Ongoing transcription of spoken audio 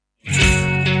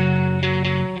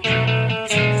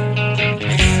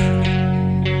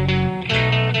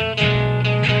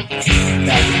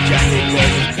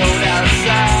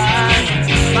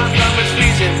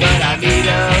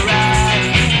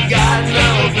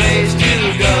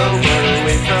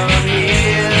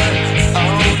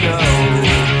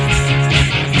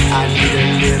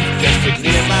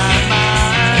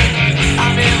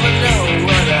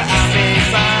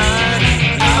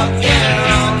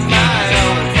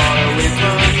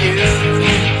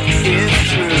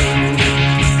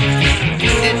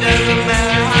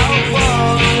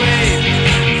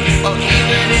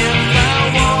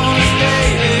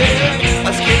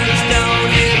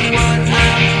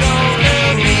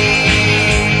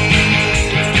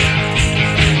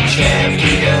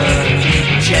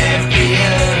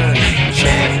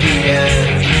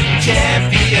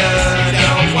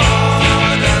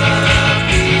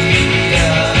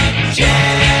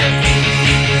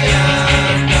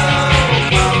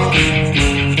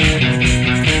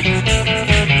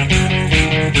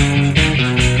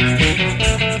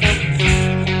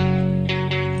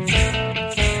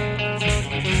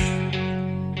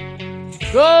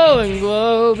Golden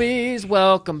Globies,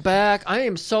 welcome back. I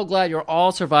am so glad you're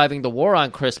all surviving the war on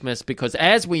Christmas because,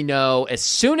 as we know, as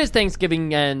soon as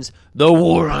Thanksgiving ends, the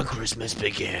war on Christmas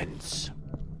begins.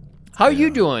 How are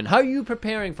you doing? How are you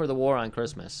preparing for the war on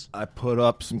Christmas? I put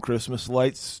up some Christmas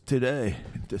lights today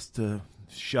just to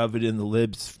shove it in the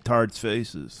libtards'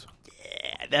 faces.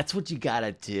 Yeah, that's what you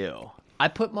gotta do. I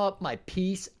put up my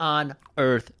peace on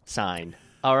earth sign.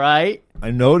 All right? I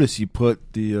noticed you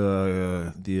put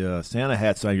the Santa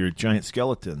hats on your giant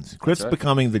skeletons. Chris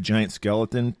becoming the giant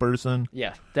skeleton person.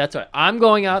 Yeah, that's right. I'm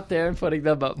going out there and putting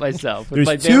them up myself with There's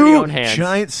my very own two hands.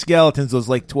 giant skeletons. Those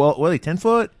like 12, what are they, 10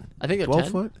 foot? I think they're 12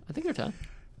 10. foot? I think they're 10.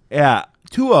 Yeah,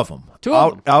 two of them.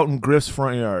 Out in Griff's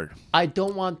front yard. I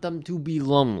don't want them to be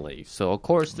lonely, so of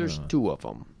course there's two of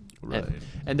them. Right.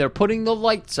 And they're putting the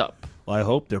lights up. Well, I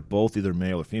hope they're both either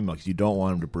male or female because you don't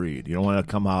want them to breed. You don't want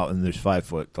to come out and there's 5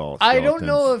 foot tall skeletons. I don't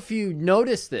know if you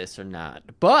noticed this or not,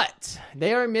 but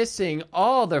they are missing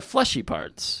all their fleshy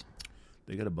parts.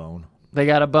 They got a bone. They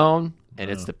got a bone, and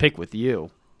it's to pick with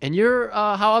you. And you're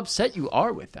how upset you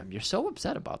are with them. You're so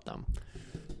upset about them.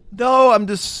 No, I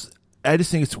just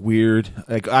think it's weird.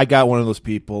 Like I got one of those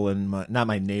people in not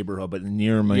my neighborhood, but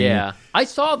near my. Yeah, I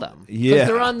saw them. Yeah, because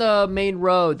they're on the main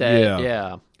road.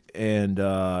 Yeah. And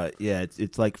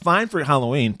it's like fine for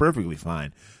Halloween, perfectly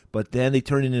fine. But then they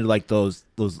turn into like those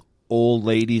old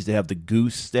ladies that have the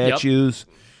goose statues,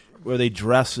 where they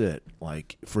dress it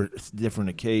like for different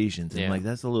occasions, and like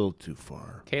that's a little too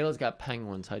far. Kayla's got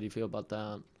penguins. How do you feel about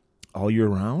that? All year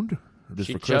round, or just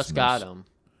she for Christmas? just got them.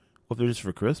 Well, if they're just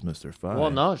for Christmas, they're fine.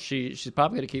 Well, no, she's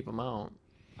probably gonna keep them out.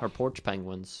 Her porch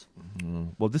penguins.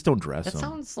 Well, just don't dress them. That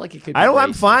sounds like it could. Be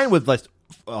I'm racist. fine with like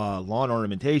lawn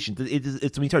ornamentation.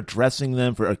 It's when you start dressing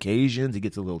them for occasions, it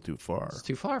gets a little too far. It's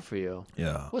too far for you.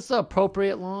 Yeah. What's the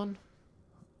appropriate lawn?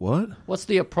 What? What's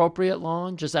the appropriate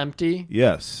lawn? Just empty?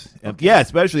 Yes. Yeah,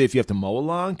 especially if you have to mow a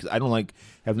lawn, because I don't like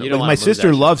having. You don't Like, wanna my move sister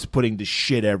that shit. loves putting the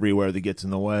shit everywhere that gets in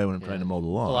the way when I'm trying to mow the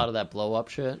lawn. A lot of that blow up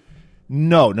shit.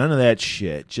 No, none of that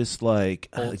shit. Just like,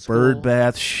 Old bird school?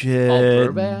 bath shit. Oh,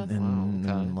 bird bath? And,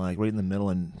 Wow, okay. and, like right in the middle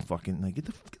and fucking like get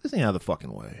this thing out of the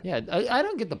fucking way. Yeah, I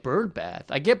don't get the bird bath.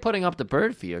 I get putting up the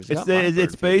bird feeders.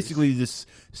 It's basically just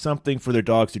something for their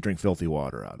dogs to drink filthy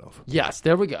water out of. Yes,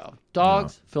 there we go.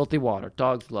 Dogs, filthy water.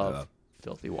 Dogs love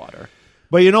filthy water.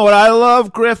 But you know what I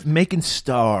love, Griff? Making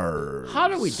stars. How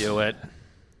do we do it?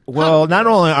 Well, not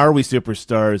only are we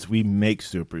superstars, we make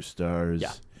superstars.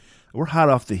 Yeah. We're hot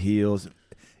off the heels.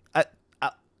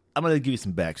 I'm going to give you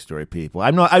some backstory, people.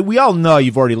 We all know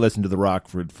you've already listened to the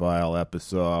Rockford File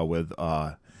episode with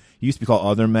he used to be called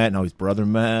Other Matt, now he's Brother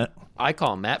Matt. I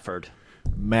call him Matford.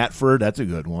 Matford, that's a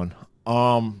good one.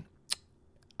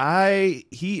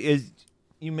 He is.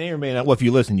 You may or may not. Well, if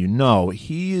you listen, you know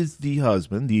he is the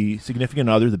husband, the significant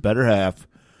other, the better half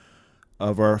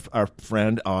of our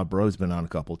friend Abra, who's been on a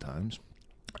couple times,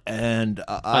 and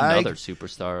Another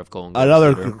superstar of Golden Globe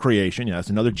another Theater. creation. Yes,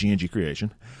 another G&G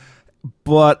creation.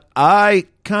 But I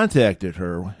contacted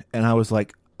her and I was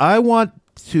like, I want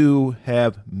to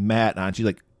have Matt on. She's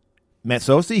like, Matt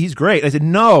Sosi, he's great. I said,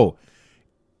 no,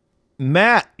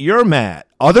 Matt, you're Matt.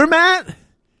 Other Matt?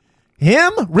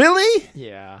 Him? Really?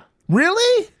 Yeah.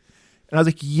 Really? And I was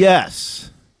like, yes,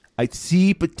 I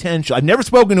see potential. I've never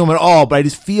spoken to him at all, but I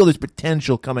just feel there's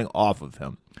potential coming off of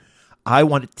him. I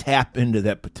want to tap into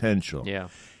that potential. Yeah.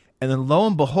 And then lo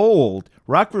and behold,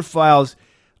 Rockford Files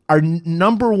are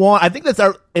number one. I think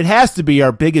it has to be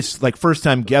our biggest first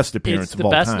time guest appearance It's of the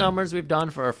all best time. numbers we've done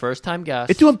for our first time guest.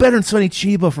 It's doing better than Sonny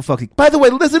Chiba for fucking. By the way,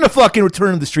 listen to fucking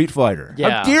Return of the Street Fighter.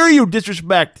 Yeah. How dare you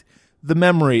disrespect the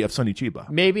memory of Sonny Chiba?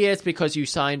 Maybe it's because you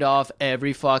signed off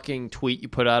every fucking tweet you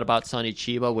put out about Sonny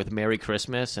Chiba with Merry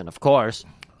Christmas and, of course,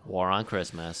 War on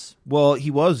Christmas. Well,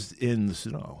 he was in the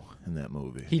snow in that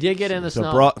movie. He did get in the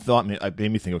snow. It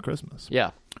made me think of Christmas.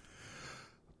 Yeah.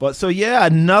 But so yeah,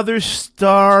 another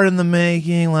star in the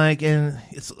making. And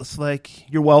it's like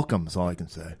you're welcome. Is all I can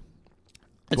say.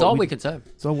 It's all we can say.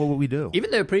 So what would we do?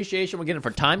 Even the appreciation we're getting for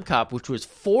Time Cop, which was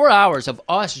 4 hours of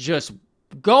us just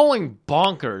going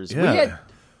bonkers. Yeah. We had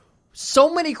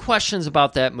so many questions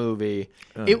about that movie.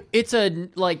 It's a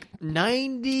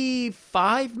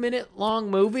 95-minute long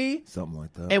movie. Something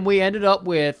like that. And we ended up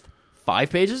with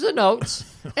 5 pages of notes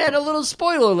and a little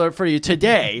spoiler alert for you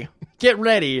today. Get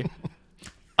ready.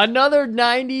 Another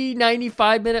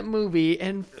 95-minute movie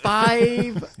and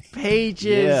 5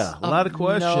 pages. Yeah, a lot of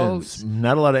questions, notes.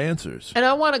 not a lot of answers. And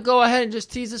I want to go ahead and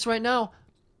just tease this right now.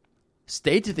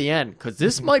 Stay to the end, because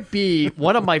this might be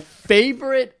one of my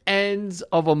favorite ends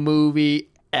of a movie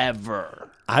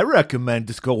ever. I recommend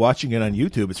just go watching it on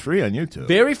YouTube. It's free on YouTube.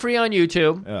 Very free on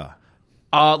YouTube. Yeah.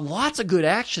 Lots of good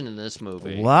action in this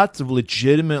movie. Lots of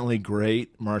legitimately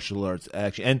great martial arts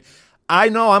action. And I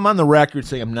know I'm on the record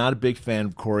saying I'm not a big fan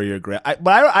of choreography.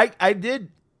 But I did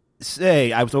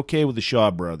say I was okay with the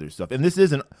Shaw Brothers stuff. And this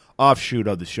is an offshoot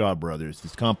of the Shaw Brothers,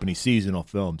 this company, Seasonal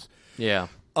Films. Yeah.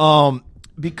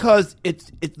 Because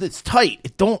it's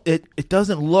tight. It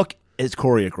doesn't look as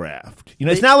choreographed. You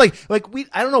know, it's not like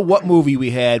I don't know what movie we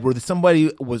had where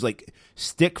somebody was like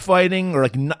stick fighting or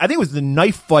like I think it was the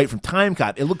knife fight from Time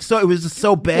Cop. It was just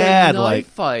so bad. The like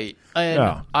knife fight.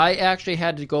 And I actually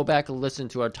had to go back and listen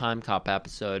to our Time Cop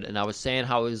episode, and I was saying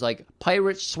how it was like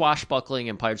pirates swashbuckling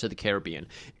in Pirates of the Caribbean.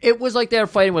 It was like they were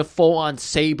fighting with full-on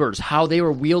sabers, how they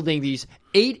were wielding these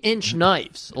 8-inch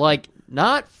knives, like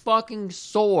not fucking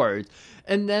swords.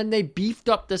 And then they beefed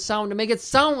up the sound to make it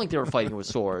sound like they were fighting with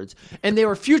swords. And they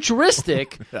were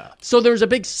futuristic. So there was a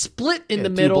big split in the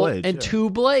middle and 2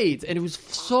 blades. And it was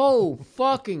so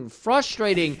fucking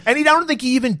frustrating. And I don't think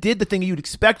he even did the thing you'd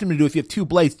expect him to do if you have 2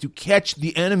 blades, to catch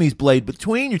the enemy's blade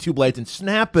between your 2 blades and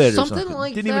snap it or something. Something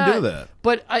like Didn't that. even do that.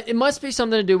 But it must be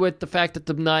something to do with the fact that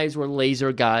the knives were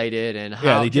laser guided and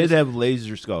how they did have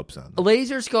laser scopes on them.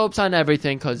 Laser scopes on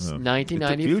everything because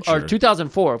 1990 or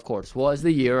 2004, of course, was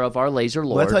the year of our laser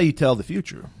lord. Well, that's how you tell the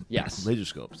future. Yes. Laser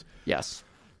scopes. Yes.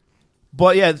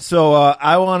 But yeah, so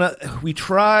we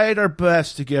tried our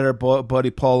best to get our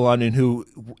buddy Paul London, who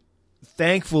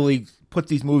thankfully put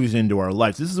these movies into our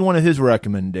lives. This is one of his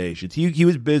recommendations. He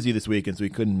was busy this weekend, so he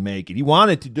couldn't make it. He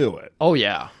wanted to do it. Oh,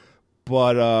 yeah.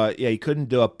 But he couldn't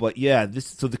do it. But yeah,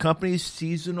 so the company's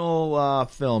Seasonal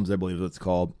Films, I believe is what it's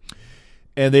called.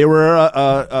 And they were,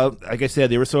 like I said,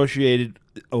 they were associated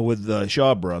with the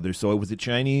Shaw Brothers, so it was a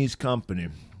Chinese company,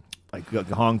 like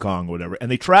Hong Kong or whatever. And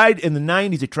they tried, in the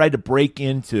 90s, they tried to break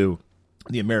into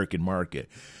the American market.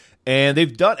 And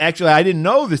they've done, actually, I didn't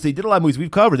know this, they did a lot of movies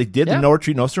we've covered. They did the No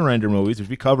Retreat, No Surrender movies, which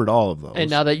we covered all of those. And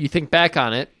now that you think back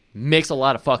on it, makes a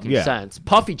lot of fucking sense.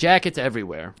 Puffy jackets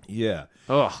everywhere. Yeah.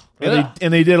 Ugh.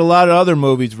 And they did a lot of other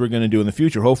movies we're going to do in the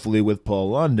future, hopefully with Paul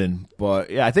London. But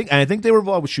yeah, I think they were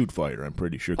involved with Shoot Fighter. I'm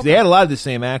pretty sure because they had a lot of the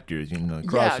same actors.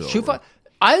 Crossover. Shoot Fighter.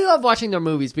 I love watching their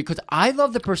movies because I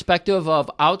love the perspective of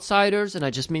outsiders, and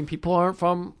I just mean people aren't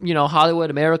from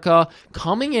Hollywood, America,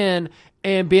 coming in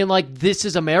and being like, "This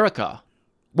is America."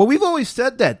 Well, we've always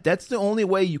said that. That's the only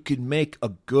way you can make a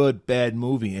good bad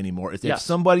movie anymore. Is if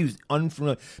somebody who's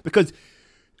unfamiliar, because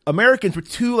Americans were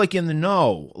too in the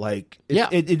know.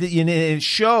 It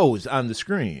shows on the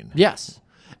screen. Yes,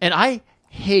 and I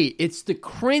hate it's the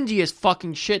cringiest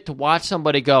fucking shit to watch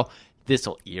somebody go,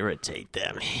 "This'll irritate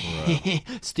them," right.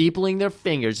 Steepling their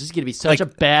fingers. This is gonna be such a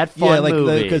bad fun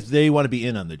movie because they want to be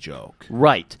in on the joke,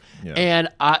 right? Yeah. And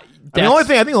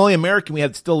the only American we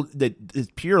have still that is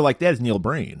pure like that is Neil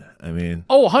Breen. I mean,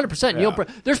 100%. Neil Breen.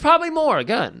 There's probably more.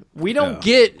 Again, we don't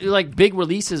get big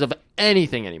releases of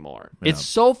anything anymore. Yeah. It's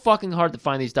so fucking hard to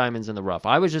find these diamonds in the rough.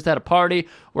 I was just at a party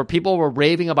where people were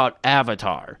raving about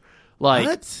Avatar.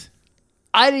 What?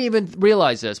 I didn't even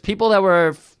realize this. People that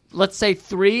were, let's say,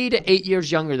 3 to 8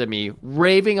 years younger than me,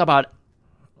 raving about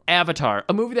Avatar,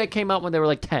 a movie that came out when they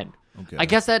were 10. Okay. I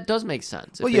guess that does make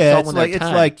sense. Well, yeah,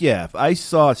 if I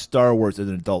saw Star Wars as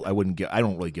an adult, I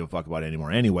don't really give a fuck about it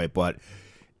anymore anyway, but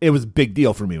it was a big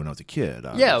deal for me when I was a kid,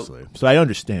 obviously. Yeah. So I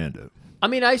understand it. I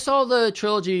mean, I saw the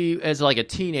trilogy as a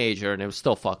teenager, and it was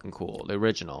still fucking cool, the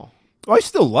original. Oh, I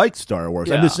still like Star Wars.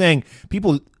 Yeah. I'm just saying,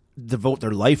 people devote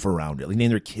their life around it. Name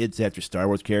their kids after Star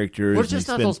Wars characters. We're just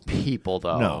not those people,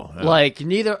 though. No.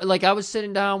 I was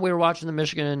sitting down, we were watching the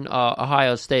Michigan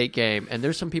Ohio State game, and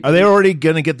there's some people. Are they already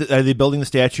going to are they building the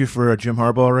statue for Jim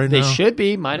Harbaugh right now? They should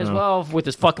be. Might as well, with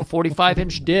his fucking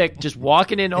 45-inch dick, just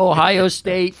walking in Ohio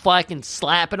State, fucking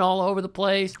slapping all over the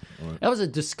place. Right. That was a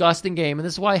disgusting game, and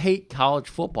this is why I hate college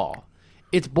football.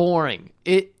 It's boring.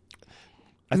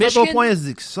 I thought the whole point is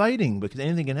exciting because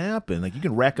anything can happen. You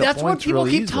can rack up points. That's what people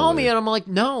keep telling me, and I'm like,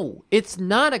 no, it's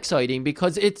not exciting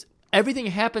because everything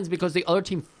happens because the other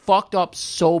team fucked up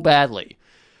so badly.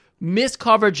 Miss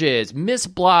coverages, miss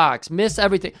blocks, miss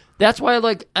everything. That's why I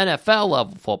like NFL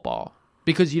level football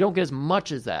because you don't get as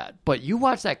much as that. But you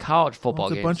watch that college football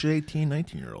game. It's a bunch of 18,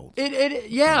 19-year-olds.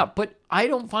 But I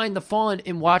don't find the fun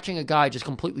in watching a guy just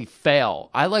completely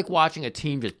fail. I like watching a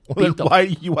team just beat them. Why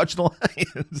you watch the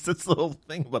Lions? That's the whole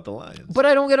thing about the Lions. But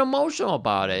I don't get emotional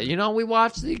about it. We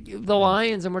watch the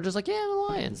Lions and we're just like, yeah,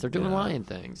 the Lions. They're doing Lion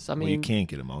things. I mean, you can't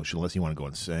get emotional unless you want to go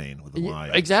insane with the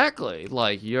Lions. Exactly.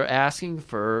 You're asking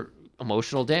for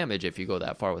emotional damage if you go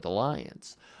that far with the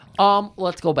Lions.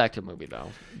 Let's go back to the movie though.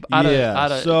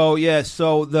 So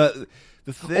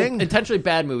The thing, intentionally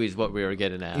bad movies, what we were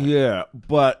getting at. yeah,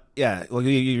 but yeah, like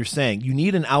you're saying, you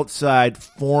need an outside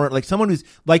foreign, like someone who's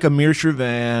like Amir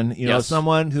Shervan, Yes.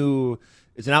 someone who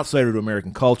is an outsider to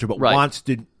American culture, but Right. wants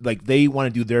to, like, they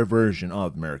want to do their version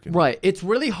of American. Right. It's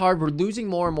really hard. We're losing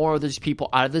more and more of these people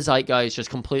out of the zeitgeist, just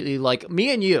completely. Like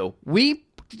me and you, we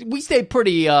stay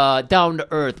pretty down to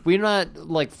earth. We're not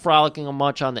like frolicking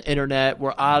much on the internet.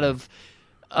 We're out of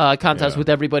contest with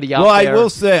everybody out Well, there. I will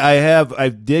say I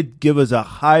did give us a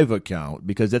Hive account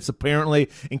because that's apparently,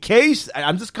 in case,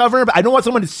 I'm just covering, I don't want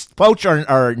someone to poach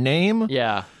our name.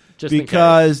 Yeah. Just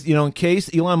Because, in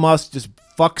case Elon Musk just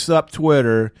fucks up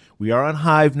Twitter, we are on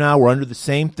Hive now. We're under the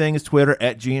same thing as Twitter,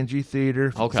 at G&G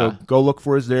Theater. Okay. So go look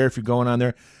for us there if you're going on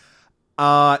there.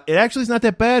 It actually is not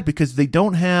that bad because they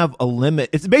don't have a limit.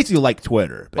 It's basically like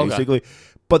Twitter, basically. Okay.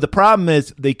 But the problem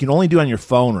is they can only do it on your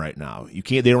phone right now. You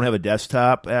can't. They don't have a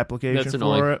desktop application That's for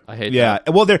annoying. it. I hate yeah.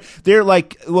 that. Well, they're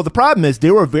like. Well, the problem is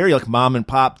they were a very like mom and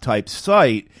pop type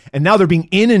site, and now they're being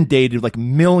inundated with like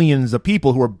millions of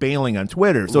people who are bailing on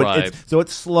Twitter. So Right.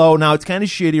 it's slow now. It's kind of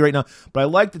shitty right now. But I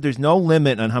like that there's no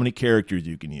limit on how many characters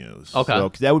you can use. Okay. So,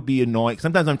 'cause that would be annoying.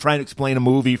 Sometimes I'm trying to explain a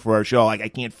movie for our show, like I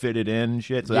can't fit it in and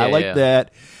shit. So I like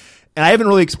that. And I haven't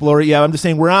really explored it yet. I'm just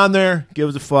saying we're on there. Give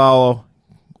us a follow.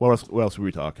 What else were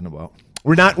we talking about?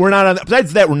 We're not on.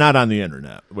 Besides that, we're not on the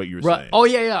internet. What you were saying? Oh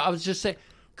yeah. I was just saying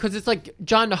because it's like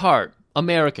John DeHart,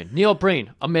 American. Neil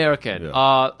Breen, American.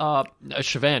 Yeah.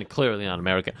 Chauvin, clearly not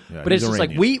American. Yeah, but it's he's just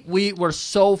like Iranian. we were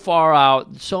so far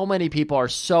out. So many people are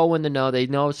so in the know. They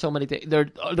know so many things. They're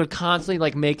constantly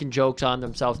like making jokes on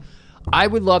themselves. I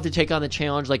would love to take on the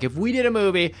challenge. Like if we did a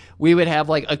movie, we would have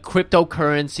like a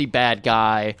cryptocurrency bad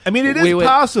guy. I mean, it is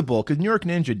possible because New York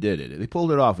Ninja did it. They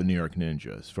pulled it off in New York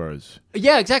Ninja as far as.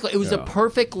 Yeah, exactly. It was a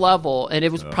perfect level, and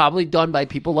it was probably done by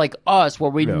people like us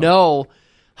where we know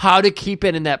how to keep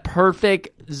it in that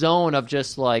perfect zone of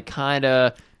just like kind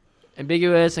of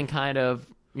ambiguous and kind of,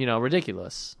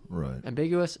 ridiculous. Right.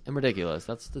 Ambiguous and ridiculous.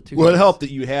 That's the two Well, it things. helped that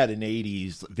you had an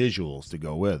 80s visuals to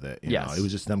go with it. You Yes. know? It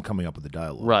was just them coming up with the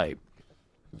dialogue. Right.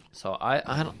 So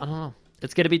I don't know.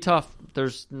 It's going to be tough.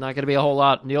 There's not going to be a whole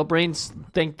lot. Neil Breen's,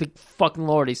 thank the fucking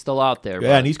Lord, he's still out there.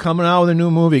 Yeah, and he's coming out with a new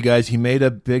movie, guys. He made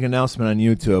a big announcement on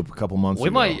YouTube a couple months ago.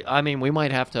 We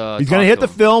might have to. He's going to hit the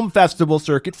film festival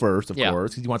circuit first, of Yeah.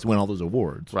 course, because he wants to win all those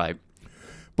awards. Right.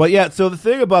 But yeah, so the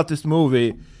thing about this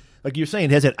movie, like you're saying,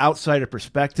 it has an outsider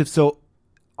perspective. So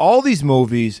all these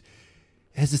movies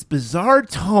has this bizarre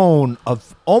tone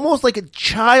of almost like a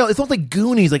child. It's almost like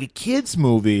Goonies, like a kid's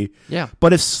movie. Yeah.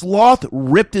 But if Sloth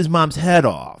ripped his mom's head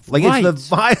off, like Right. it's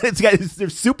the violence. They're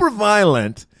super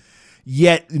violent,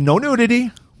 yet no nudity.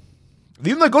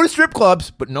 Even though they go to strip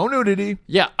clubs, but no nudity.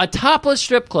 Yeah, a topless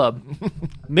strip club,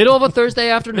 middle of a Thursday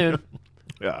afternoon.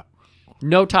 Yeah.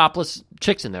 No topless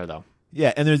chicks in there though.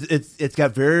 Yeah, and it's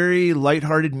got very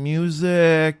lighthearted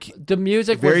music. The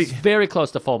music was very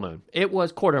close to full moon. It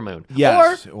was quarter moon.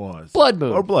 Yes, or it was blood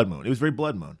moon. or blood moon. It was very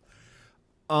blood moon.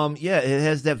 Yeah, it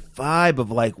has that vibe of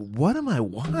like, what am I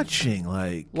watching?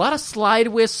 Like, A lot of slide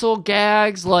whistle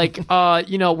gags. Like,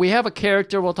 we have a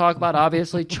character we'll talk about,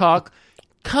 obviously, Chuck,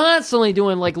 constantly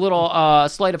doing like little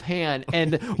sleight of hand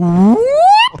and whoop,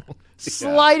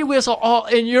 slide whistle.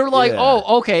 And you're like, Yeah.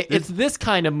 oh, okay, it's this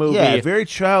kind of movie. yeah, very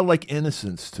childlike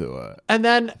innocence to it. And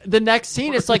then the next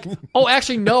scene, it's like, oh,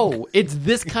 actually, no, it's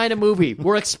this kind of movie.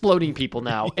 We're exploding people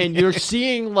now, and you're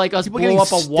seeing like us People blow up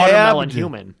a getting watermelon stabbed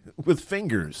human. with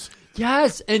fingers.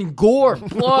 Yes, and gore,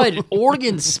 blood,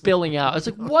 organs spilling out. It's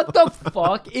like, what the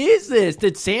fuck is this?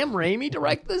 Did Sam Raimi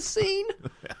direct this scene?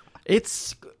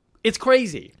 It's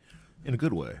crazy. In a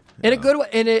good way. In a good way.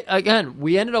 And again,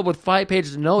 we ended up with 5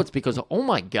 pages of notes because, oh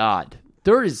my God,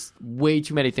 there is way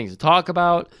too many things to talk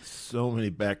about. So many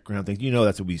background things. You know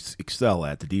that's what we excel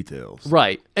at, the details.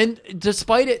 Right. And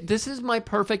despite it, this is my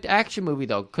perfect action movie,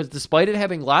 though, because despite it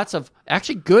having lots of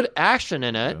actually good action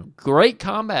in it, great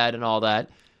combat and all that,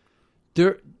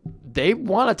 they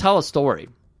want to tell a story.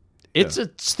 It's a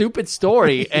stupid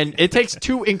story, and it takes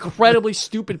two incredibly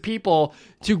stupid people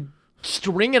to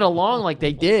string it along like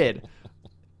they did.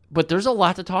 But there's a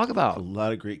lot to talk A about.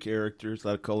 lot of great characters, a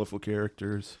lot of colorful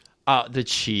characters. The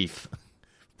Chief.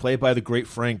 Played by the great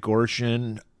Frank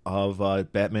Gorshin of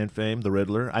Batman fame, the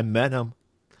Riddler. I met him.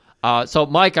 So,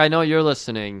 Mike, I know you're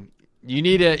listening. You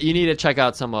need to check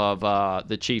out some of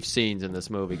the Chief's scenes in this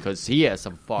movie because he has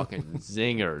some fucking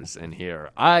zingers in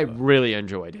here. I really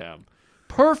enjoyed him.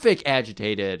 Perfect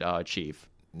agitated Chief.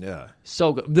 Yeah.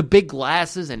 So good. The big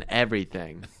glasses and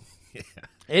everything. Yeah.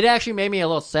 It actually made me a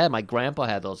little sad. My grandpa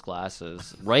had those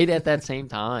glasses right at that same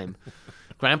time.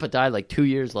 Grandpa died like 2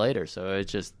 years later, so it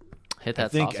just hit that I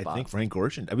think soft spot. I think Frank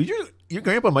Gorshin. I mean, your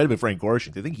grandpa might have been Frank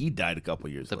Gorshin. I think he died a couple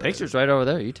years The later. picture's right over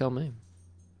there. You tell me.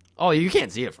 Oh, you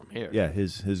can't see it from here. Yeah,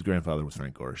 his grandfather was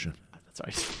Frank Gorshin. That's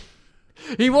right.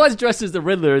 He was dressed as the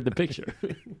Riddler in the picture.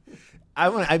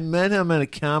 I met him at a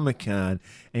Comic-Con,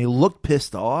 and he looked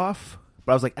pissed off.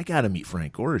 But I was like, I got to meet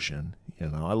Frank Gorshin. You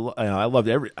know, I loved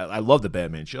the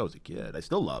Batman show as a kid. I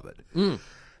still love it.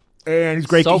 And he's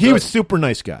great. So He good. was a super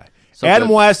nice guy. So Adam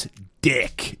good. West,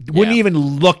 dick. Wouldn't Yeah. even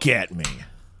look at me.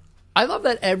 I love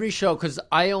that every show because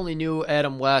I only knew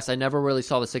Adam West. I never really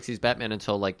saw the 60s Batman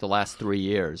until like the last 3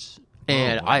 years.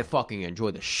 And I fucking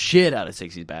enjoy the shit out of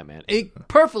 60s Batman. It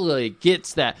perfectly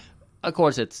gets that. Of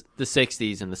course, it's the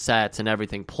 60s and the sets and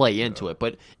everything play into it,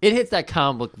 but it hits that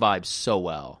comic book vibe so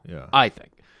well, Yeah. I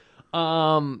think.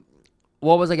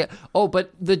 What was I get? Oh,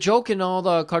 but the joke in all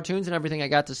the cartoons and everything I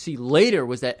got to see later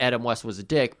was that Adam West was a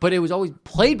dick, but it was always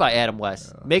played by Adam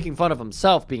West, making fun of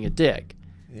himself being a dick.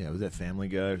 Yeah, was that Family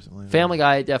Guy or something like that? Family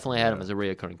Guy definitely had him as a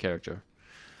reoccurring character.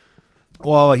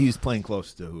 Well, he was playing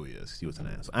close to who he is. He was an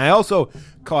ass. I also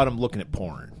caught him looking at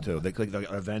porn, too. Like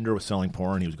a vendor was selling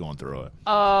porn. He was going through it.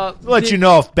 Let you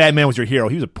know if Batman was your hero.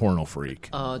 He was a porno freak.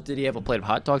 Did he have a plate of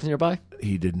hot dogs nearby?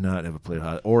 He did not have a plate of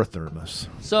hot or a thermos.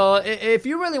 So if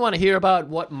you really want to hear about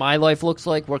what my life looks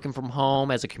like working from home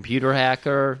as a computer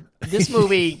hacker, this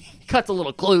movie cuts a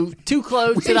little too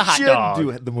close to the hot dog. We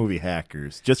should do the movie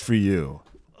Hackers just for you.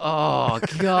 Oh,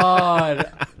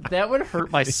 God. That would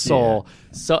hurt my soul.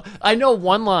 So I know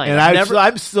one line. And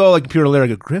I'm so like computer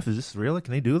literate. I go, Griff, is this real?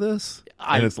 Can they do this?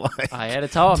 And it's like I had to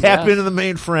tell him. tap yeah. into the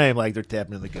mainframe like they're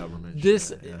tapping into the government.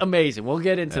 This amazing. We'll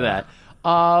get into that.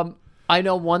 I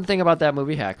know one thing about that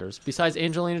movie, Hackers. Besides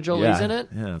Angelina Jolie's in it.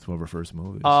 Yeah, it's one of her first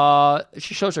movies.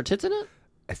 She shows her tits in it?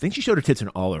 I think she showed her tits in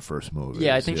all her first movies.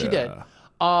 Yeah, I think she did.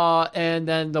 And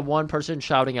then the one person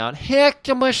shouting out, "Hack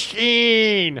the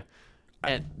machine!"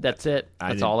 And that's it.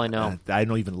 That's all I know. I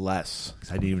know even less.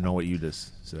 'Cause I didn't even know what you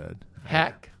just said.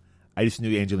 Hack. I just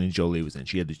knew Angelina Jolie was in.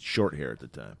 She had the short hair at the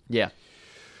time. Yeah.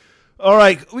 All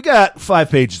right, we got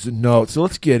 5 pages of notes, so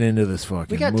let's get into this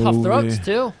fucking We got movie. tough throats,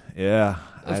 too. Yeah.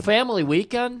 A family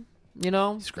weekend,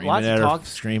 lots of talk.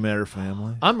 Screaming at her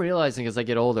family. I'm realizing as I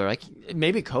get older,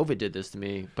 maybe COVID did this to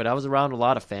me, but I was around a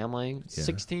lot of family.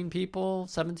 16 people,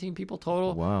 17 people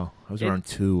total. Wow. I was around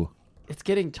 2. It's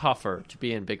getting tougher to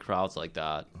be in big crowds like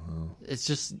that. It's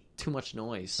just too much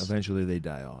noise. Eventually they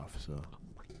die off, so. Oh,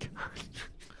 my God.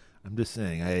 I'm just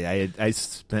saying. I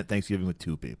spent Thanksgiving with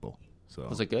 2 people. So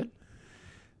Was it good?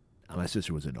 my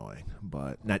sister was annoying,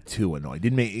 but not too annoying.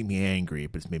 Didn't make me angry,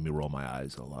 but it's made me roll my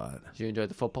eyes a lot. Did you enjoy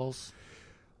the footballs?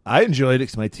 I enjoyed it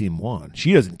because my team won.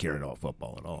 She doesn't care about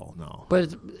football at all, no.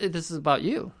 But this is about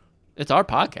you. It's our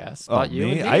podcast. About you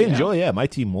and me. I enjoy, my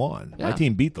team won. Yeah. My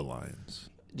team beat the Lions.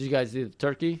 Did you guys do the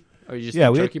turkey? Or you just Yeah,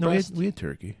 did we turkey had, breast? we had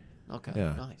turkey. Okay,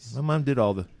 Yeah. nice. My mom did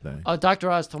all the things. Dr.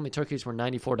 Oz told me turkeys were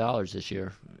 $94 this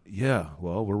year. Yeah,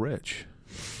 well, we're rich.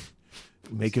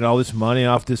 Making all this money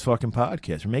off this fucking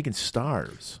podcast. We're making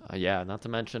stars. Yeah, not to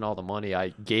mention all the money I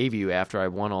gave you after I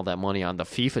won all that money on the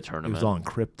FIFA It tournament. was all in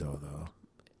crypto, though.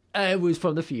 It was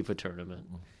from the FIFA tournament.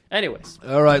 Anyways,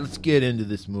 All right, let's get into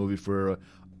this movie for a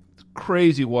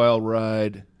crazy wild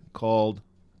ride called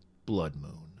Blood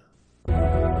Moon.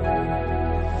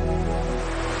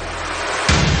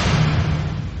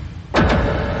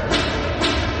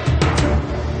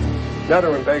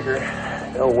 Nutter and Baker.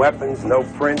 No weapons, no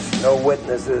prints, no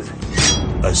witnesses.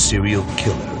 A serial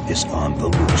killer is on the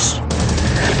loose.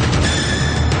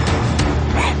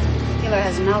 Killer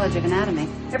has knowledge of anatomy.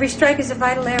 Every strike is a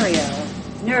vital area,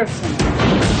 a nerve center.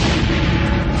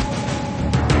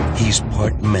 He's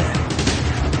part man,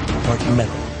 part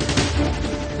metal,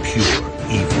 pure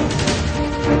evil.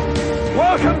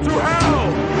 Welcome to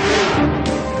hell!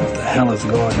 What the hell is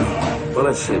going on? Well,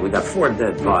 let's see. We got 4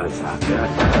 dead bodies out there.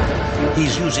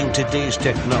 He's using today's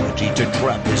technology to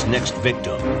trap his next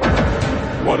victim.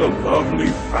 What a lovely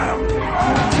family.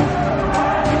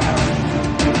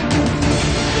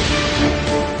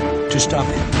 To stop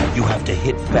him, you have to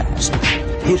hit fast,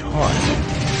 hit hard,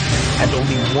 and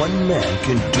only one man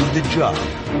can do the job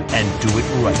and do it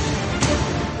right.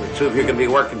 The 2 of you can be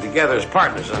working together as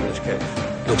partners on this case.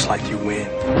 Looks like you win.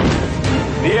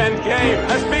 The end game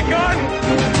has begun!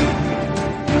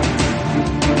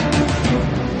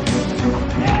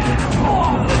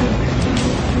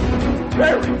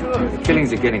 Very good. The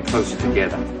killings are getting closer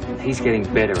together. He's getting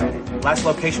better at it. Last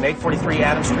location, 843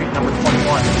 Adams Street, number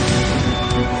 21.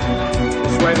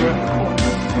 This way,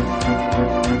 the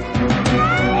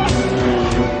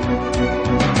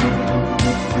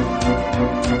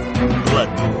Blood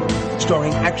Moon,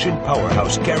 starring action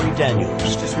powerhouse Gary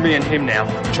Daniels, Just me and him now.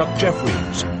 Chuck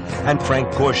Jeffries, and Frank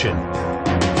Gorshin.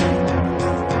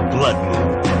 Blood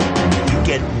Moon. You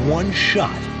get one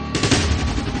shot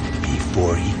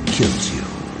before he kills you.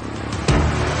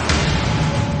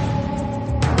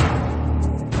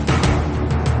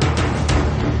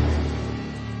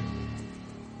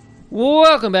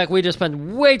 Welcome back. We just spent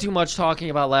way too much talking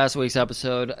about last week's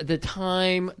episode. The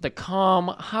time, the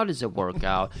calm, how does it work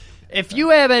out? If you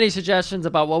have any suggestions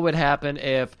about what would happen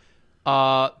if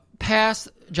past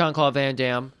Jean-Claude Van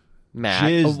Damme,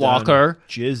 Walker,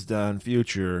 Jizz done,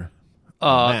 future,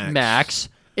 Max,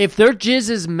 if their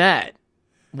jizzes met,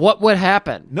 what would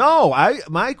happen? No,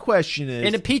 my question is...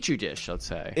 In a Petri dish, let's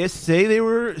say. Say they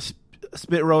were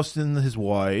spit roasting his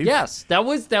wife. Yes, that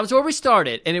was where we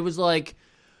started. And it was like...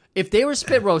 If they were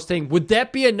spit roasting, would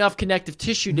that be enough connective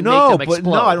tissue to make them explode?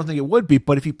 No, I don't think it would be.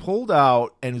 But if he pulled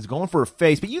out and was going for a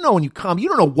face, but when you come, you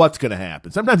don't know what's going to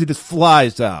happen. Sometimes it just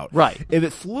flies out. Right. If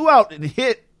it flew out and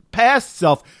hit past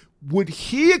itself, would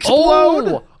he explode?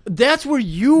 Oh, that's where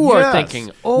you are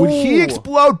thinking. Oh. Would he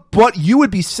explode? But you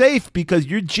would be safe because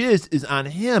your jizz is on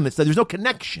him. There's no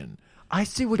connection. I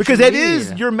see what because you mean. Because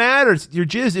that is your matter. Your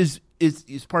jizz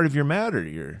is part of your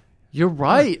matter. You're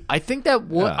right. I think that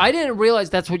I didn't realize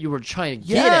that's what you were trying to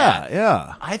get at.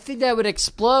 Yeah. I think that would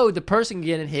explode the person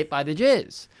getting hit by the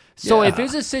jizz. So if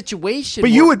there's a situation...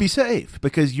 But you would be safe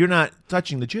because you're not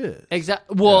touching the jizz.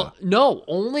 Exactly. Well, no,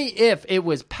 only if it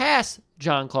was past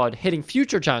Jean-Claude hitting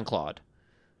future Jean-Claude.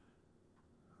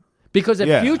 Because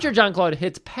if future Jean-Claude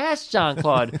hits past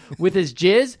Jean-Claude with his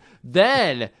jizz,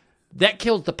 then... That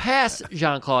kills the past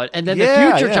Jean-Claude, and then the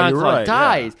future Jean-Claude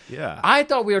dies. Yeah. I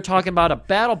thought we were talking about a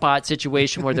BattleBot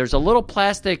situation where there's a little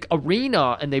plastic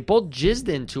arena, and they both jizzed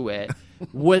into it.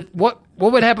 What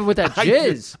would happen with that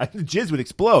jizz? The jizz would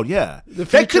explode. Yeah,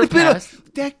 that could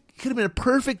have been a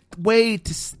perfect way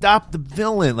to stop the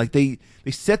villain. Like they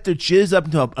set their jizz up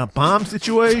into a bomb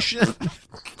situation.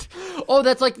 Oh,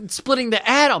 that's like splitting the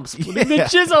atom, splitting the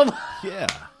jizz. Yeah.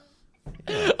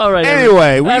 All right.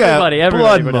 Anyway, we got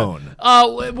everybody, Blood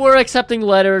Moon. We're accepting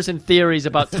letters and theories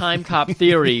about Time Cop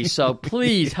theory, so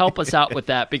please help us out with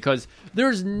that because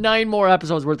there's 9 more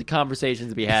episodes worth of conversations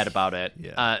to be had about it.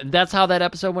 And that's how that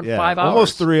episode went 5 hours.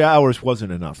 Almost 3 hours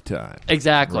wasn't enough time.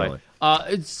 Exactly. Really.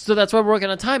 So that's why we're working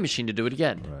on a time machine to do it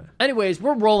again. Right. Anyways,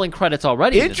 we're rolling credits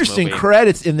already. Interesting in this movie.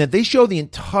 Credits in that they show the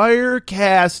entire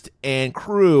cast and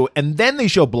crew, and then they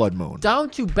show Blood Moon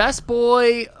down to Best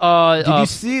Boy. Did you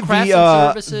see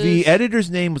the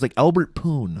editor's name was like Albert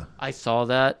Poon? I saw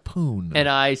that Poon, and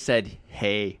I said,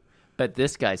 "Hey, but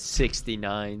this guy's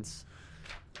 69s."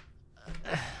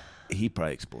 He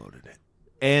probably exploded it.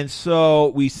 And so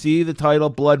we see the title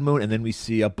Blood Moon, and then we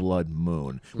see a Blood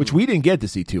Moon, which we didn't get to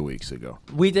see 2 weeks ago.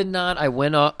 We did not. I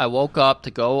woke up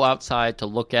to go outside to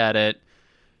look at it.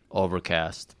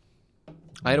 Overcast.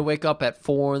 I had to wake up at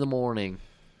 4 in the morning,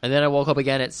 and then I woke up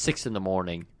again at 6 in the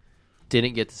morning.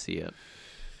 Didn't get to see it.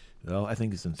 Well, I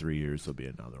think it's in 3 years there'll be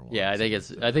another one. Yeah, I think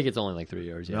it's only like 3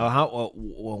 years. Yeah. Now,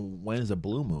 when is a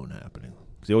blue moon happening?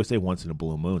 Because they always say once in a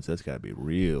blue moon, so that's got to be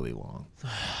really long.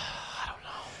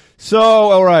 So,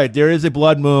 all right, there is a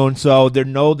Blood Moon, so they're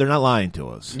not lying to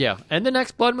us. Yeah, and the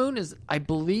next Blood Moon is, I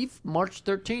believe, March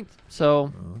 13th.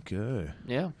 So, okay.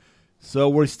 Yeah. So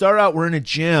we start out, we're in a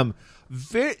gym.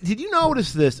 Did you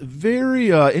notice this?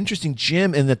 Very interesting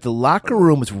gym in that the locker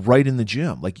room was right in the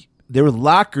gym. Like, there were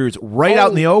lockers right out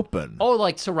in the open. Oh,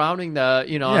 like surrounding the,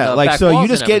 the like back so walls you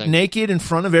just and get everything. naked in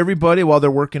front of everybody while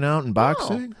they're working out and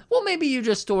boxing? Oh. Well, maybe you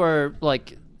just store,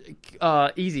 like...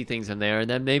 easy things in there, and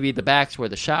then maybe the back's where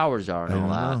the showers are and all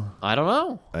that. I don't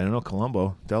know.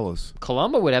 Columbo, tell us.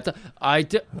 Columbo would have to.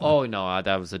 Oh no,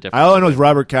 that was a different. I only know is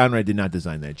Robert Conrad did not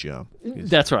design that gym.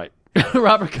 That's right.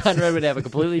 Robert Conrad would have a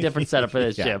completely different setup for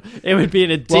this gym. It would be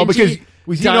in a dingy. Well, because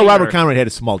we diner. know Robert Conrad had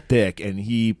a small dick, and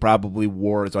he probably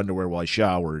wore his underwear while he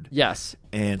showered. Yes.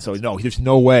 And so there's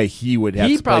no way he would have.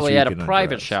 He probably had a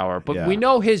private shower, but Yeah. we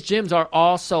know his gyms are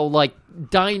also like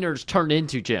diners turned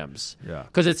into gyms. Yeah.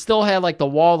 Because it still had like the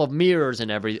wall of mirrors and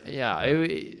everything. Yeah,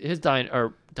 his diner.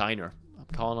 I'm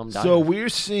calling him diner. So we're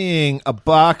seeing a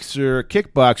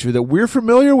kickboxer that we're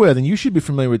familiar with, and you should be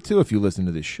familiar with too if you listen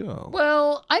to this show.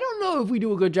 Well, I don't know if we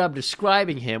do a good job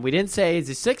describing him. We didn't say he's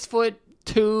a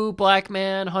 6'2" black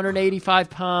man, 185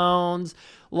 pounds,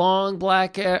 long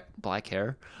black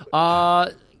hair.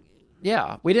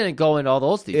 Yeah, we didn't go into all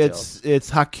those details.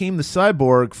 It's Hakeem the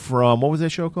Cyborg from, what was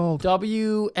that show called?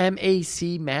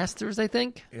 WMAC Masters, I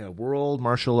think. Yeah, World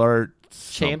Martial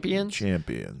Arts Champions.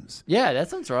 Yeah, that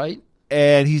sounds right.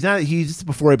 And he's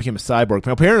before he became a cyborg.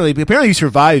 Apparently he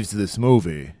survives this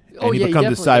movie. And he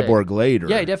becomes a cyborg later.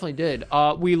 Yeah, he definitely did.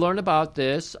 We learned about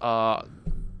this.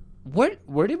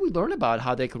 Where did we learn about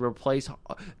how they could replace?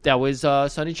 That was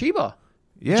Sonny Chiba.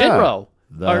 Yeah. Jinro.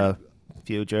 The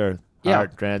future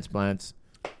heart transplants.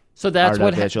 So that's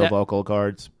artificial vocal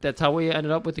cords. That's how we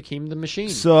ended up with Hakeem the Machine.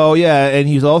 So yeah, and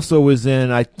he also was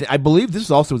in. I believe this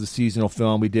also was a seasonal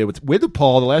film we did with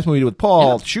Paul. The last one we did with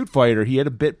Paul, Shoot Fighter. He had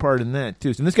a bit part in that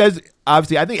too. So this guy's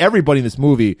obviously. I think everybody in this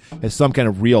movie has some kind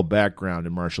of real background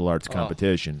in martial arts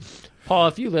competition. Paul,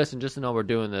 if you listen, just to know we're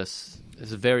doing this.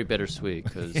 It's very bittersweet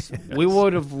because we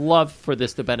would have loved for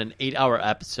this to have been an 8-hour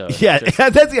episode. Yeah,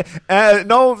 that's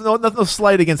no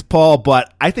slight against Paul,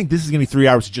 but I think this is going to be 3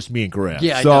 hours of just me and Graham.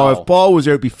 Yeah, so I know. if Paul was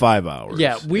there, it'd be 5 hours.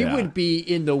 Yeah, we would be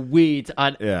in the weeds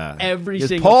on every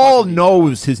single. Paul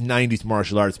knows his '90s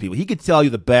martial arts people. He could tell you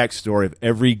the backstory of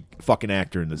every fucking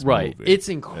actor in this movie. It's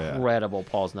incredible.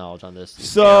 Paul's knowledge on this.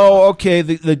 So okay,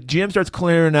 the gym starts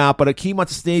clearing out, but Hakeem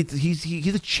wants to stay.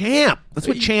 He's a champ. That's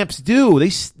what champs do.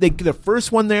 They get the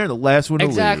first one there and the last one to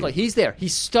exactly. leave. He's there.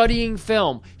 He's studying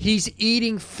film. He's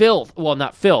eating filth. Well,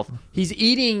 not filth. He's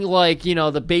eating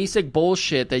the basic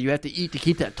bullshit that you have to eat to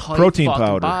keep that tight protein fucking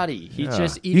powder. body. He's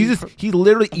just eating. He's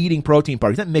literally eating protein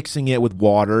powder. He's not mixing it with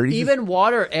water. Even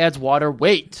water adds water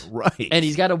weight. Right. And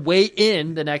he's got to weigh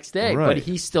in the next day, right. but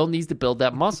he still needs to build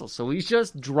that muscle. So he's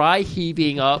just dry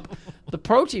heaving up the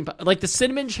protein, like the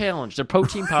cinnamon challenge, the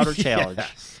protein powder challenge.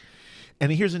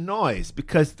 And he hears a noise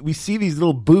because we see these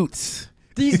little boots.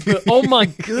 Oh my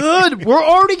god, we're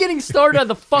already getting started on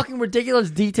the fucking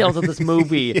ridiculous details of this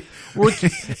movie.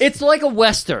 It's like a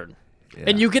Western,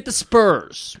 and you get the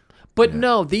spurs. But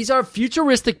no, these are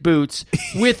futuristic boots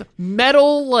with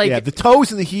metal, the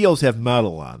toes and the heels have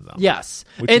metal on them. Yes,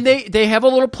 and they have a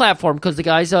little platform because the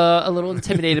guy's a little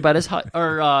intimidated by his height.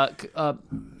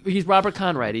 He's Robert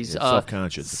Conrad. He's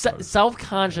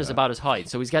self-conscious about his height,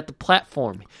 so he's got the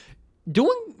platform.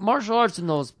 Doing martial arts in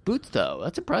those boots, though,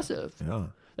 that's impressive. Yeah.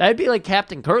 That'd be like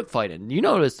Captain Kirk fighting. You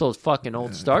notice those fucking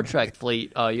old Star Trek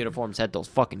fleet uniforms had those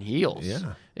fucking heels.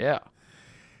 Yeah.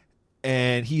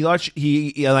 And you hear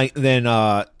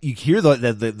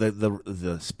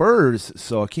the spurs.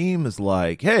 So Hakeem is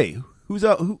like, "Hey, who's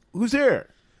there?"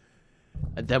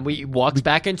 And then we walk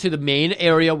back into the main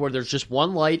area where there's just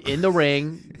one light in the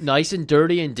ring, nice and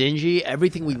dirty and dingy.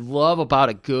 Everything we love about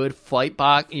a good fight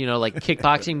box, like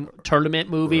kickboxing tournament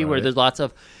movie where there's lots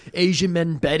of Asian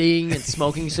men betting and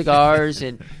smoking cigars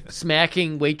and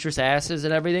smacking waitress asses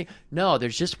and everything. No,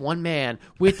 there's just one man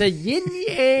with a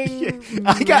yin-yang.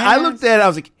 I looked at it, I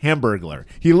was like, Hamburglar.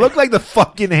 He looked like the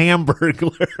fucking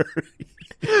Hamburglar.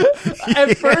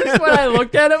 At first, when I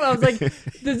looked at him, I was like,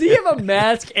 does he have a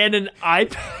mask and an eye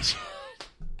patch?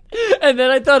 And then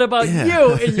I thought about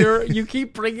you, and you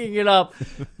keep bringing it up.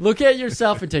 Look at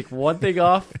yourself and take one thing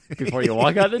off before you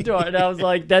walk out the door. And I was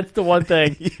like, that's the one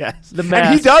thing. Yes. The mask.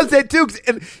 And he does that, too.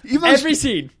 And even every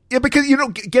scene. Yeah, because,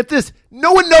 get this.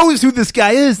 No one knows who this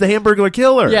guy is, the Hamburglar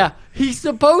killer. Yeah, he's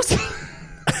supposed to.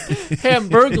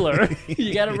 Hamburglar.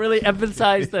 You got to really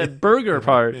emphasize the burger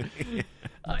part.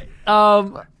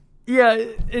 Yeah,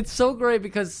 it's so great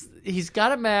because he's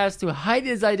got a mask to hide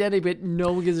his identity, but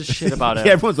no one gives a shit about it.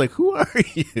 Yeah, everyone's like, who are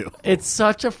you? It's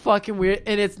such a fucking weird,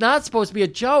 and it's not supposed to be a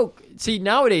joke. See,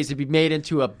 nowadays it'd be made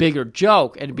into a bigger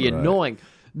joke and it'd be annoying.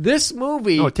 This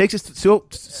movie... No, it takes us so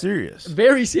serious.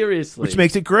 Very seriously. Which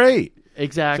makes it great.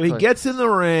 Exactly. So he gets in the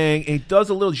ring and he does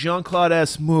a little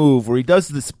Jean-Claude-esque move where he does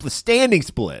the standing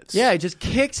splits. Yeah, he just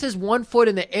kicks his one foot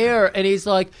in the air and he's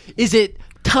like, is it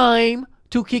time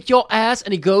to kick your ass?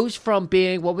 And he goes from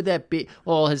being, what would that be?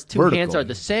 Well, his two hands are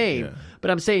the same. Yeah.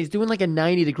 But I'm saying he's doing like a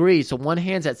 90 degrees. So one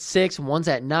hand's at 6 and one's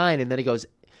at 9. And then he goes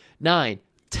 9,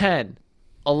 10,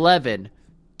 11,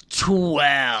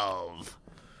 12.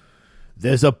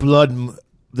 There's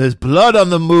blood on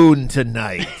the moon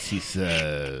tonight, he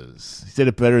says. He said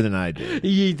it better than I did.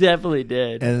 He definitely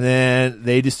did. And then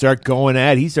they just start going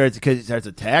at it. He starts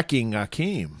attacking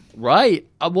Hakeem. Right.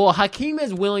 Well, Hakeem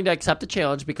is willing to accept the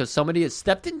challenge because somebody has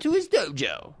stepped into his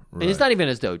dojo. Right. And it's not even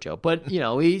his dojo, but,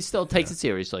 he still takes it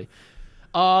seriously.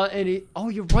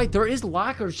 You're right. There is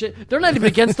locker shit. They're not even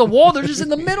against the wall. They're just in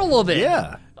the middle of it.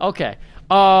 Yeah. Okay.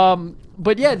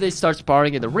 But yeah, they start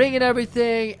sparring in the ring and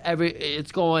everything.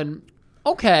 It's going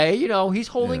okay. He's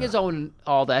holding his own and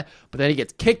all that. But then he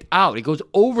gets kicked out. He goes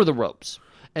over the ropes.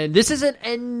 And this isn't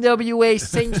NWA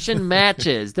sanctioned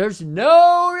matches. There's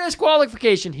no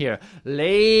disqualification here.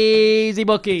 Lazy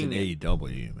booking. It's an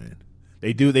AEW, man.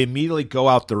 They immediately go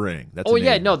out the ring. That's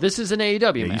no, this is an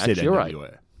AEW match. You said You're NWA.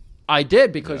 Right. I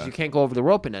did because you can't go over the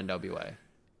rope in NWA.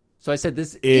 So I said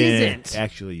this isn't.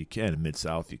 Actually, you can. In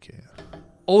Mid-South, you can.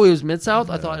 Oh, it was Mid-South?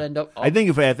 I thought NWA. Oh. I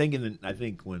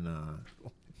think when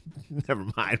never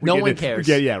mind. No one cares.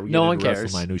 No one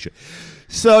cares.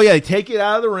 So, yeah, they take it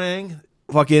out of the ring.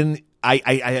 Fucking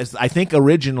I think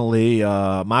originally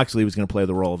Moxley was going to play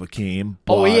the role of Hakeem.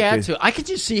 Oh, he had to. I could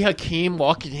just see Hakeem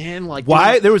walking in like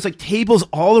why there was like tables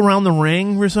all around the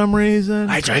ring for some reason.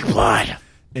 I drank blood,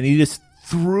 and he just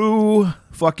threw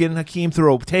fucking Hakeem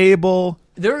through a table.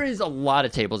 There is a lot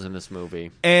of tables in this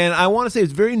movie, and I want to say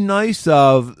it's very nice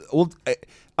of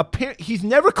he's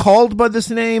never called by this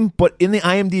name, but in the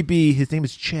IMDb his name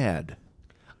is Chad.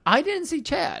 I didn't see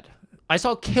Chad. I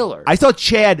saw Killer. I saw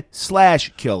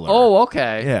Chad/Killer. Oh,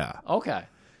 okay. Yeah. Okay.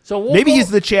 So maybe he's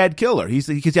the Chad Killer.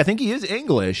 Because I think he is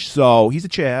English, so he's a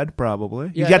Chad probably.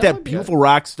 Yeah, he's got that beautiful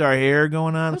rock star hair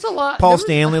going on. There's a lot. Paul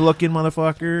Stanley looking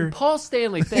motherfucker. Paul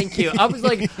Stanley, thank you. I was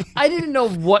like, I didn't know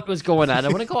what was going on. I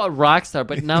want to call it rock star,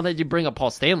 but now that you bring up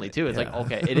Paul Stanley too, it's like,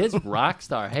 okay, it is rock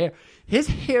star hair. His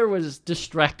hair was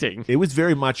distracting. It was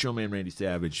very Macho Man Randy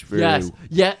Savage. Very, yes.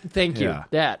 Yeah. Thank you.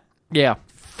 That. Yeah.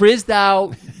 Frizzed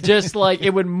out, just like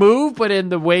it would move, but in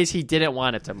the ways he didn't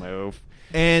want it to move.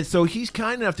 And so he's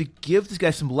kind enough to give this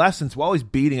guy some lessons while he's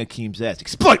beating Hakeem's ass.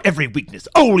 Exploit every weakness.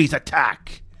 Always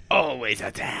attack. Always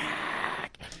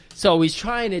attack. So he's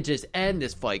trying to just end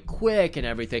this fight quick and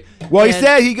everything. Well, he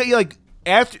said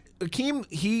after Hakeem,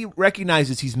 he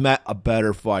recognizes he's met a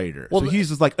better fighter. Well, so he's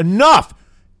just like, enough.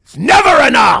 It's never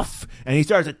enough, and he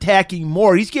starts attacking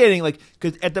more. He's getting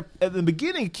because at the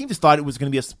beginning, Hakeem just thought it was going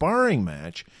to be a sparring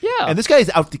match. Yeah, and this guy's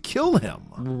out to kill him.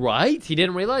 Right? He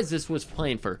didn't realize this was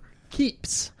playing for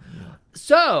keeps. Yeah.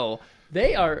 So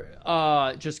they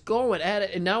are just going at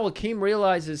it, and now Hakeem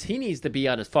realizes he needs to be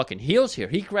on his fucking heels here.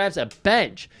 He grabs a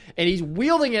bench and he's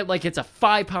wielding it like it's a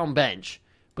 5-pound bench.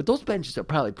 But those benches are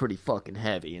probably pretty fucking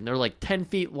heavy, and they're like 10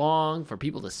 feet long for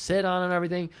people to sit on and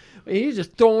everything. And he's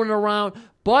just throwing it around.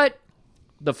 But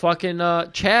the fucking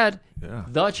Chad,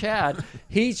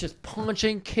 he's just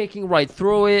punching, kicking right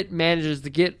through it, manages to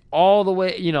get all the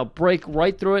way, break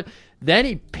right through it. Then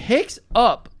he picks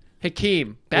up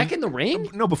Hakeem back in the ring.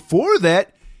 No, before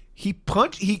that, he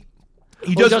punched.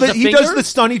 He does the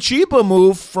Sonny Chiba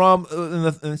move from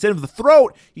instead of the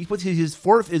throat, he puts his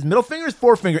middle finger, his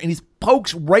forefinger, and he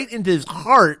pokes right into his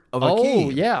heart of Hakeem. Oh,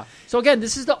 yeah. So again,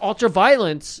 this is the ultra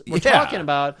violence we're talking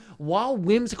about while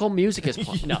whimsical music is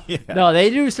playing. No,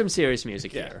 they do some serious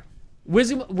music here.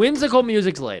 Whimsical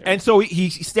music's later. And so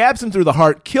he stabs him through the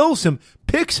heart, kills him,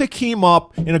 picks Hakeem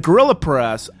up in a gorilla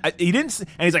press. And he's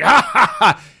like, ha ha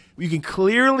ha. You can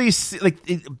clearly see,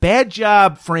 bad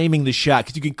job framing the shot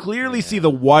because you can clearly see the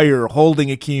wire holding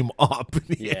Hakeem up in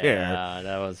the air. Yeah,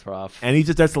 that was rough. And he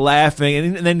just starts laughing,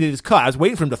 and then they just cut. I was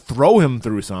waiting for him to throw him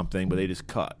through something, but they just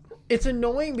cut. It's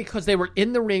annoying because they were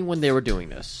in the ring when they were doing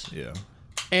this. Yeah.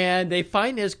 And they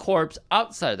find his corpse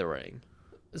outside the ring.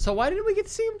 So why didn't we get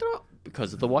to see him throw?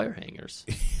 Because of the wire hangers.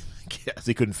 Yes,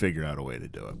 he couldn't figure out a way to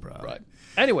do it, probably. Right.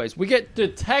 Anyways, we get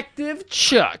Detective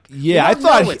Chuck. Yeah, I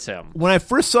thought it's him. When I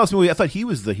first saw this movie, I thought he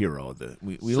was the hero.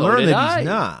 We learned that he's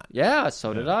not. Yeah,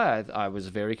 so did I. I was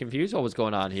very confused what was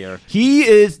going on here. He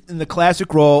is, in the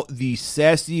classic role, the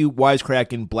sassy,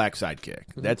 wisecracking black sidekick.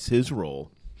 That's his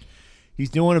role. He's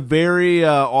doing a very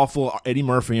awful Eddie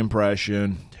Murphy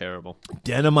impression. Terrible.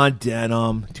 Denim on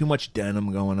denim. Too much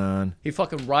denim going on. He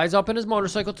fucking rides up in his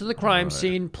motorcycle to the crime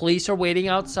scene. Police are waiting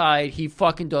outside. He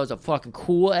fucking does a fucking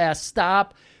cool-ass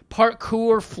stop.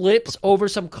 Parkour flips over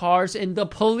some cars, and the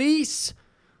police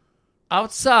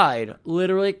outside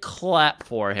literally clap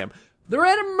for him. They're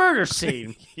at a murder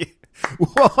scene.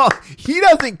 Well, he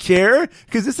doesn't care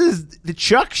because this is the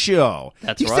Chuck show.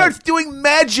 He starts doing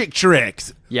magic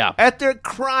tricks. Yeah. At their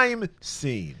crime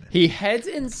scene. He heads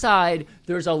inside.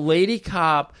 There's a lady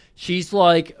cop. She's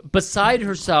like beside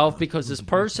herself because this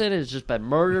person has just been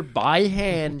murdered by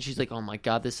hand. And she's like, oh my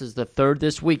God, this is the third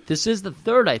this week. This is the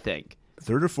third, I think.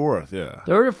 Third or fourth, yeah.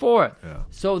 Third or fourth. Yeah.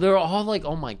 So they're all like,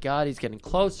 oh my God, he's getting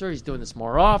closer. He's doing this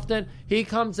more often. He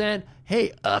comes in.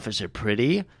 Hey, Officer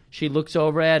Pretty. She looks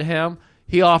over at him.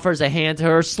 He offers a hand to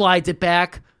her, slides it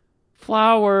back.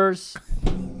 Flowers.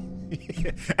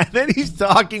 And then he's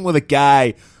talking with a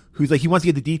guy who's like, he wants to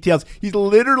get the details. He's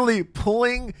literally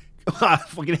pulling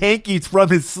fucking hankies from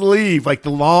his sleeve, like the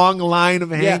long line of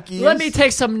hankies. Let me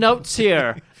take some notes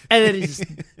here. And then he's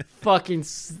fucking,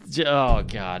 oh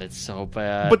God, it's so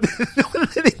bad. But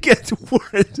then it gets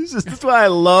worse. This is why I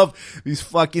love these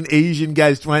fucking Asian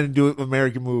guys trying to do an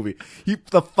American movie.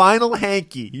 The final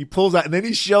hanky he pulls out, and then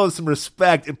he shows some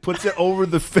respect and puts it over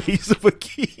the face of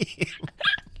Hakeem.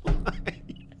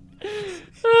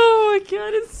 Oh my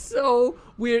God, it's so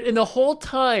weird. And the whole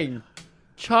time,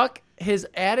 Chuck, his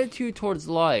attitude towards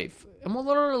life, and we'll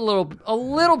learn a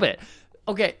little bit.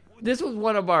 Okay. this was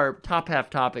one of our top half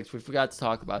topics we forgot to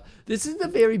talk about. This is the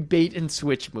very bait and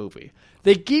switch movie.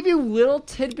 They give you little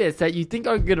tidbits that you think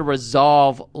are going to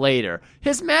resolve later.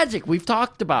 His magic, we've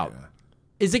talked about. Yeah.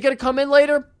 Is it going to come in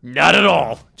later? Not at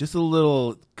all. Just a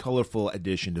little colorful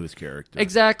addition to his character.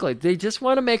 Exactly. They just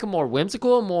want to make him more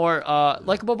whimsical, more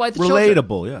likable by the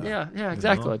relatable, children. Yeah,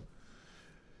 exactly.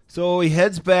 So he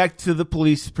heads back to the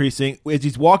police precinct. As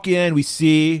he's walking in, we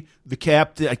see the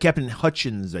Captain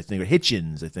Hutchins, I think, or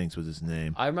Hitchens, I think was his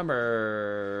name. I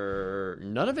remember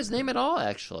none of his name at all,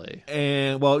 actually.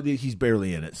 And, well, he's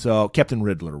barely in it. So Captain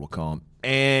Riddler, we'll call him.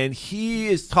 And he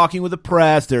is talking with the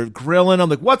press. They're grilling him,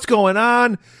 like, what's going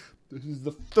on? This is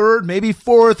the third, maybe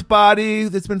fourth body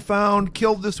that's been found,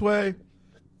 killed this way.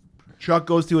 Chuck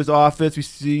goes to his office. We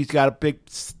see he's got a big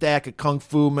stack of Kung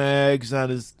Fu mags on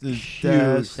his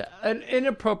desk. An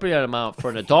inappropriate amount for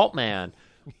an adult man.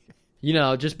 You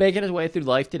know, just making his way through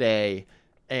life today,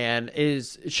 and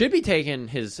should be taking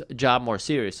his job more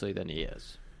seriously than he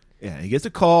is. Yeah, he gets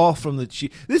a call from the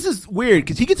chief. This is weird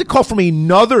because he gets a call from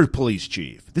another police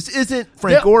chief. This isn't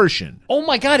Frank Gorshin. Oh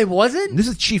my God, it wasn't? This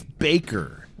is Chief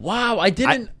Baker. Wow, I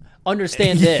didn't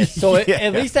understand this. So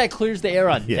at least that clears the air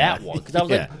on that one. Because I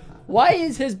was like, why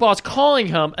is his boss calling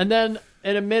him and then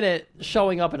in a minute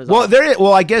showing up in his office?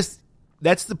 Well, I guess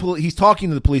that's he's talking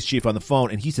to the police chief on the phone,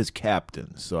 and he says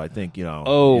captain. So I think,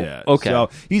 okay. So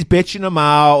he's bitching him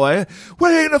out, like,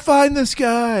 where are you going to find this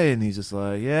guy? And he's just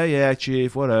like, yeah,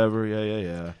 chief, whatever,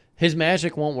 yeah. His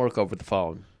magic won't work over the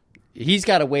phone. He's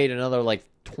got to wait another,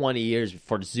 20 years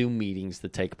for Zoom meetings to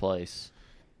take place.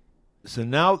 So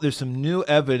now there's some new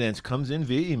evidence comes in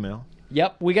via email.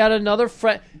 Yep, we got another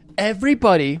friend.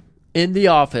 Everybody in the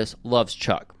office loves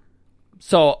Chuck.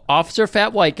 So, Officer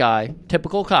Fat White Guy,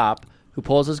 typical cop, who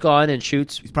pulls his gun and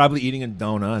shoots. He's probably eating a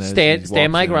donut.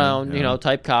 Stand my ground,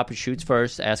 type cop who shoots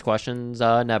first, ask questions,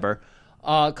 never.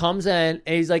 Comes in,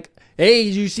 and he's like, hey,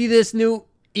 did you see this new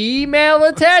email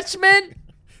attachment?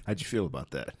 How'd you feel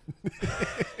about that?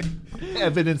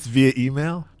 Evidence via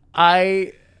email?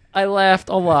 I laughed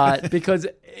a lot because,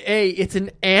 A, it's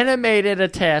an animated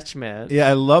attachment. Yeah,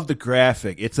 I love the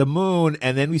graphic. It's a moon,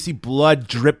 and then we see blood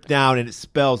drip down, and it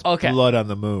spells blood on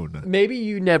the moon. Maybe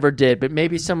you never did, but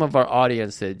maybe some of our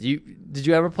audience did. Did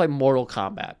you ever play Mortal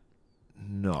Kombat?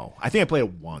 No. I think I played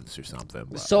it once or something.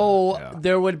 But,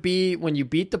 there would be, when you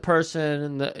beat the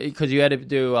person, because you had to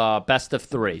do best of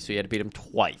 3, so you had to beat him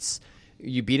twice.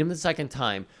 You beat him the second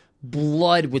time,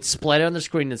 blood would splatter on the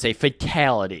screen and say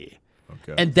fatality.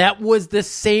 Okay. And that was the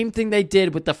same thing they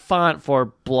did with the font for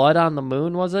Blood on the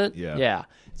Moon, was it? Yeah.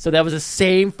 So that was the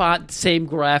same font, same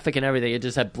graphic and everything. It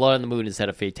just had Blood on the Moon instead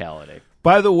of fatality.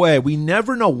 By the way, we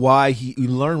never know why we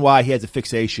learn why he has a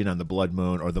fixation on the blood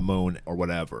moon or the moon or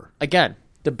whatever. Again,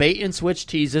 the bait and switch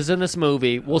teases in this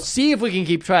movie. We'll see if we can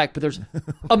keep track, but there's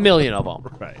a million of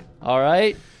them. Right. All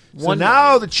right? So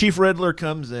now the Chief Riddler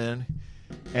comes in,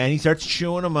 and he starts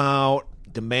chewing them out.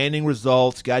 Demanding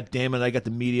results. God damn it, I got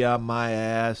the media on my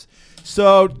ass.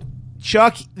 So,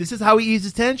 Chuck, this is how he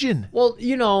eases tension. Well,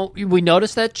 we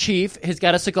noticed that Chief has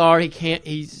got a cigar.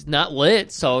 He's not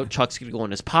lit, so Chuck's going to go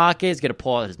in his pocket. He's going to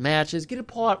pull out his matches. He's going to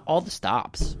pull out all the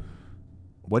stops.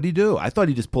 What'd he do? I thought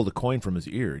he just pulled a coin from his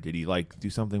ear. Did he, do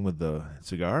something with the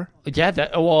cigar?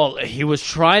 Yeah, he was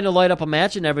trying to light up a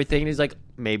match and everything, and he's like,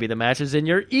 maybe the match is in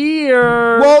your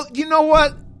ear. Well, you know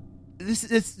what?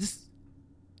 This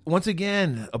once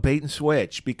again, a bait and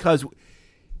switch, because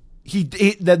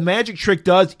the magic trick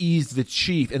does ease the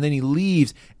chief, and then he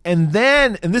leaves, and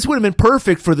this would have been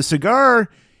perfect for the cigar,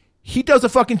 he does a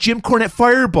fucking Jim Cornette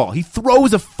fireball. He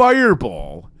throws a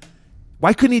fireball.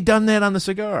 Why couldn't he have done that on the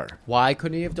cigar? Why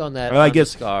couldn't he have done that I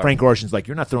guess Frank Gorshin's like,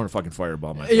 you're not throwing a fucking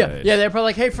fireball in my face. Yeah, they're probably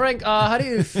like, hey, Frank, how do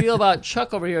you feel about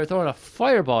Chuck over here throwing a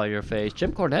fireball in your face?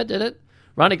 Jim Cornette did it.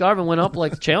 Ronnie Garvin went up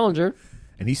like the challenger.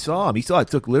 And he saw him. He saw it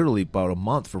took literally about a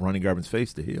month for Ronnie Garvin's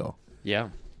face to heal. Yeah.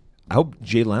 I hope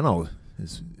Jay Leno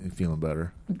is feeling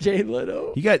better. Jay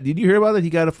Leno? Did you hear about it? He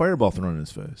got a fireball thrown in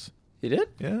his face. He did?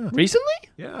 Yeah. Recently?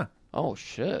 Yeah. Oh,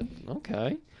 shit.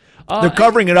 Okay. They're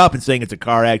covering it up and saying it's a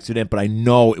car accident, but I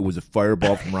know it was a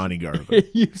fireball from Ronnie Garvin.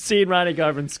 You've seen Ronnie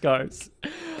Garvin's scars.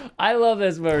 I love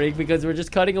this, Marie, because we're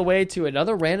just cutting away to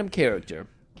another random character.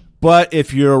 But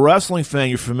if you're a wrestling fan,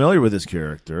 you're familiar with this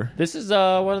character. This is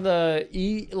one of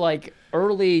the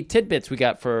early tidbits we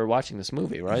got for watching this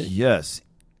movie, right? Yes.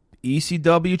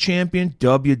 ECW champion,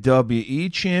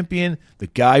 WWE champion, the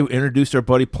guy who introduced our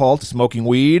buddy Paul to smoking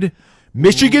weed,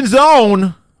 Michigan's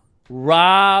own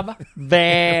Rob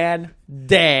Van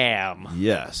Dam.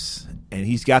 Yes. And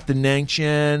he's got the Nang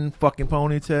Chen fucking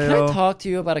ponytail. Can I talk to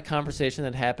you about a conversation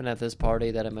that happened at this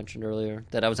party that I mentioned earlier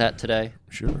that I was at today?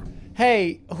 Sure.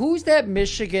 Hey, who's that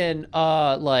Michigan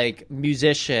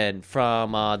musician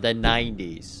from the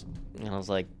 90s? And I was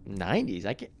like,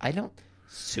 90s? I don't.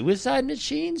 Suicide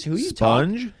Machines? Who are you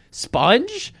talking? Sponge?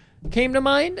 Sponge came to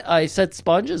mind. I said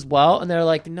Sponge as well, and they're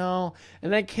like, no.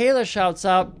 And then Kayla shouts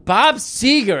out, Bob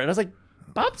Seger. And I was like,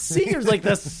 Bob Seger's like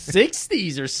the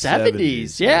 60s or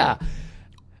 70s. Yeah.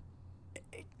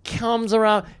 Comes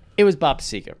around. It was Bob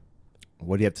Seger.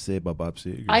 What do you have to say about Bob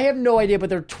Seger? I have no idea, but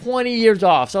they're 20 years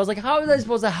off. So I was like, how was I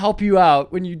supposed to help you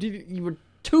out when you were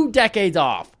 2 decades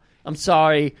off? I'm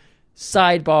sorry.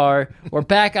 Sidebar. We're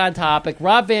back on topic.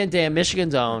 Rob Van Dam,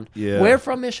 Michigan's own. Yeah. Where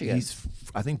from Michigan?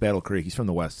 I think Battle Creek. He's from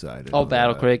the west side. Oh,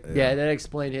 Battle Creek. Yeah, that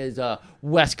explained his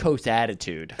West Coast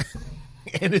attitude.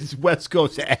 And his West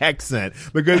Coast accent,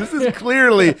 because this is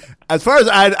clearly, as far as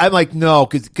I'm like, no,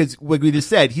 because like we just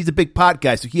said, he's a big pot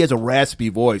guy, so he has a raspy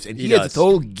voice, and he has a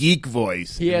total geek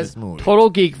voice. He has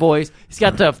total geek voice. He's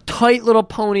got the tight little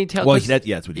ponytail. Well,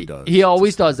 that's what he does. He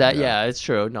always does that. Yeah, it's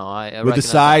true. No, I with the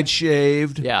side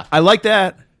shaved. Yeah, I like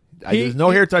that. There's no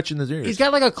hair touching his ears. He's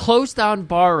got like a closed down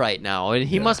bar right now, and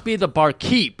he must be the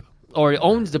barkeep. Or he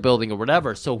owns the building or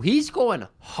whatever. So he's going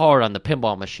hard on the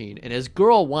pinball machine. And his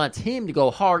girl wants him to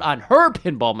go hard on her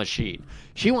pinball machine.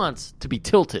 She wants to be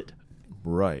tilted.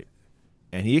 Right.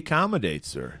 And he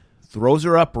accommodates her. Throws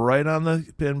her up right on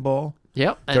the pinball.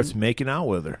 Yep. Starts making out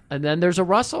with her. And then there's a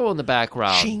rustle in the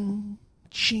background. Ching,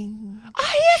 ching.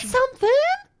 I hear something.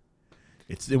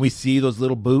 And we see those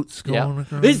little boots going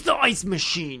across. It's the ice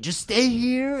machine. Just stay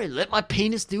here and let my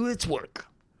penis do its work.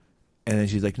 And then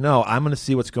she's like, no, I'm going to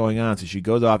see what's going on. So she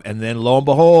goes off, and then lo and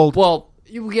behold. Well,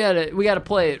 we got to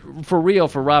play it for real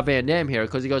for Rob Van Dam here,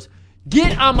 because he goes,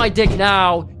 get on my dick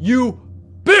now, you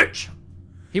bitch.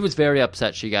 He was very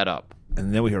upset she got up.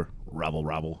 And then we hear, robble,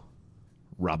 robble,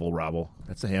 robble, robble.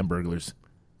 That's the Hamburglers.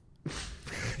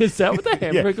 Is that what the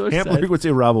Hamburglers said? Hamburger would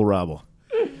say robble, robble.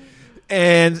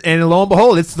 And lo and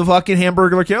behold, it's the fucking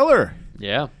Hamburglar killer.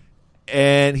 Yeah.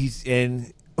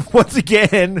 And once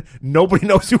again, nobody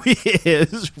knows who he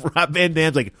is. Rob Van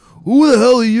Dam's like, who the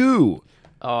hell are you?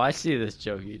 Oh, I see this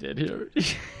joke you did here.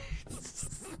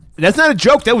 That's not a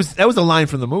joke. That was a line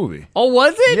from the movie. Oh,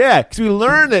 was it? Yeah, because we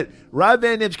learned that Rob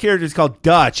Van Dam's character is called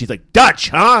Dutch. He's like, Dutch,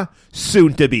 huh?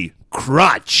 Soon to be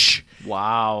Crutch.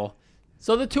 Wow.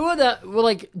 So the two of them were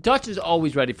like, Dutch is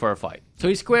always ready for a fight. So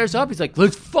he squares up. He's like,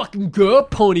 let's fucking go,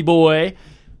 pony boy.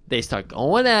 They start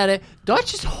going at it.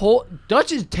 Dutch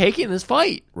is taking this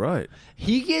fight. Right.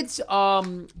 He gets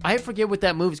I forget what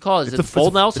that move's called. Is it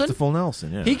Full Nelson? It's the Full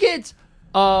Nelson, yeah. He gets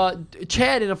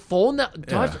Chad in a full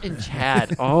Dutch and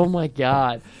Chad. Oh my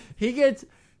god. He gets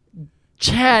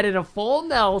Chad in a full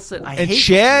Nelson. And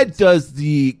Chad does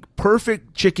the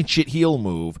perfect chicken shit heel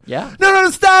move. Yeah. No,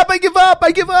 stop. I give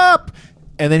up.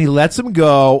 And then he lets him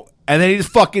go, and then he just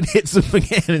fucking hits him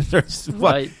again and starts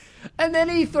right. And then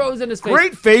he throws in his face.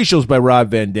 Great facials by Rob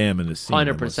Van Dam in this scene.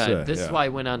 100%. This is why he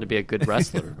went on to be a good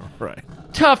wrestler. Right.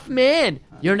 Tough man.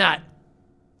 You're not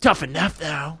tough enough,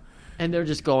 though. And they're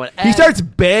just going. He starts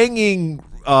banging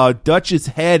Dutch's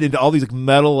head into all these like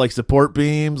metal like support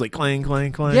beams, like clang,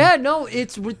 clang, clang. Yeah, no,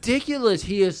 it's ridiculous.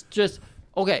 He is just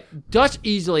okay. Dutch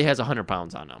easily has 100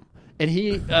 pounds on him, and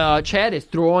he Chad is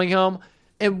throwing him,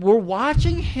 and we're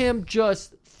watching him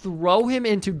just throw him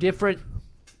into different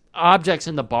objects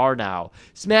in the bar now.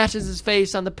 Smashes his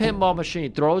face on the pinball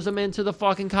machine, throws him into the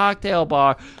fucking cocktail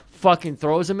bar, fucking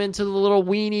throws him into the little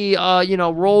weenie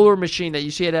roller machine that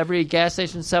you see at every gas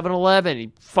station 7-Eleven.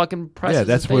 He fucking presses Yeah,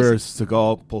 that's his face. where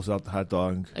Seagal pulls out the hot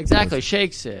dog. Exactly,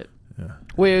 shakes it. Yeah.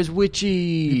 Where's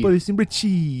Witchy? Where's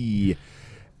Witchy?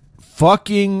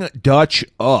 Fucking Dutch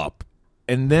up.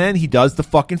 And then he does the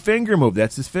fucking finger move.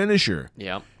 That's his finisher.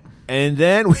 Yep. And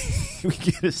then we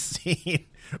get a scene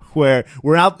where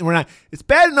we're not. It's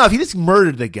bad enough he just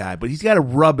murdered the guy, but he's got to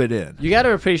rub it in. You got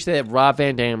to appreciate that Rob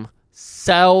Van Dam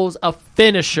sells a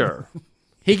finisher.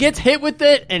 He gets hit with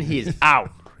it, and he's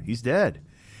out. He's dead.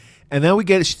 And then we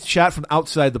get a shot from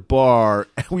outside the bar,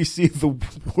 and we see the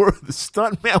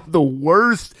stuntman with the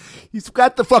worst. He's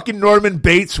got the fucking Norman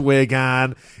Bates wig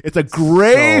on. It's a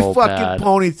gray fucking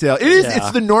ponytail. It is. Yeah.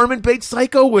 It's the Norman Bates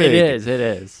psycho wig. It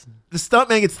is. The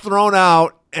stuntman gets thrown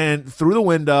out and through the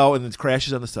window and then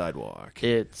crashes on the sidewalk.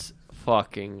 It's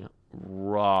fucking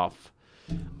rough.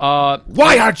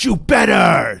 Why aren't you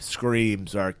better?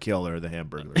 Screams our killer, the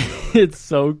Hamburglar. It's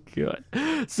so good.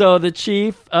 So the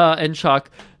chief and Chuck,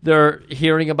 they're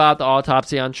hearing about the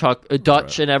autopsy on Chuck,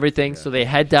 Dutch, and everything. Yeah. So they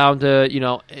head down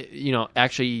to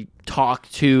actually talk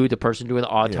to the person doing the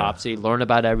autopsy, learn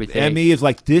about everything. Emmy is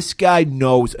like, this guy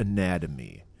knows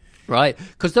anatomy. Right?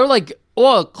 Because they're like,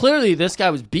 well, clearly this guy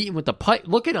was beaten with the pipe.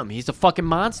 Look at him. He's a fucking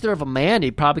monster of a man.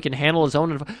 He probably can handle his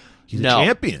own. He's a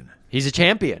champion. He's a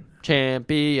champion.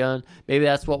 Champion. Maybe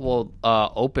that's what we'll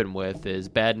open with is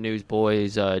Bad News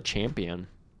Boys Champion.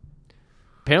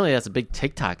 Apparently that's a big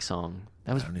TikTok song.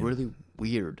 That was really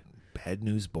weird. Bad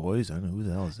News Boys? I don't know who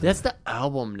the hell is that. That's the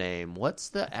album name. What's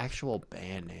the actual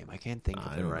band name? I can't think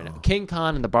of it right now. King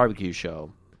Khan and the Barbecue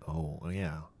Show. Oh,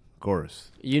 yeah. Of course.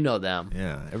 You know them.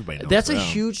 Yeah, everybody knows That's them. a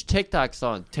huge TikTok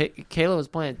song. Kayla was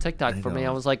playing TikTok for me.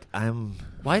 I was like,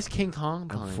 why is King Kong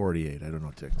playing? I'm 48. I don't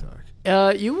know TikTok.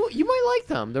 You might like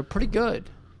them. They're pretty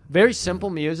good. Very simple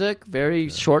music. Very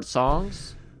short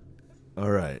songs.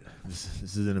 All right. This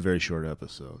isn't a very short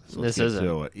episode. So This isn't.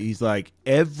 To it. He's like,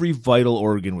 every vital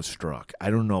organ was struck.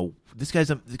 I don't know. This guy's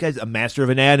a master of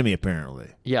anatomy, apparently.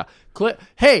 Yeah.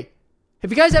 Hey,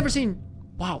 have you guys ever seen...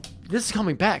 Wow, this is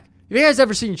coming back. Have you guys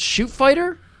ever seen Shoot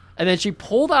Fighter? And then she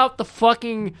pulled out the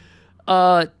fucking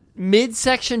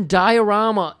midsection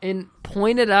diorama and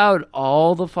pointed out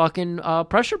all the fucking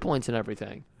pressure points and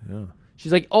everything. Yeah.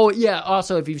 She's like, oh, yeah,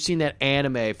 also, if you've seen that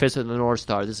anime, Fist of the North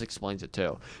Star, this explains it,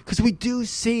 too. Because we do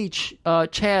see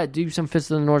Chad do some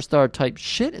Fist of the North Star type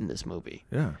shit in this movie.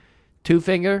 Yeah.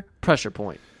 2-finger, pressure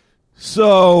point.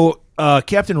 So,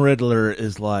 Captain Riddler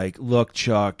is like, look,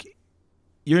 Chuck,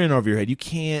 you're in over your head. You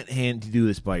can't do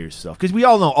this by yourself. Because we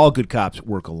all know all good cops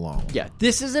work alone. Yeah,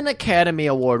 this is an Academy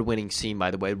Award-winning scene,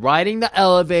 by the way. Riding the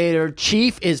elevator,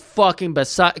 Chief is fucking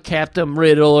beside Captain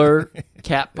Riddler.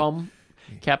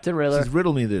 Captain Riddler. Says,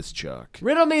 riddle me this, Chuck.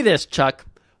 Riddle me this, Chuck.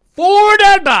 4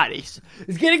 dead bodies.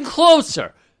 It's getting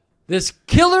closer. This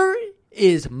killer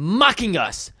is mocking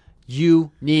us.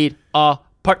 You need a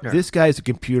partner. This guy's a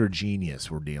computer genius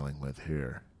we're dealing with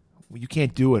here. You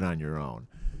can't do it on your own.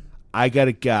 I got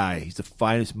a guy. He's the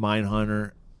finest mine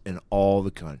hunter in all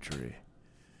the country.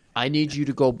 I need you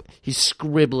to go. He's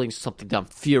scribbling something down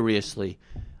furiously.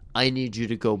 I need you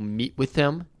to go meet with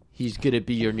him. He's going to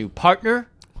be your new partner.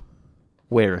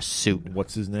 Wear a suit.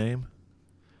 What's his name?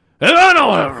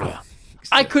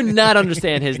 I could not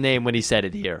understand his name when he said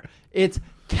it here. It's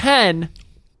Ken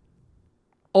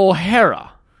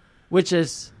O'Hara, which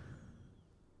is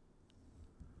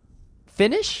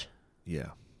Finnish?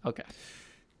 Yeah. Okay.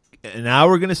 And now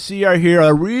we're going to see our hero,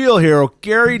 our real hero,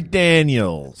 Gary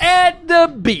Daniels. At the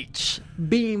beach,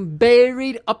 being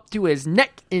buried up to his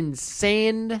neck in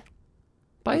sand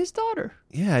by his daughter.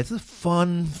 Yeah, it's a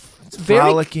fun,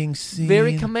 frolicking scene.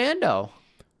 Very commando.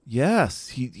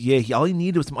 Yes. All he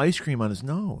needed was some ice cream on his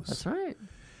nose. That's right.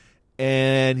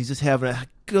 And he's just having a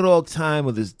good old time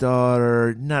with his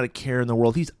daughter. Not a care in the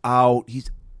world. He's out.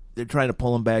 They're trying to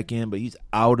pull him back in, but he's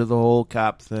out of the whole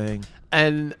cop thing.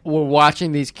 And we're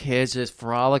watching these kids just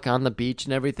frolic on the beach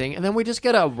and everything. And then we just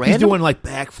get a random... He's doing like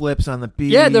backflips on the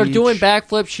beach. Yeah, they're doing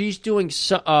backflips. She's doing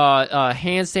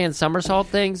handstand somersault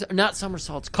things. Not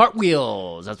somersaults,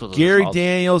 cartwheels. That's what those Gary are called.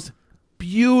 Daniels,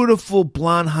 beautiful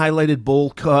blonde highlighted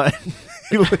bowl cut.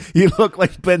 You look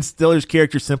like Ben Stiller's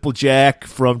character, Simple Jack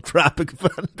from Tropic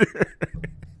Thunder.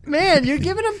 Man, you're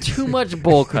giving him too much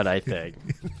bowl cut, I think.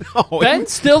 No, Ben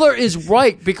Stiller is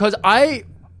right, because I,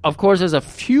 of course, as a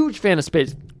huge fan of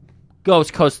Space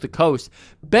Ghost Coast to Coast,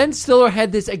 Ben Stiller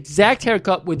had this exact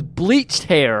haircut with bleached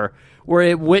hair where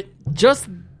it went just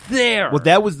there. Well,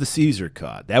 that was the Caesar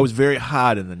cut. That was very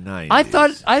hot in the 90s.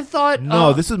 I thought.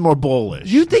 No, this is more bullish.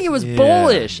 You think it was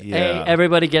bullish? Yeah. Hey,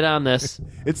 everybody, get on this.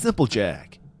 It's Simple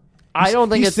Jack. I don't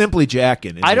think he's it's simply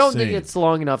jacking. I don't think it's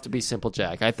long enough to be Simple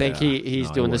Jack. I think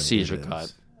he's doing the Caesar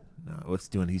cut. No, what's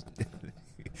doing? He's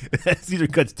Caesar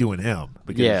cut's doing him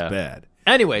because it's bad.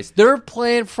 Anyways, they're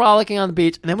playing frolicking on the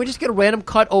beach, and then we just get a random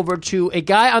cut over to a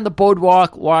guy on the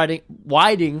boardwalk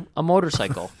riding a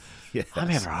motorcycle. Yes. I'm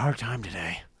having a hard time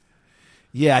today.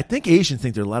 Yeah, I think Asians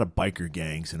think there are a lot of biker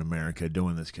gangs in America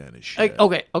doing this kind of shit.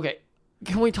 Okay.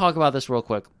 Can we talk about this real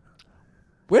quick?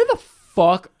 Where the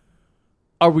fuck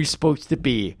are we supposed to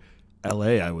be?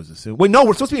 L.A., I was assuming. Wait, no,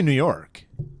 we're supposed to be in New York.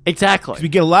 Exactly. We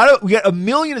get a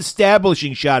million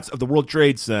establishing shots of the World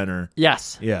Trade Center.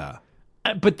 Yes. Yeah.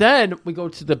 But then we go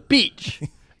to the beach,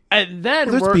 and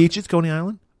then there's beaches, Coney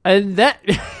Island, and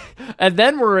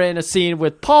then we're in a scene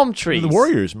with palm trees. The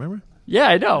Warriors, remember? Yeah,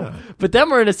 I know. Yeah. But then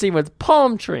we're in a scene with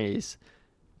palm trees.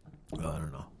 Well, I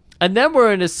don't know. And then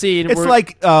we're in a scene. It's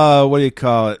like what do you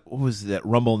call it? What was that?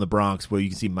 Rumble in the Bronx, where you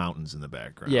can see mountains in the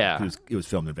background. Yeah, it was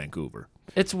filmed in Vancouver.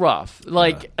 It's rough.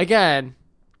 Again,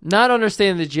 not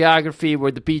understanding the geography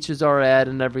where the beaches are at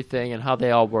and everything and how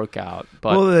they all work out.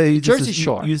 But Jersey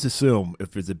Shore. You just assume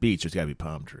if it's a beach, there's got to be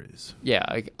palm trees. Yeah.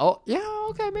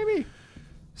 Okay, maybe.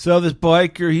 So this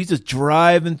biker, he's just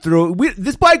driving through.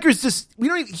 This biker's just,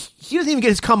 he doesn't even get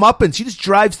his comeuppance. He just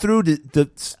drives through to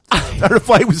start a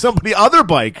fight with somebody other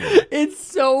biker. It's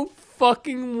so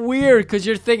fucking weird because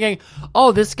you're thinking,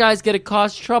 oh, this guy's going to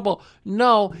cause trouble.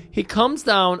 No, he comes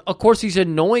down. Of course, he's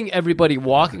annoying everybody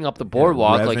walking up the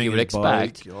boardwalk like you would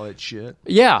expect. Bike, all that shit.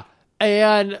 Yeah.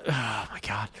 And, oh my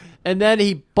God. And then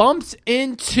he bumps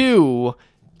into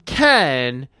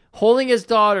Ken holding his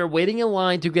daughter, waiting in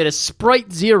line to get a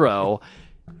Sprite Zero.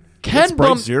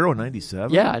 Sprite Zero in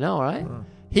 97? Yeah, I know, right?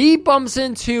 He bumps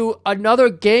into another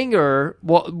ganger,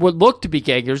 what looked to be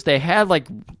gangers. They had, like,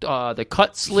 the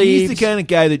cut sleeves. He's the kind of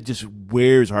guy that just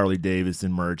wears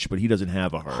Harley-Davidson merch, but he doesn't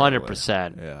have a Harley.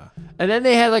 100%. Yeah. And then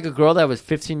they had, like, a girl that was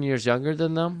 15 years younger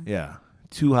than them. Yeah.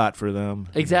 Too hot for them.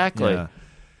 Exactly. Yeah.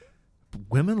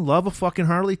 Women love a fucking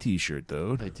Harley t-shirt,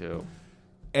 dude. They do.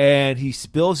 And he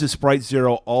spills his Sprite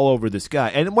Zero all over this guy.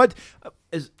 And what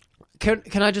is... Can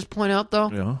I just point out, though?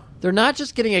 Yeah. They're not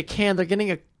just getting a can. They're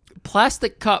getting a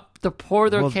plastic cup to pour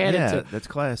their can into. That's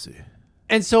classy.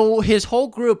 And so his whole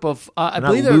group of... I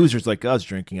believe not losers like us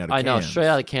drinking out of cans. I know, straight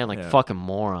out of the can like fucking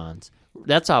morons.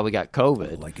 That's how we got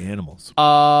COVID. Like animals.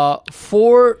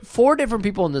 4 different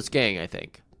people in this gang, I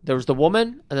think. There was the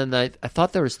woman, and then I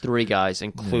thought there was 3 guys,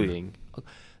 including...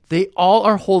 They all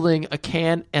are holding a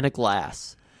can and a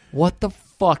glass. What the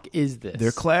fuck is this?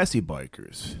 They're classy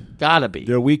bikers. Gotta be.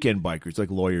 They're weekend bikers,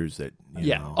 like lawyers that,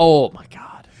 you know. Oh, my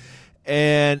God.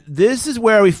 And this is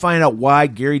where we find out why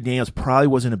Gary Daniels probably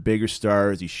wasn't a bigger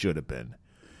star as he should have been.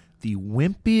 The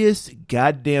wimpiest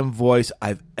goddamn voice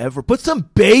I've ever... Put some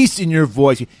bass in your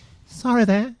voice. Sorry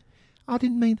there. I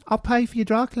didn't mean... I'll pay for your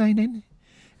dry cleaning.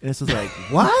 And it's just like,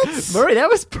 what? Murray, that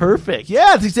was perfect.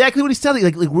 Yeah, that's exactly what he sounded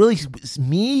like really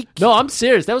meek. No, I'm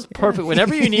serious. That was perfect.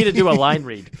 Whenever you need to do a line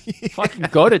read, fucking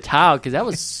go to town because that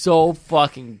was so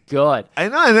fucking good. I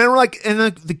know. And then we're like, and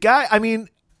the guy, I mean,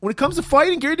 when it comes to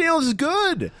fighting, Gary Daniels is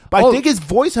good. But I think his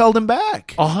voice held him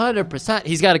back. 100%.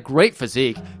 He's got a great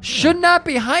physique. Should not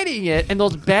be hiding it in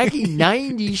those baggy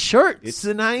 90s shirts. It's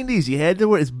the 90s. You had to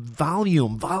wear it's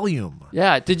volume.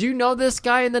 Yeah. Did you know this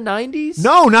guy in the 90s?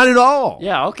 No, not at all.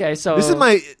 Yeah, okay. So this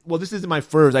isn't my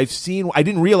first. I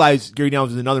didn't realize Gary Daniels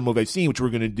was another movie I've seen, which we're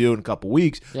going to do in a couple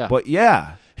weeks. Yeah. But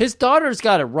yeah. His daughter's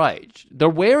got it right. They're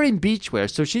wearing beachwear,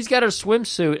 so she's got her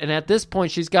swimsuit, and at this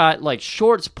point she's got like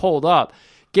shorts pulled up.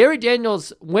 Gary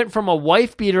Daniels went from a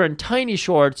wife beater and tiny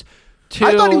shorts to...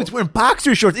 I thought he was wearing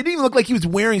boxer shorts. It didn't even look like he was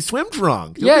wearing swim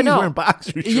trunks. He was wearing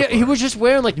boxer shorts. Yeah, he was just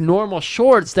wearing like normal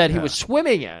shorts that he was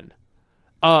swimming in.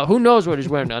 Who knows what he's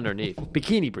wearing underneath?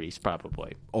 Bikini briefs,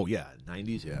 probably. Oh, yeah.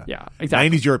 90s, yeah. Yeah,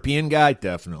 exactly. 90s European guy,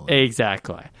 definitely.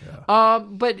 Exactly. Yeah.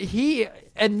 But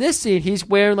in this scene, he's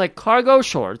wearing like cargo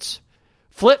shorts,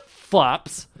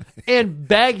 flip-flops, and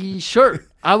baggy shirt.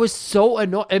 I was so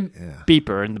annoyed. And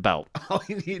beeper in the belt. All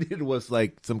he needed was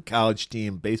like some college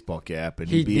team baseball cap, and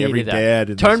he'd be needed every that.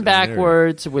 dad. Turn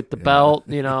backwards with the belt,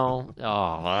 you know.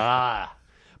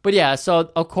 But yeah,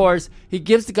 so of course he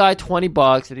gives the guy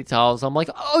 $20, and he tells him like,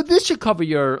 "Oh, this should cover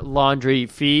your laundry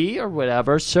fee or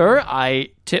whatever, sir. I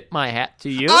tip my hat to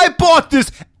you. I bought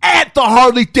this at the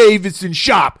Harley Davidson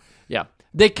shop." Yeah,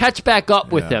 they catch back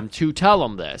up with him to tell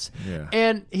him this,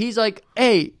 and he's like,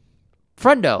 "Hey,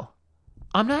 friendo,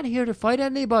 I'm not here to fight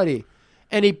anybody,"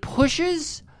 and he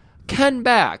pushes Ken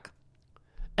back,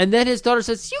 and then his daughter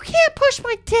says, "You can't push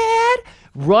my dad."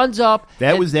 Runs up.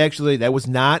 That was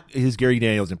not his Gary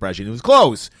Daniels impression. It was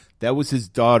close. That was his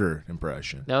daughter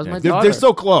impression. That was my daughter. daughter. They're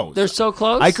so close. They're so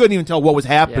close. I couldn't even tell what was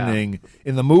happening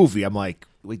in the movie. I'm like,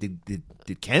 wait,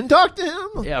 did Ken talk to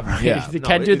him? Yeah, right. Yeah. Did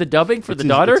Ken do the dubbing for the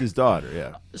daughter? It's his daughter,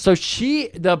 yeah. So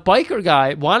the biker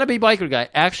guy, wannabe biker guy,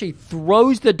 actually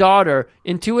throws the daughter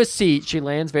into a seat. She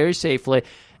lands very safely,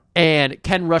 and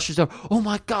Ken rushes over. "Oh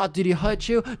my God, did he hurt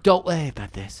you? Don't worry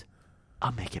about this.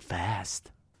 I'll make it fast."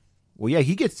 Well, yeah,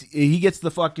 he gets the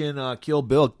fucking Kill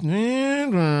Bill.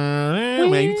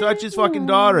 Man, he touches fucking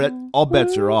daughter. All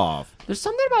bets are off. There's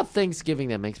something about Thanksgiving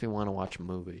that makes me want to watch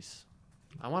movies.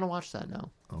 I want to watch that now.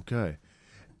 Okay.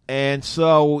 And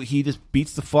so he just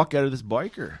beats the fuck out of this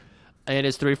biker. And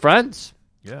his 3 friends.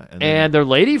 Yeah. And their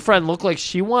lady friend looked like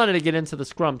she wanted to get into the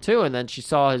scrum too, and then she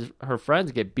saw her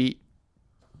friends get beat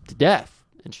to death.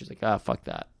 And she's like, fuck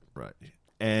that. Right.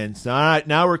 And so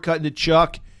now we're cutting to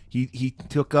Chuck. He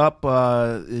took up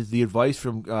the advice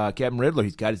from Captain Riddler.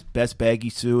 He's got his best baggy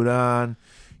suit on.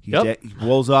 He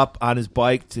rolls up on his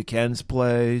bike to Ken's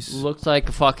place. Looks like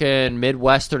a fucking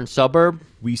Midwestern suburb.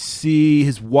 We see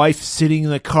his wife sitting in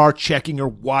the car checking her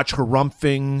watch,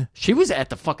 harumphing. She was at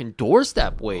the fucking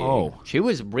doorstep waiting. Oh. She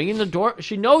was ringing the door.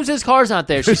 She knows his car's not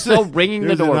there. She's still ringing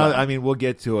the door. I mean, we'll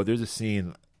get to it. There's a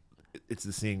scene. it's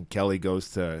the scene Kelly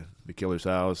goes to the killer's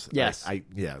house. Yes.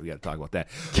 Yeah, we got to talk about that.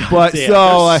 God But damn,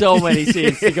 so there's so many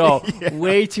scenes to go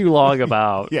way too long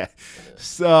about. Yeah.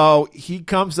 So he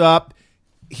comes up.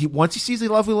 Once he sees the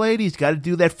lovely lady, he's got to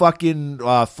do that fucking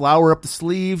flower up the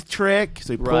sleeve trick.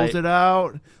 So he pulls it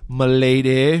out. My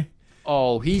lady.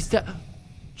 Oh,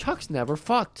 Chuck's never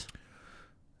fucked.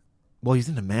 Well, he's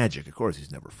into magic. Of course,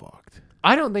 he's never fucked.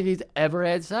 I don't think he's ever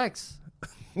had sex.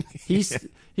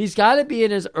 He's got to be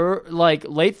in his late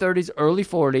 30s, early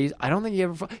 40s. I don't think he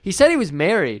ever. He said he was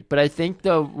married, but I think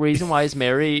the reason why his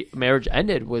marriage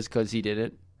ended was because he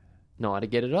didn't know how to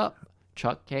get it up.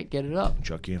 Chuck can't get it up.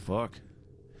 Chuck can't fuck.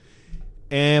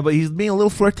 But he's being a little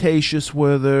flirtatious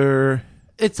with her.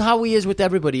 It's how he is with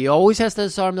everybody. He always has to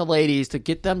disarm the ladies to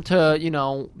get them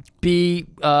to, be,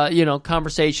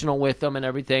 conversational with them and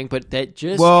everything. But that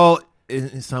just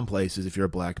in some places, if you're a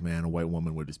black man, a white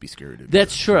woman would just be scared of him.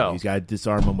 That's true. So he's got to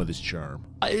disarm him with his charm.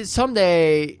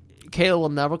 Someday, Kayla will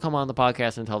never come on the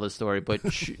podcast and tell this story, but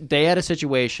they had a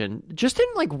situation just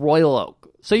in Royal Oak.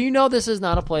 So this is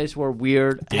not a place where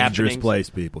weird dangerous happenings. Place,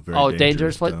 people. Very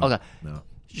dangerous place. No, okay. No.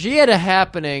 She had a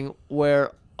happening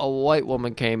where a white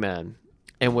woman came in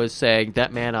and was saying,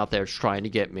 that man out there is trying to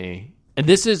get me. And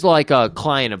this is like a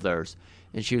client of theirs.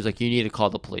 And she was like, you need to call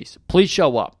the police. Police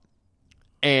show up.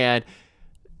 And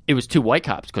it was 2 white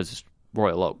cops because it's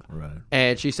Royal Oak. Right.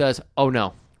 And she says, oh,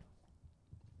 no.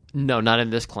 No, not in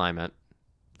this climate.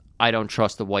 I don't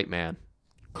trust the white man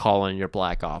calling your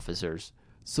black officers.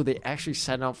 So they actually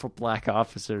sent out for black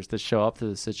officers to show up to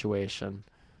the situation.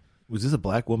 Was this a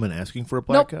black woman asking for a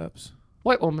black cops?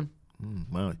 White woman.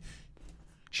 Wow.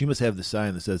 She must have the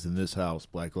sign that says, in this house,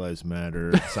 Black Lives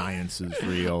Matter, science is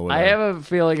real. I have a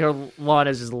feeling her lawn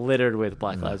is just littered with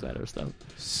Black Lives Matter stuff.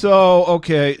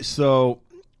 So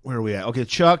where are we at? Okay,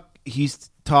 Chuck, he's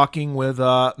talking with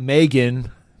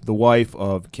Megan, the wife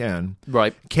of Ken.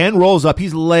 Right. Ken rolls up.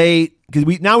 He's late. Because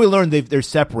we learned they're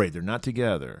separated. They're not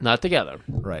together. Not together.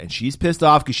 Right. And she's pissed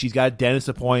off because she's got a dentist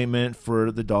appointment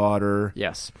for the daughter.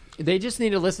 Yes. They just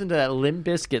need to listen to that Limp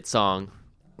Bizkit song,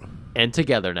 And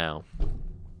Together Now.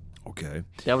 Okay.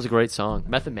 That was a great song.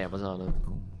 Method Man was on it.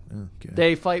 Okay.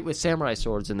 They fight with samurai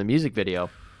swords in the music video.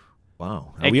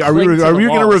 Wow. Are we going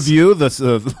to review this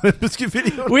Bizkit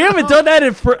video? We haven't done that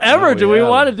in forever. Do we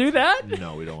want to do that?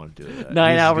 No, we don't want to do that.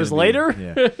 9 hours later?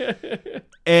 Yeah.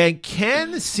 And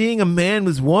Ken, seeing a man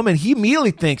with a woman, he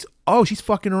immediately thinks, oh, she's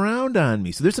fucking around on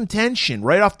me. So there's some tension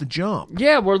right off the jump.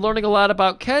 Yeah, we're learning a lot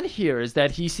about Ken here, is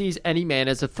that he sees any man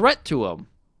as a threat to him.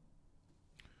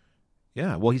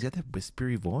 Yeah, well, he's got that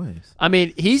whispery voice. I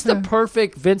mean, he's the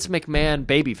perfect Vince McMahon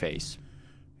babyface.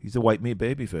 He's a white meat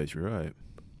babyface, you're right.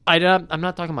 I'm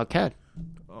not talking about Ken.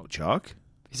 Oh, Chuck?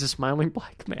 He's a smiling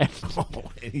black man. Oh,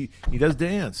 and he does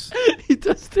dance. He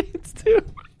does dance, too.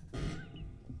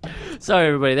 Sorry,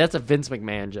 everybody. That's a Vince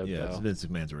McMahon joke, Yeah, though. it's Vince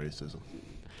McMahon's racism.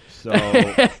 So,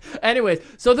 anyways,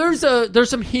 so there's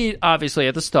some heat, obviously,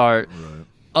 at the start.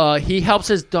 Right. He helps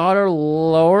his daughter,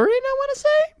 Lauren, I want to say.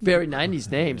 Very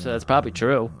 90s name, so that's probably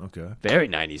true. Okay. Very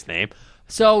 90s name.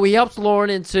 So he helps Lauren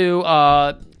into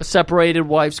a separated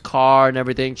wife's car and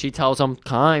everything. She tells him,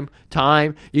 time,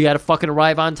 you got to fucking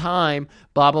arrive on time,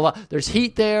 blah, blah, blah. There's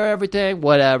heat there, everything,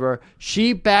 whatever.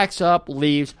 She backs up,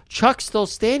 leaves. Chuck's still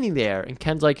standing there, and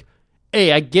Ken's like,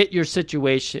 hey, I get your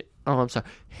situation. Oh, I'm sorry.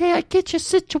 Hey, I get your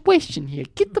situation here.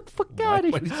 Get the fuck out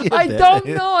of here. I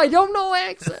don't know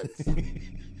accents.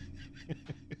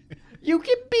 You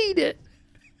can beat it.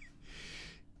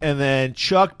 And then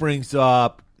Chuck brings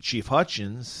up Chief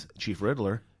Hutchins, Chief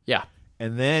Riddler. Yeah.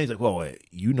 And then he's like, well, wait,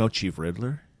 you know Chief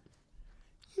Riddler?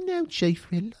 You know Chief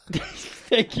Riddler.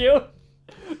 Thank you.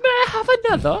 May I have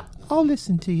another? I'll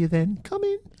listen to you then. Come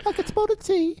in. I can spot a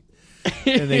tea.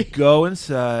 And they go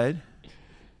inside.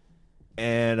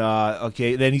 And,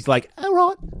 okay, then he's like, all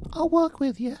right, I'll work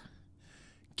with you.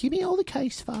 Give me all the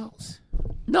case files.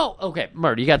 No, okay,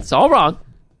 Murder, you got this all wrong.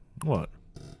 What?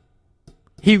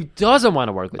 He doesn't want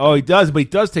to work with Oh, he does, but he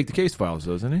does take the case files,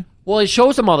 doesn't he? Well, he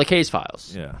shows him all the case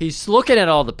files. Yeah. He's looking at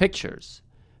all the pictures.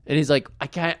 And he's like, I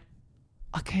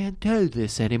can't do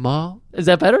this anymore. Is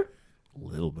that better? A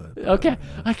little bit. Okay.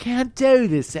 I can't do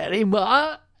this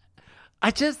anymore.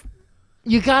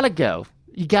 You gotta go.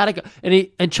 You gotta go.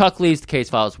 And Chuck leaves the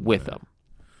case files with him.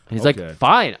 And he's like,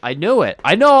 fine, I knew it.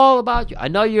 I know all about you. I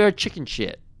know you're a chicken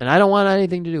shit. And I don't want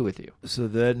anything to do with you. So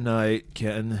that night,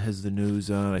 Ken has the news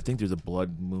on. I think there's a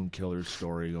Blood Moon Killer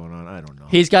story going on. I don't know.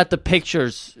 He's got the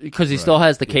pictures because he still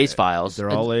has the case files. They're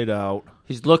all laid out.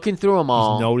 He's looking through them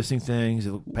all. He's noticing things,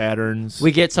 patterns.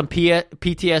 We get some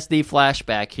PTSD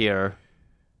flashback here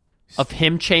of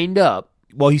him chained up.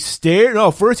 Well, he stared.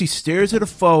 No, first he stares at a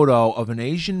photo of an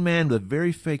Asian man with a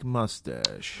very fake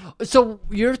mustache. So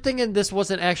you're thinking this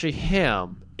wasn't actually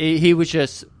him? He was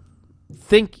just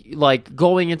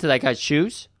going into that guy's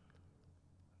shoes?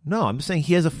 No, I'm just saying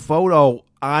he has a photo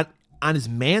on his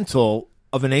mantle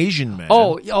of an Asian man.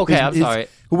 Oh, okay. I'm sorry.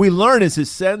 Who we learn is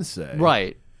his sensei.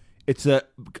 Right. It's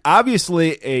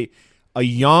obviously a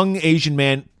young Asian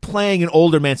man playing an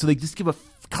older man, so they just give a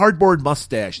cardboard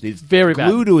mustache. They Very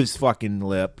glue bad. to his fucking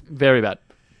lip. Very bad.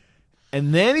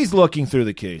 And then he's looking through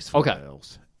the case files.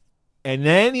 Okay. And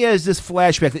then he has this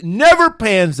flashback that never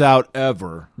pans out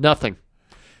ever. Nothing.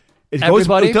 It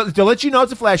Everybody- goes to let you know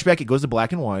it's a flashback. It goes to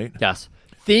black and white. Yes.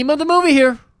 Theme of the movie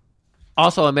here.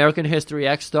 Also, American History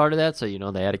X started that, so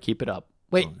they had to keep it up.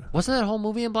 Wait, wasn't that whole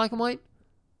movie in black and white?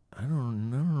 I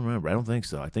don't remember. I don't think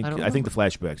so. I think don't the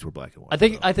flashbacks were black and white. I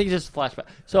think it's just a flashback.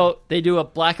 So they do a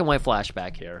black and white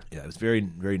flashback here. Yeah, it was very,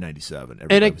 very 97.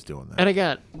 Everybody was doing that. And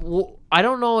again, I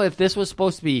don't know if this was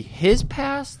supposed to be his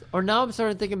past, or now I'm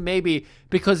starting thinking maybe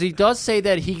because he does say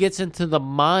that he gets into the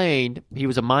mind. He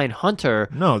was a mind hunter.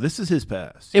 No, this is his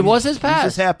past. It was his past?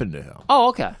 This happened to him. Oh,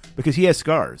 okay. Because he has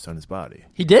scars on his body.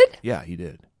 He did? Yeah, he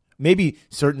did. Maybe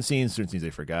certain scenes they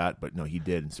forgot, but no, he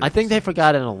did. In certain I think they scenes.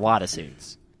 forgot it in a lot of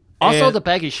scenes. Also, And- the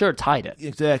baggy shirt tied it.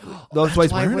 Exactly. That's why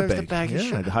he's why he wearing wears a the baggy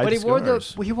shirt. to hide But the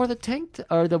scars. he wore the tank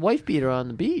or the wife beater on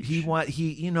the beach. He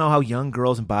you know how young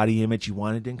girls and body image, you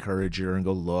wanted to encourage her and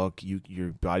go, look, your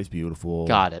body's beautiful.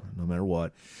 Got it. No matter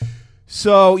what.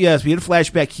 So yes, we had a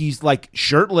flashback. He's like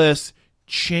shirtless,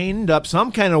 chained up,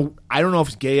 some kind of, I don't know if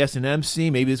it's gay S&MC.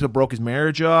 Maybe this is what broke his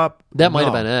marriage up. That might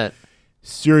have No. been it.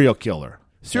 Serial killer.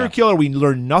 Killer we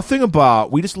learned nothing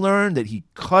about. We just learned that he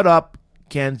cut up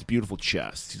Ken's beautiful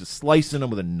chest. He's just slicing him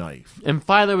with a knife. And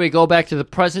finally, we go back to the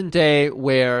present day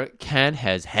where Ken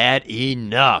has had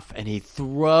enough, and he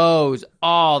throws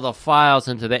all the files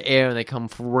into the air, and they come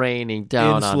raining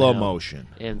down In on slow him. motion.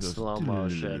 In It goes slow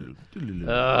motion.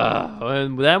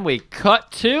 And then we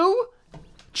cut to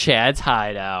Chad's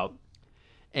hideout,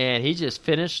 and he just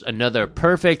finished another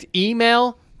perfect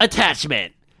email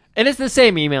attachment. And it's the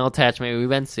same email attachment we've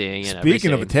been seeing. In every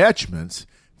Speaking of scene. attachments,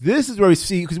 this is where we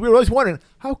see, because we were always wondering,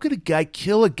 how could a guy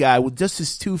kill a guy with just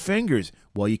his two fingers?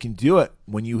 Well, you can do it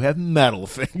when you have metal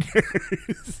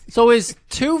fingers. So his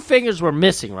two fingers were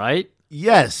missing, right?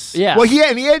 Yes. Yeah. Well, he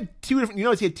had two different,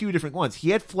 he had two different ones. He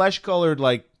had flesh-colored,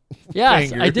 Yes,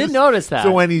 fingers. I did notice that.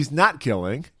 So when he's not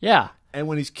killing, Yeah. and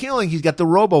when he's killing, he's got the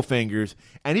robo fingers,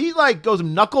 and he goes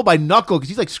knuckle by knuckle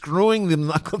because he's screwing the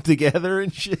knuckle together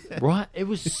and shit. Right. It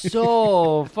was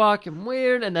so fucking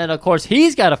weird. And then, of course,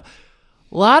 he's got a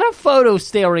lot of photos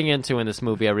staring into in this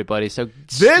movie, everybody. So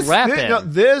strap in.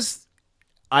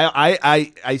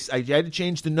 I had to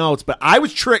change the notes, but I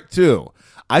was tricked too.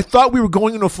 I thought we were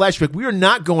going into a flashback. We are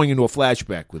not going into a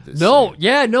flashback with this. No,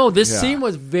 scene. this Yeah. scene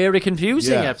was very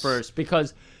confusing Yes. at first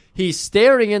because he's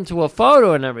staring into a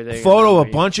photo and everything. Photo of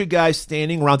a bunch of guys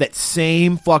standing around that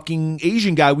same fucking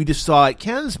Asian guy we just saw at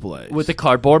Ken's place with the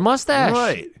cardboard mustache.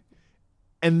 right.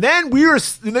 And then we're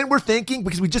thinking,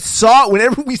 because we just saw,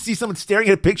 whenever we see someone staring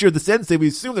at a picture of the sensei, we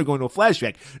assume they're going to a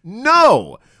flashback.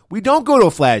 No, we don't go to a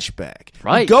flashback.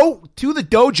 Right. We go to the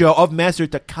dojo of Master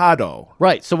Takado.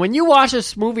 Right. So when you watch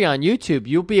this movie on YouTube,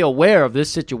 you'll be aware of this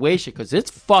situation because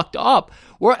it's fucked up.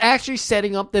 We're actually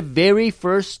setting up the very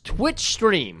first Twitch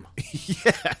stream.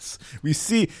 Yes, we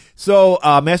see. So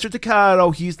Master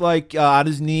Takado, he's on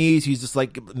his knees. He's just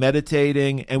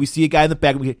meditating, and we see a guy in the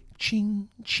back. And we hear ching,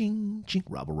 ching, ching,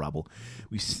 robble, robble.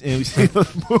 We see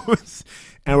those moves,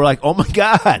 and we're like, oh my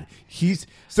god, he's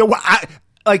so.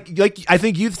 I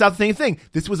think you thought the same thing.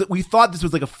 We thought this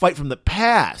was a fight from the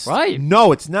past. Right.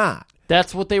 No, it's not.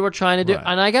 That's what they were trying to do. Right.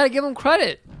 And I got to give them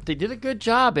credit. They did a good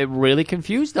job. It really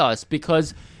confused us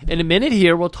because in a minute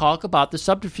here, we'll talk about the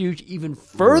subterfuge even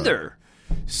further.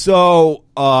 So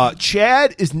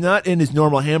Chad is not in his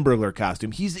normal Hamburglar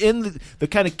costume. He's in the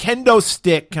kind of kendo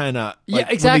stick kind of. Yeah,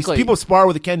 exactly. When these people spar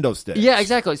with a kendo stick. Yeah,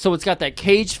 exactly. So it's got that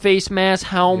cage face mask,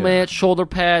 helmet, shoulder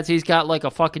pads. He's got a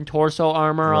fucking torso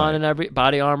armor on and every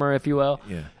body armor, if you will.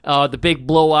 Yeah. The big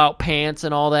blowout pants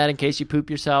and all that in case you poop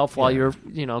yourself while you're,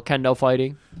 kendo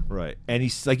fighting. Right. And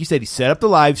he's, like you said, he set up the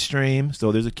live stream,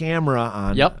 so there's a camera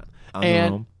on. Yep. On the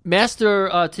And room. Master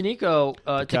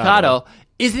Takado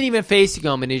isn't even facing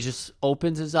him, and he just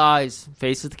opens his eyes,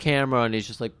 faces the camera, and he's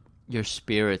just like, your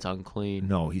spirit's unclean.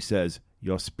 No, he says,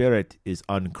 your spirit is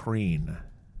unclean.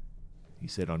 He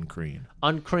said unclean.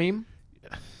 Uncream?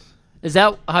 Is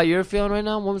that how you're feeling right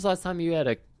now? When was the last time you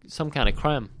had some kind of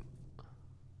creme?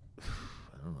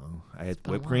 I had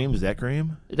whipped cream. Is that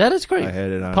cream? That is cream. I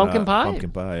had it on pumpkin pie.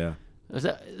 Pumpkin pie, yeah.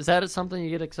 Is that something you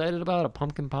get excited about? A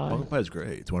pumpkin pie? Pumpkin pie is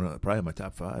great. It's probably my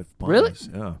top 5 pies. Really?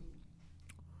 Yeah.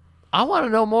 I want to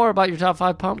know more about your top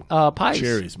 5 pies.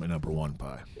 Cherry's my number 1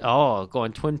 pie. Oh,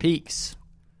 going Twin Peaks.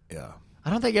 Yeah. I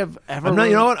don't think I've ever. I'm not.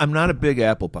 You know what? I'm not a big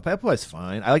apple pie. Apple pie's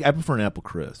fine. I prefer an apple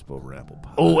crisp over apple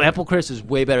pie. Oh, apple crisp is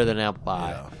way better than apple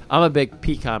pie. Yeah. I'm a big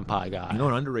pecan pie guy. You know,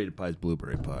 an underrated pie is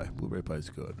blueberry pie. Blueberry pie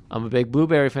is good. I'm a big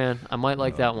blueberry fan. I might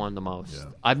like that one the most. Yeah.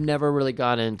 I've never really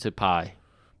gone into pie.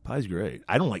 Pie's great.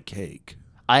 I don't like cake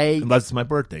unless it's my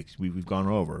birthday. We've gone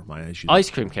over my issue.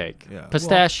 Ice cream cake, Yeah.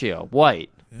 pistachio,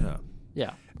 white. Yeah.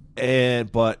 Yeah.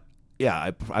 But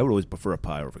I would always prefer a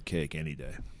pie over cake any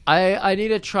day. I need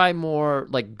to try more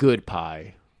like good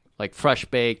pie, like fresh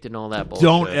baked and all that bullshit.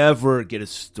 Don't ever get a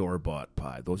store-bought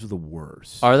pie. Those are the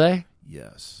worst. Are they?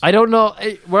 Yes. I don't know.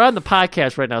 We're on the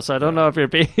podcast right now, so I don't know if you're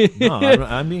being. No,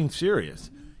 I'm being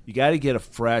serious. You got to get a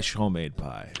fresh homemade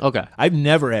pie. Okay. I've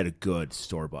never had a good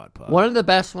store-bought pie. One of the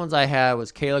best ones I had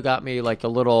was Kayla got me like a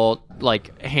little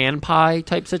like hand pie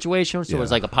type situation. So it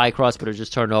was like a pie crust, but it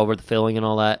just turned over the filling and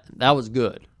all that. That was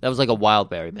good. That was like a wild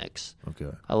berry mix.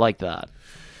 Okay. I like that.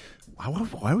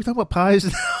 Why are we talking about pies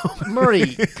now?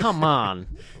 Murray, come on.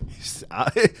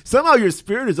 Somehow your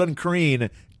spirit is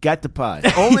unclean. Got the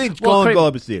pies. Only go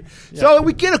up and see it. Yeah. So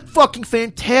we get a fucking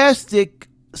fantastic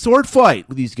sword fight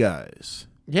with these guys.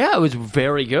 Yeah, it was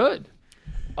very good.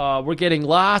 We're getting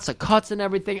lots of cuts and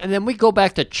everything. And then we go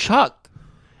back to Chuck.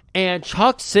 And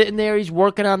Chuck's sitting there. He's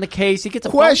working on the case. He gets a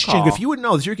question. phone call. If you would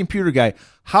know, this, you're a computer guy.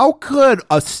 How could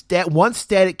one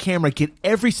static camera get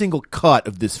every single cut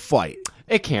of this fight?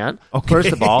 It can't, Okay.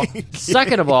 first of all.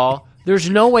 Second of all, there's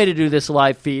no way to do this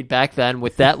live feed back then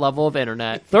with that level of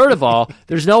internet. Third of all,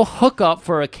 there's no hookup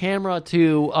for a camera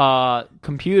to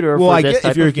computer Well, for I this guess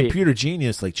type if you're a of feed. computer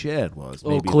genius like Chad was,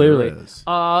 maybe Clearly. there is.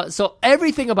 So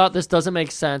everything about this doesn't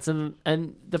make sense.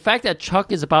 And the fact that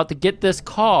Chuck is about to get this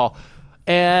call,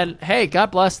 and hey,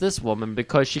 God bless this woman,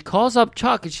 because she calls up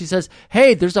Chuck and she says,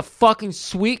 hey, there's a fucking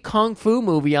sweet kung fu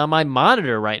movie on my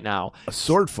monitor right now. A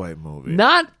sword fight movie.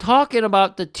 Not talking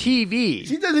about the TV.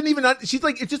 She doesn't even. She's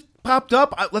like, it just popped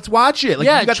up. Let's watch it. Like,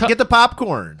 Yeah, you got to get the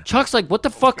popcorn. Chuck's like, what the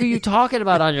fuck are you talking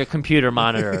about on your computer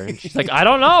monitor? And she's like, I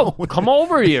don't know. Come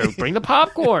over here. Bring the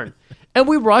popcorn. And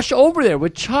we rush over there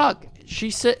with Chuck. He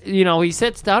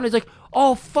sits down. He's like,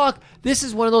 oh, fuck. This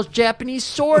is one of those Japanese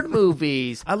sword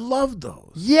movies. I love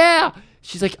those. Yeah.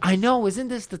 She's like, I know. Isn't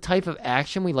this the type of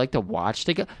action we like to watch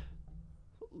together?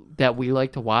 That we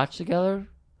like to watch together?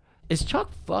 Is Chuck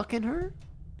fucking her?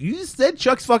 You just said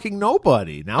Chuck's fucking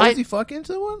nobody. Now is he fucking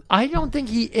someone? I don't think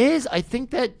he is. I think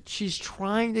that she's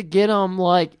trying to get him,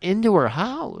 like, into her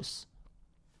house.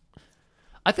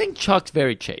 I think Chuck's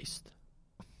very chaste.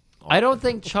 I don't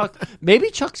think Chuck...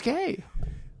 Maybe Chuck's gay.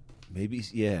 Maybe,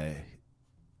 yeah.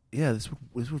 Yeah,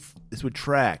 this would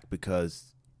track, because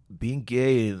being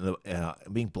gay and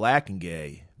being black and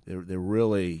gay, they're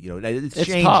really, it's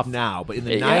changed tough. now, but in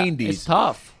the 90s, it's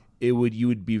tough. you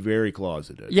would be very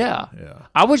closeted. Yeah. Yeah.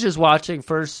 I was just watching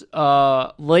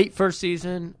late first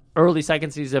season, early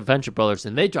second season of Venture Brothers,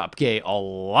 and they dropped gay a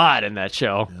lot in that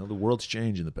show. The world's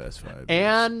changed in the past 5 years.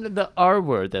 And the R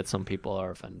word that some people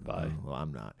are offended by. Well,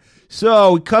 I'm not.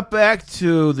 So we cut back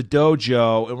to the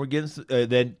dojo, and we're getting.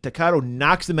 Then Takato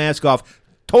knocks the mask off.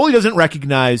 Totally doesn't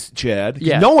recognize Chad.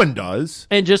 Yeah. No one does.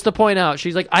 And just to point out,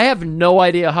 she's like, I have no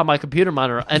idea how my computer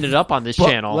monitor ended up on this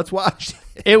channel. Let's watch.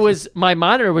 My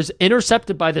monitor was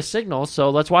intercepted by the signal, so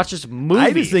let's watch this movie. I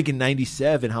was thinking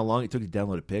 97, how long it took to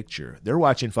download a picture. They're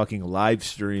watching fucking live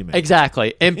streaming.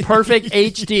 Exactly. In perfect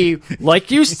HD,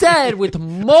 like you said, with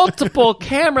multiple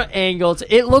camera angles.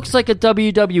 It looks like a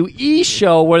WWE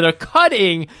show where they're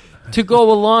cutting to go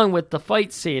along with the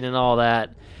fight scene and all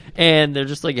that. And they're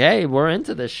just like, hey, we're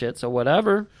into this shit, so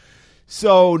whatever.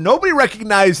 So nobody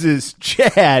recognizes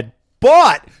Chad,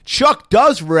 but Chuck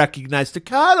does recognize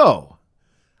Takato.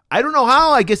 I don't know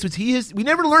how. I guess we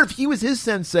never learned if he was his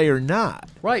sensei or not.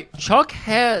 Right. Chuck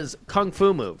has kung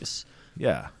fu moves.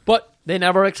 Yeah. But they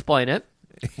never explain it.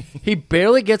 He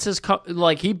barely gets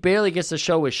to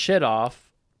show his shit off.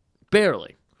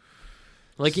 Barely.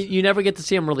 Like, you never get to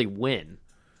see him really win.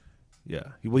 Yeah.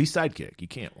 Well, he's sidekick. You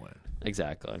can't win.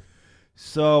 Exactly.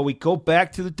 So we go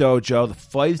back to the dojo. The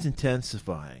fight is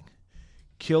intensifying.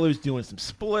 Killer's doing some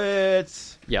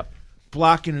splits. Yep.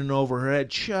 Blocking an overhead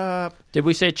chop. Did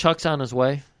we say Chuck's on his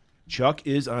way? Chuck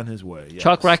is on his way. Yes.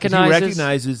 Chuck recognizes... He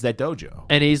recognizes that dojo.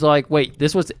 And he's like, wait,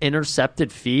 this was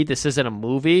intercepted feed? This isn't a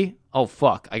movie? Oh,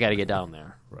 fuck. I got to get down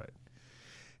there. Right.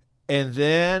 And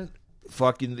then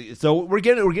so we're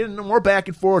getting more back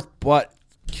and forth, but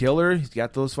Killer, he's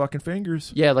got those fucking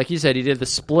fingers. Yeah, like you said, he did the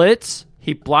splits.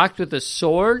 He blocked with his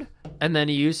sword, and then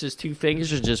he used his 2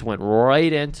 fingers and just went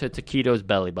right into Taquito's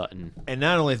belly button. And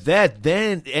not only that,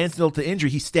 then insult to injury,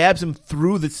 he stabs him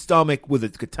through the stomach with a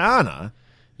katana.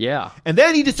 Yeah. And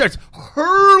then he just starts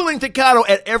hurling Takado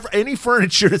at any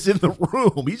furniture that's in the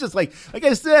room. He's just like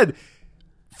I said,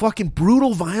 fucking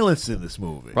brutal violence in this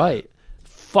movie. Right.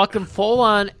 Fucking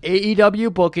full-on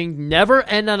AEW booking, never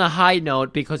end on a high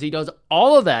note because he does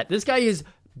all of that. This guy is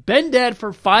been dead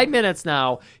for 5 minutes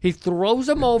now. He throws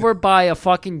him over by a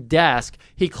fucking desk.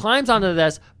 He climbs onto the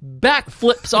desk,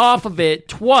 backflips off of it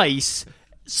twice,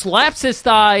 slaps his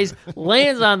thighs,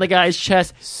 lands on the guy's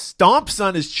chest. Stomps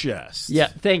on his chest. Yeah,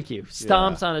 thank you.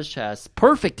 Stomps on his chest.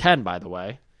 Perfect 10, by the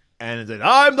way. And it's like,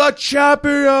 I'm the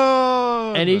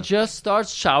champion! And he just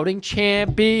starts shouting,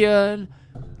 champion,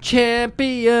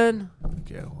 champion.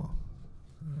 Okay, well,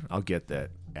 I'll get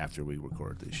that after we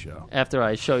record this show. After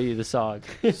I show you the song.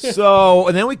 So,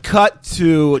 and then we cut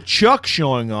to Chuck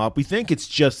showing up. We think it's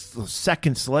just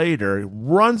seconds later.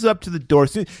 Runs up to the door.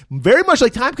 Very much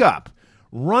like Time Cop.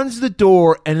 Runs the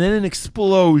door, and then an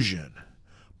explosion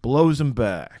blows him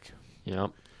back.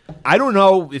 Yep. I don't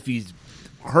know if he's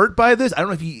hurt by this. I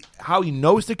don't know how he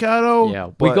knows Takado. Yeah,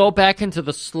 we go back into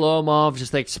the slow-mo of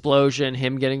just the explosion,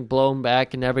 him getting blown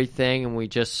back and everything, and we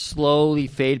just slowly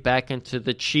fade back into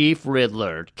the Chief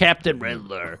Riddler, Captain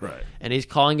Riddler. Right. And he's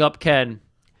calling up Ken,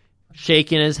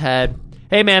 shaking his head.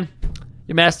 Hey, man,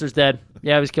 your master's dead.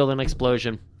 Yeah, he was killed in an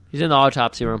explosion. He's in the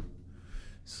autopsy room.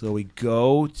 So we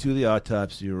go to the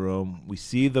autopsy room. We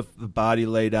see the body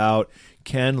laid out.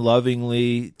 Ken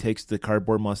lovingly takes the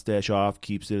cardboard mustache off,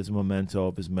 keeps it as a memento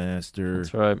of his master.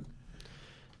 That's right.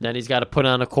 Then he's got to put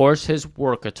on, of course, his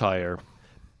work attire.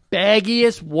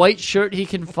 Baggiest white shirt he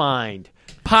can find.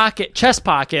 Chest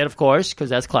pocket, of course, because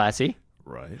that's classy.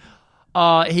 Right.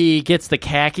 He gets the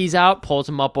khakis out, pulls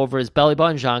them up over his belly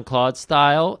button, Jean-Claude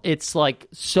style. It's like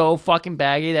so fucking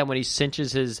baggy that when he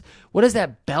cinches his, what is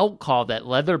that belt called? That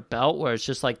leather belt where it's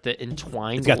just like the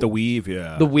entwined. It's got the weave,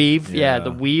 yeah. The weave, yeah,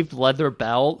 the weaved leather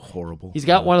belt. Horrible. He's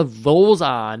got one of those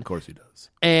on. Of course he does.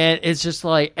 And it's just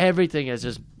like everything is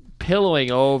just pillowing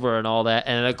over and all that.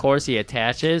 And of course he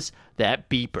attaches that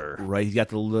beeper. Right. He's got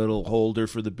the little holder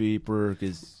for the beeper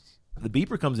because the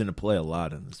beeper comes into play a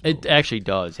lot in this movie. It actually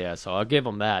does, yeah. So I'll give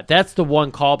him that. That's the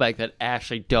one callback that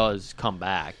actually does come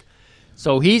back.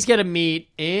 So he's going to meet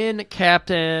in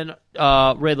Captain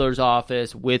Riddler's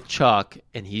office with Chuck,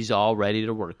 and he's all ready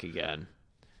to work again.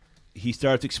 He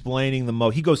starts explaining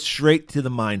he goes straight to the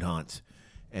mind hunt,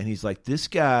 and he's like, this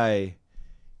guy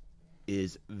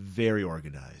is very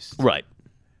organized. Right.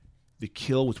 The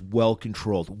kill was well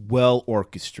controlled, well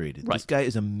orchestrated. Right. This guy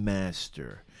is a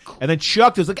master. And then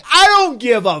Chuck is like, I don't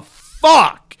give a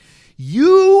fuck.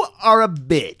 You are a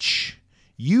bitch.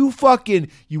 You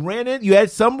ran in, you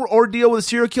had some ordeal with a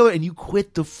serial killer, and you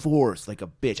quit the force like a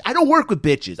bitch. I don't work with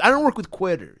bitches. I don't work with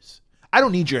quitters. I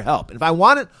don't need your help. And if I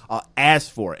want it, I'll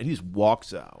ask for it. And he just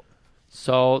walks out.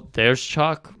 So there's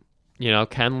Chuck.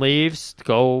 Ken leaves to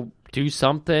go do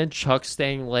something. Chuck's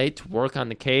staying late to work on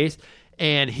the case.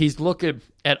 And he's looking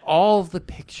at all of the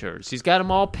pictures. He's got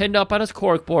them all pinned up on his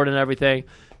corkboard and everything,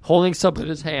 holding something in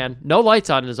his hand. No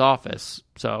lights on in his office.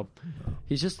 So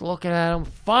he's just looking at them.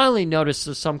 Finally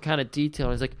notices some kind of detail.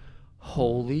 He's like,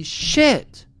 holy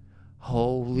shit.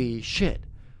 Holy shit.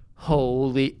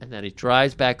 Holy. And then he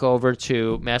drives back over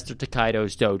to Master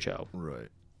Takaido's dojo. Right.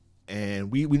 And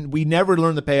we never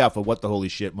learn the payoff of what the holy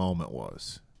shit moment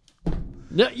was.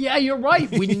 No, yeah, you're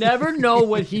right. We never know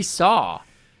what he saw.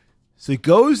 So he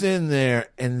goes in there,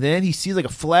 and then he sees like a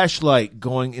flashlight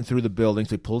going in through the building.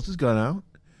 So he pulls his gun out,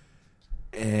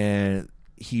 and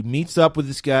he meets up with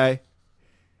this guy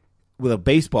with a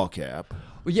baseball cap.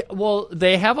 Yeah, well,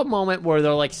 they have a moment where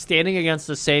they're like standing against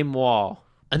the same wall,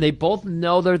 and they both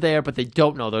know they're there, but they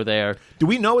don't know they're there. Do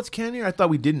we know it's Ken here? I thought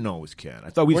we didn't know it was Ken.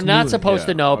 I thought we're not supposed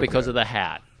to know because of the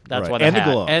hat. That's why the hat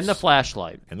gloves and the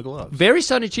flashlight and the gloves. Very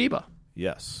Sonny Chiba.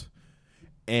 Yes.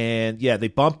 And, yeah, they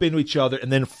bump into each other, and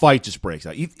then a fight just breaks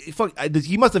out.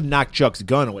 He must have knocked Chuck's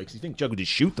gun away because you think Chuck would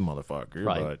just shoot the motherfucker.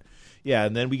 Right. But, yeah,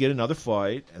 and then we get another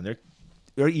fight, and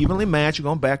they're evenly matched,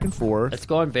 going back and forth. It's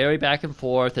going very back and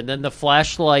forth, and then the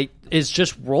flashlight is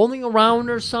just rolling around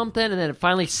or something, and then it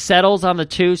finally settles on the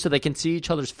two so they can see each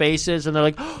other's faces, and they're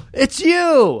like, oh, it's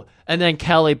you! And then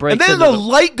Kelly breaks in. And then the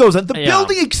light goes on. The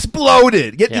building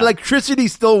exploded. Yet the electricity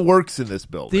still works in this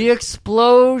building. The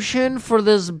explosion for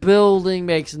this building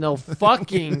makes no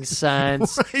fucking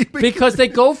sense. Right? Because they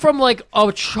go from like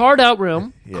a charred out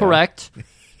room, correct,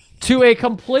 to a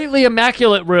completely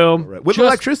immaculate room. Right. With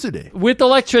electricity. With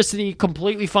electricity,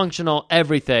 completely functional,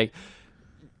 everything.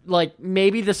 Like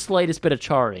maybe the slightest bit of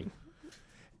charring.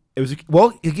 It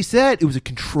was like you said, it was a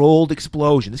controlled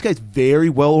explosion. This guy's very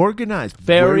well organized,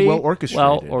 very well orchestrated,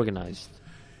 well organized.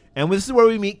 And this is where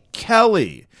we meet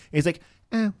Kelly. And he's like,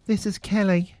 "Oh, this is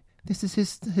Kelly. This is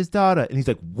his daughter." And he's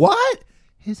like, "What?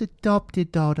 His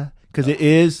adopted daughter?" Because it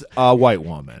is a white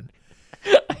woman.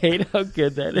 I hate how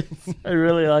good that is. I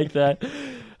really like that.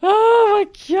 Oh my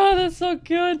God, that's so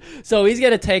good. So he's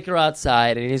gonna take her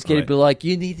outside, and he's gonna be like,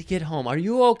 "You need to get home. Are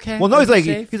you okay?" Well, no, Are he's you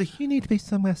like, safe?" "You need to be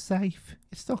somewhere safe.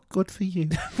 It's not good for you."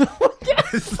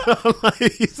 So,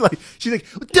 she's like,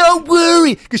 "Don't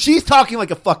worry," because she's talking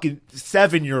like a fucking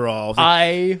 7-year-old.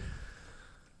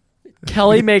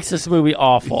 Kelly makes this movie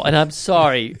awful, and I'm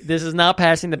sorry, this is not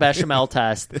passing the bechamel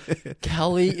test.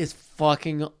 Kelly is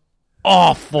fucking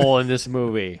awful in this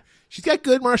movie. She's got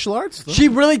good martial arts, though. She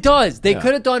really does. They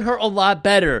could have done her a lot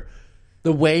better.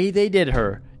 The way they did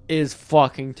her is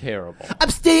fucking terrible. "I'm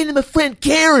staying in my friend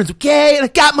Karen's, okay? And I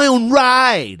got my own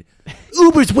ride.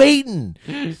 Uber's waiting."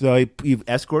 So he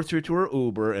escorts her to her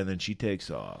Uber, and then she takes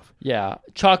off. Yeah.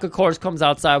 Chuck, of course, comes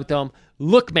outside with them.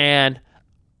 "Look, man,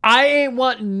 I ain't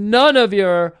want none of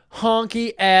your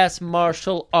honky-ass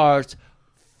martial arts.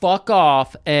 Fuck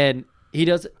off." And he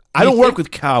does... I don't work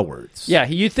with cowards. Yeah,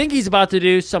 you think he's about to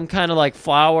do some kind of like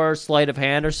flower sleight of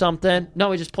hand or something.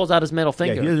 No, he just pulls out his middle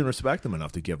finger. Yeah, he doesn't respect them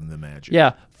enough to give them the magic.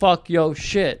 Yeah, fuck yo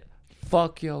shit.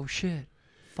 Fuck yo shit.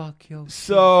 Fuck yo shit.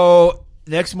 So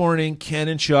next morning, Ken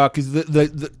and Chuck, because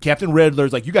the Captain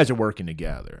Riddler's like, "You guys are working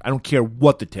together. I don't care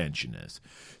what the tension is."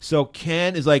 So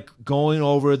Ken is like going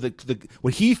over the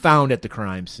what he found at the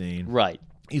crime scene. Right.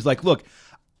 He's like, "Look,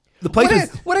 the place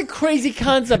what a crazy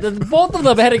concept that both of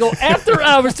them had to go after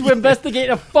hours to investigate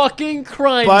a fucking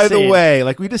crime By scene. the way,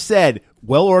 like we just said,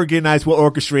 well organized, well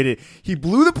orchestrated. He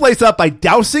blew the place up by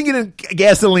dousing it in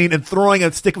gasoline and throwing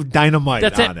a stick of dynamite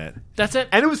on it. That's it.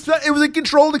 And it was a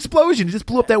controlled explosion. He just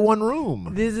blew up that one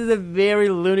room. This is a very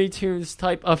Looney Tunes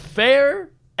type affair.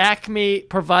 Acme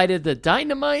provided the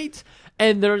dynamite,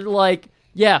 and they're like,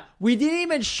 "Yeah, we didn't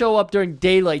even show up during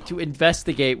daylight to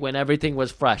investigate when everything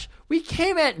was fresh. We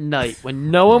came at night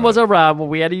when no one was around, when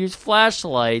we had to use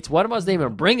flashlights. One of us didn't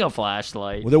even bring a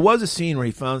flashlight." Well, there was a scene where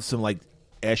he found some like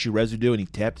ashy residue, and he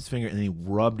tapped his finger, and then he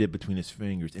rubbed it between his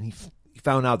fingers, and he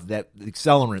found out that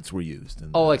accelerants were used.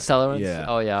 Accelerants? Yeah.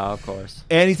 Oh, yeah, of course.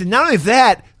 And he said, not only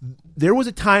that, there was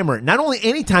a timer. Not only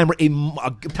any timer, a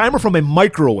timer from a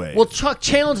microwave. Well, Chuck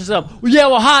challenges him.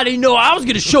 How do you know I was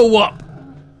going to show up?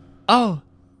 Oh,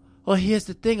 well, here's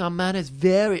the thing. Our man is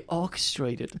very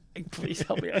orchestrated. Please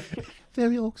help me.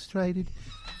 Very orchestrated.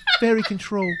 Very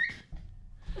controlled.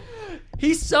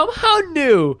 He somehow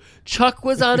knew Chuck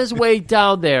was on his way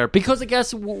down there because I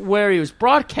guess where he was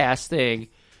broadcasting,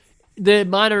 the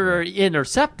monitor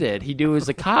intercepted. He knew it was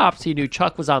the cops. He knew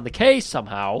Chuck was on the case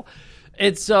somehow.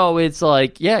 And so it's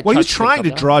like, yeah. Well, he's trying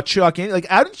to draw Chuck in. Like,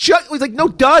 how did Chuck? He's like, no,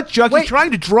 duh, Chuck. He's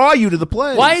trying to draw you to the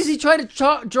place. Why is he trying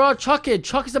to draw Chuck in?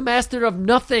 Chuck is a master of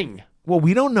nothing. Well,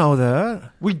 we don't know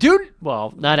that. We do.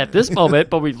 Well, not at this moment,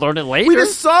 but we learn it later. We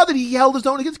just saw that he held his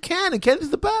own against Ken, and Ken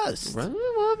is the best.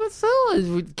 Well, but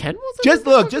still, Ken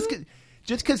was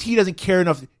just because he doesn't care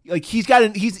enough. Like he's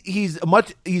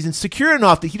insecure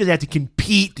enough that he doesn't have to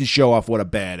compete to show off what a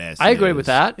badass. I agree with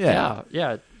that. Yeah.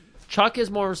 Yeah. Chuck is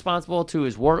more responsible to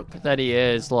his work than he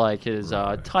is like his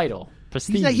title.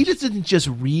 Prestige. He just doesn't just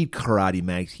read karate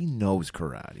mags. He knows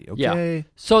karate. Okay. Yeah.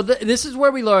 So this is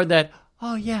where we learn that.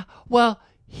 Oh yeah. Well,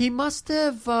 he must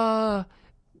have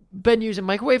been using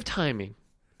microwave timing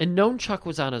and known Chuck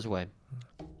was on his way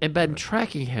and been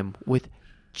tracking him with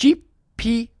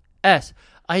GPS.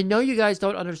 I know you guys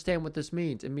don't understand what this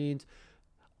means. It means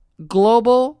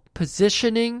global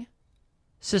positioning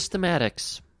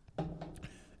systematics.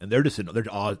 And they're just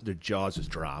their jaws just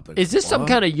dropping. Is this some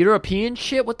kind of European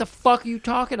shit? What the fuck are you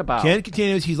talking about? Ken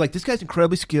continues. He's like, this guy's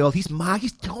incredibly skilled. He's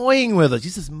toying with us.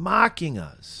 He's just mocking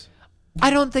us.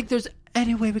 I don't think there's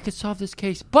any way we could solve this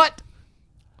case. But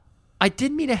I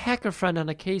did meet a hacker friend on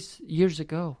a case years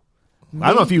ago. I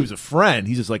don't know if he was a friend.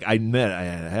 He's just like, I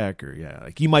had a hacker. Yeah,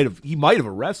 like he might have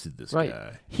arrested this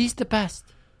guy. He's the best.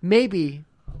 Maybe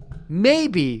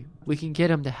we can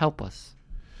get him to help us.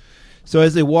 So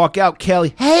as they walk out,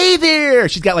 Kelly, hey there!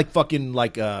 She's got like fucking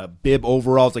like bib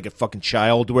overalls, like a fucking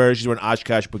child wears. She's wearing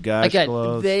Oshkosh B'gosh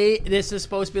clothes. This is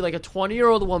supposed to be like a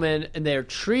 20-year-old woman, and they're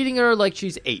treating her like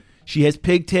she's 8. She has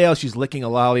pigtails. She's licking a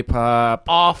lollipop.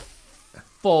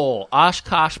 Awful.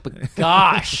 Oshkosh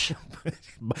B'gosh.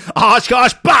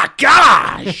 Oshkosh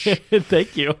B'gosh!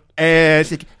 Thank you. And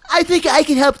she's like, I think I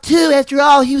can help too. After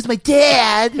all, he was my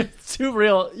dad. It's too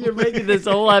real. You're making this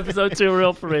whole episode too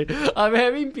real for me. I'm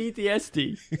having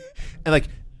PTSD. And like,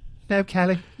 no,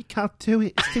 Kelly, you can't do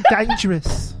it. It's too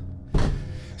dangerous.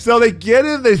 So they get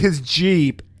in his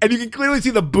Jeep, and you can clearly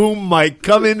see the boom mic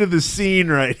come into the scene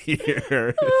right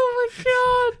here. Oh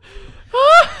my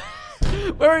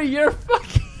god! Murray, you're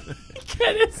fucking.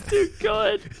 Ken is too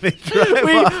good. We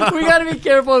got to be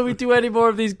careful when we do any more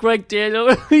of these Greg Daniel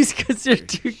movies because you're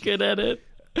too good at it.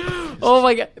 Oh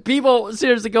my god! People,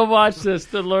 seriously, go watch this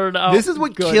to learn how. This is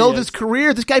what killed his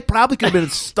career. This guy probably could have been a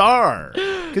star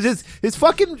because his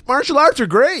fucking martial arts are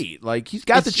great. Like he's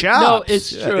got the chops. No,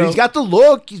 it's true. He's got the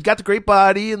look. He's got the great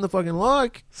body and the fucking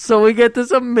look. So we get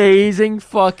this amazing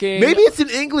fucking. Maybe it's an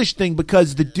English thing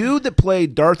because the dude that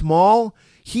played Darth Maul,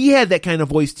 he had that kind of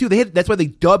voice too. That's why they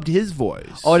dubbed his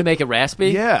voice. Oh, to make it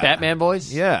raspy? Yeah. Batman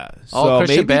voice? Yeah. Oh,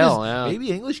 Christian Bale. Yeah.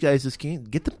 Maybe English guys just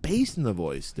can't get the bass in the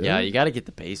voice, dude. Yeah, you got to get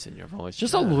the bass in your voice.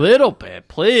 Just a little bit,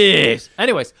 please.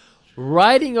 Anyways,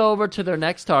 riding over to their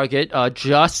next target,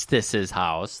 Justice's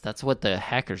house. That's what the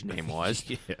hacker's name was.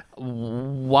 Yeah.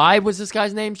 Why was this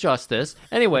guy's name Justice?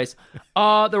 Anyways,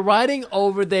 they're riding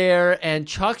over there, and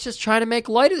Chuck's just trying to make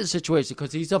light of the situation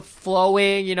because he's a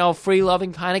flowing,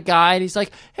 free-loving kind of guy. And he's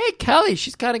like, hey, Kelly,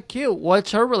 she's kind of cute.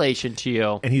 What's her relation to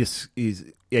you? And he's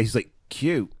like,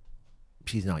 cute.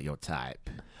 She's not your type.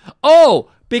 Oh,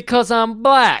 because I'm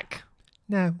black.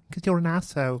 No, because you're an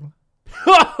asshole.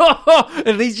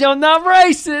 At least you're not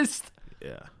racist.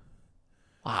 Yeah.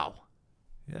 Wow.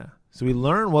 Yeah. So we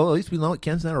learn. Well, at least we know that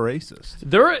Ken's not a racist.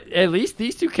 At least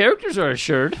these two characters are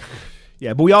assured.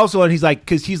 Yeah, but we also, and he's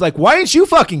like, why ain't you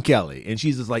fucking Kelly? And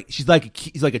he's like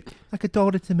a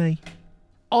daughter to me.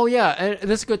 Oh yeah, and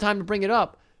this is a good time to bring it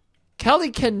up. Kelly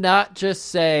cannot just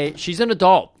say she's an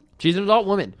adult. She's an adult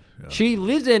woman. Yeah. She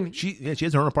lives in she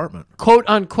has her own apartment, quote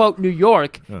unquote, New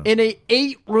York, in a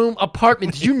 8-room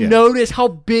apartment. Did you notice how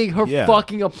big her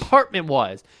fucking apartment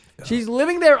was? Yeah. She's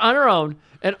living there on her own,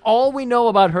 and all we know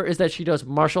about her is that she does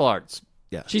martial arts.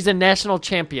 Yeah. She's a national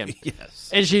champion.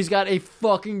 Yes. And she's got a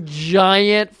fucking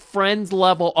giant Friends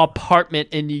level apartment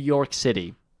in New York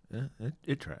City. Yeah,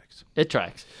 it tracks. It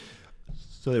tracks.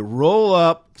 So they roll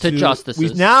up to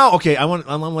Justice's.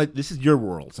 I'm like, this is your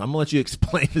world. So I'm going to let you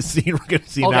explain the scene we're going to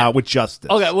see now with Justice.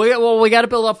 Okay, we got to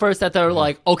build up first that they're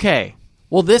like, okay,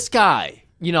 well, this guy,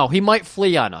 he might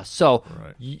flee on us. So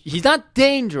he's not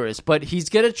dangerous, but he's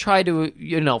going to try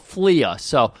to, flee us.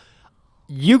 So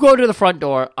you go to the front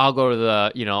door, I'll go to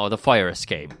the, the fire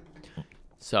escape.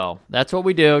 So that's what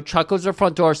we do. Chuck goes to the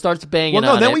front door, starts banging on it.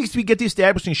 Well, no, then we get the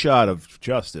establishing shot of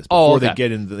Justice before they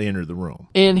enter the room.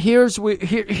 And here's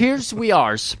we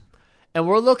ours, and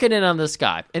we're looking in on this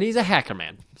guy, and he's a hacker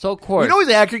man. So of course we know he's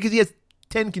a hacker because he has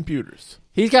 10 computers.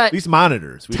 He's got these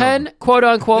monitors. 10 quote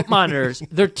unquote monitors.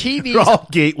 They're TVs. They're all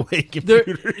gateway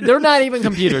computers. They're not even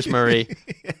computers, Murray.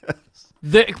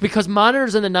 Because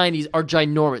monitors in the 90s are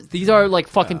ginormous. These are like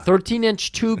fucking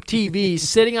 13-inch tube TVs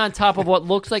sitting on top of what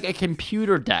looks like a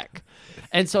computer deck.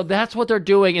 And so that's what they're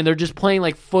doing, and they're just playing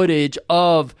like footage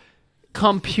of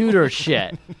computer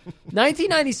shit.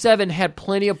 1997 had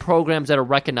plenty of programs that are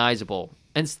recognizable.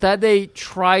 Instead, they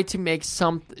tried to make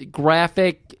some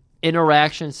graphic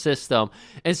interaction system.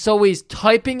 And so he's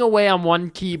typing away on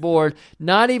one keyboard,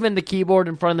 not even the keyboard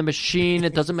in front of the machine.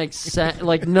 It doesn't make sense.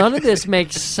 Like, none of this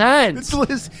makes sense.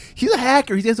 He's a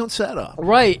hacker. He has his own setup.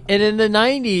 Right. And in the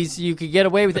 90s, you could get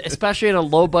away with it, especially in a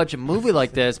low-budget movie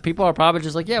like this. People are probably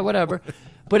just like, yeah, whatever.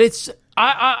 But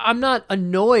I'm not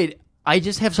annoyed. I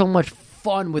just have so much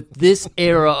fun with this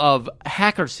era of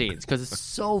hacker scenes because it's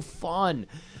so fun.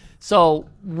 So,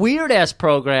 weird-ass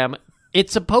program.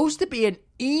 It's supposed to be an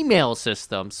email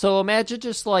system. So imagine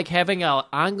just like having an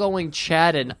ongoing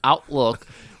chat in Outlook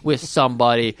with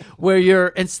somebody where you're,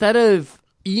 instead of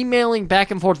emailing back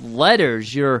and forth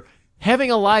letters, you're having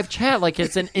a live chat like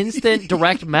it's an instant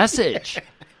direct message.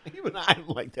 Even I'm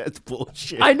like, that's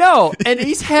bullshit. I know. And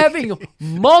he's having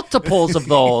multiples of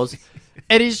those.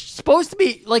 And he's supposed to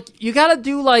be like, you got to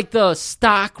do like the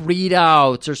stock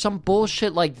readouts or some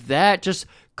bullshit like that. Just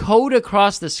code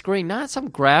across the screen, not some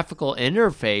graphical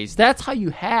interface. That's how you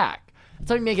hack.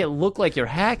 That's how you make it look like you're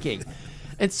hacking.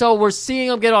 And so we're seeing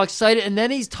him get all excited, and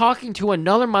then he's talking to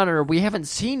another monitor we haven't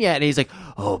seen yet, and he's like,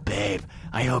 oh, babe,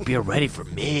 I hope you're ready for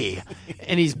me.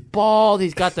 And he's bald.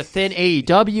 He's got the thin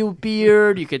AEW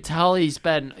beard. You could tell he's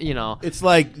been, It's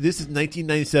like this is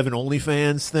 1997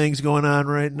 OnlyFans things going on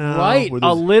right now. Right.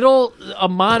 A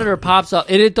monitor pops up,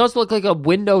 and it does look like a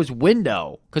Windows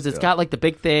window because it's got like the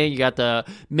big thing. You got the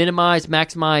minimize,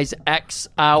 maximize, X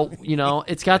out.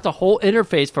 It's got the whole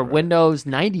interface for Windows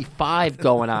 95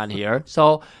 going on here.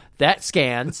 So that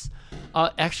scans.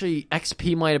 Actually,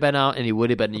 XP might have been out, and he would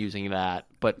have been using that,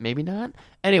 but maybe not.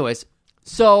 Anyways,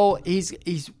 so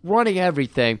he's running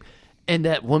everything, and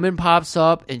that woman pops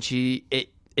up, and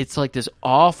it's like this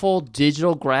awful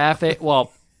digital graphic.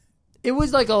 Well, It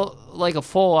was like a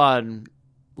full on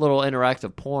little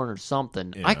interactive porn or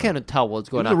something. Yeah. I couldn't tell what's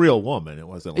going on. It was a real woman. It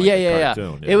wasn't like a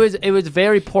cartoon. Yeah. It was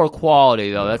very poor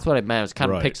quality though. That's what I meant. It was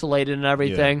kind of Right. pixelated and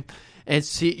everything. And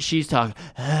she's talking,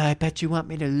 I bet you want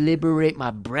me to liberate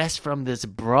my breast from this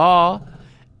bra.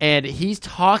 And he's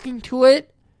talking to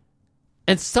it.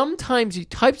 And sometimes he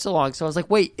types along. So I was like,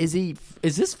 wait, is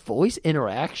this voice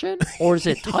interaction or is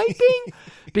it typing?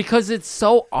 Because it's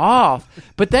so off.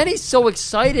 But then he's so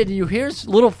excited and you hear his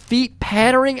little feet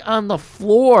pattering on the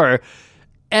floor.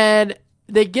 And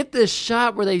they get this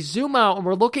shot where they zoom out and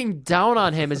we're looking down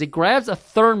on him as he grabs a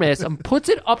thermos and puts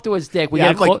it up to his dick.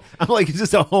 I'm like, is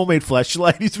this a homemade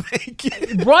fleshlight he's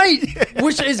making? Right,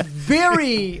 which is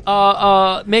very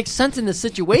makes sense in the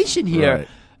situation here. Right.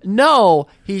 No,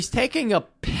 he's taking a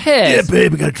piss. Yeah,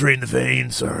 babe, we gotta drain the vein.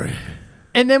 Sorry.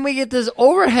 And then we get this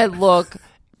overhead look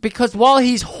because while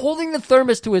he's holding the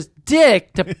thermos to his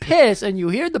dick to piss, and you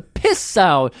hear the piss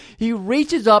sound, he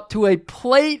reaches up to a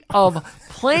plate of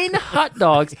plain hot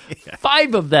dogs,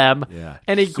 5 of them,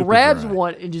 and he super grabs dry.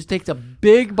 one and just takes a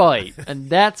big bite. And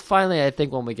that's finally, I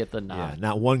think, when we get the nod. Yeah,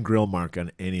 not one grill mark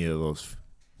on any of those.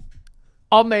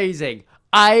 Amazing.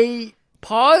 I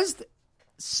paused,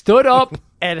 stood up,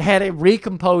 and had to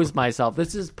recompose myself.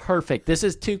 This is perfect. This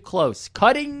is too close.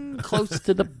 Cutting close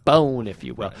to the bone, if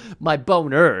you will. My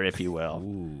boner, if you will.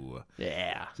 Ooh.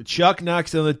 Yeah. So Chuck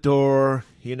knocks on the door.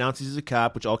 He announces he's a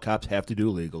cop, which all cops have to do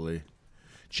legally.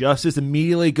 Justice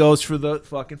immediately goes for the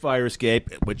fucking fire escape,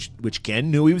 which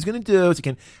Ken knew he was going to do. So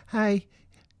Ken, hey,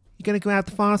 you going to go out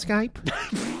the fire escape?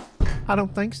 I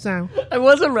don't think so. I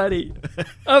wasn't ready.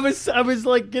 I was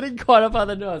like getting caught up on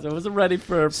the nose. I wasn't ready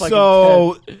for fucking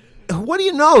So, Ken. what do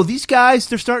you know? These guys,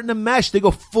 they're starting to mesh. They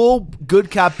go full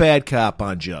good cop, bad cop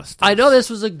on Justice. I know this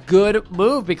was a good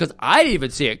move because I didn't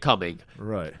even see it coming.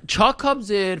 Right. Chuck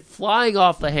comes in, flying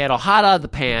off the handle, hot out of the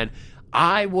pan.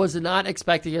 I was not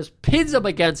expecting this. Pins him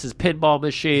against his pinball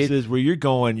machine. He says, where you're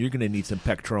going to need some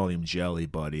petroleum jelly,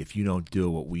 buddy, if you don't do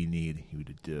what we need you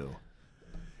to do.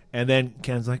 And then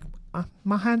Ken's like,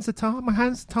 my hands are tied. My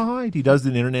hands are tied. He does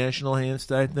the international hands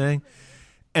tied thing.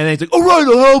 And then he's like, all right,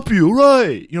 I'll help you. All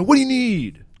right. What do you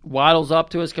need? Waddles up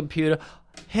to his computer.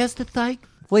 Here's the thing.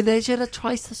 We need you to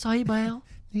trace this email.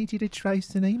 Need you to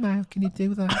trace an email. Can you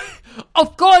do that?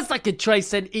 Of course I can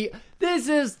trace an email. This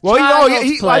is Well,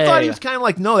 child's play. I thought he was kind of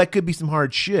like, no, that could be some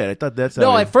hard shit. I thought that's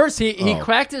No, how at first he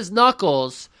cracked his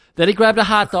knuckles. Then he grabbed a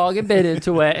hot dog and bit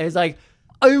into it. And he's like,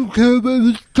 I don't care about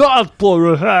this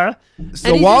transporter, huh?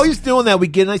 So while he's doing that, we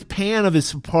get a nice pan of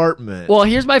his apartment. Well,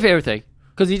 here's my favorite thing.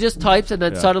 Because he just types and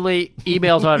then suddenly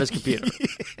emails on his computer.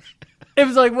 It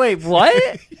was like, wait,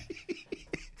 what?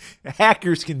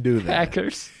 Hackers can do that.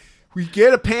 Hackers. We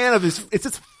get a pan of his. It's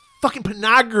just fucking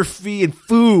pornography and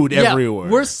food everywhere.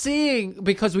 We're seeing,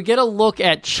 because we get a look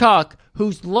at Chuck,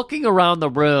 who's looking around the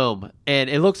room, and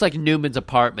it looks like Newman's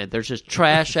apartment. There's just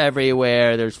trash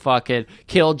everywhere. There's fucking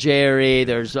Kill Jerry.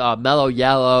 There's Mellow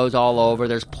Yellows all over.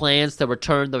 There's plans to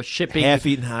return the shipping.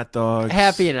 Half-eaten hot dogs.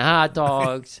 Half-eaten hot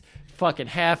dogs. Fucking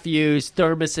half-used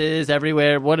thermoses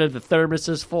everywhere. What are the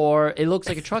thermoses for? It looks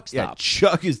like a truck Yeah, stop.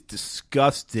 Chuck is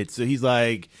disgusted. So he's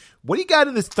like, what do you got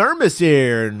in this thermos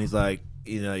here? And he's like,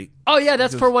 Oh, yeah,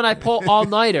 that's for when I pull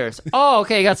all-nighters. Oh,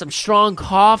 okay, got some strong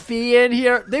coffee in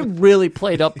here. They really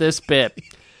played up this bit.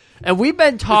 And we've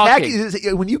been talking.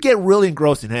 When you get really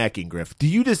engrossed in hacking, Griff, do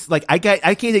you just, like, I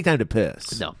can't take time to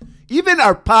piss. No. Even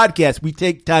our podcast, we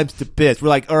take times to piss. We're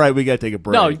like, all right, we got to take a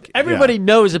break. No, everybody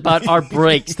knows about our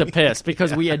breaks to piss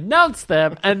because we announce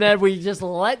them and then we just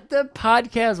let the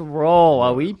podcast roll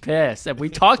while we piss. And we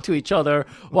talk to each other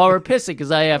while we're pissing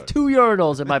because I have 2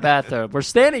 urinals in my bathroom. We're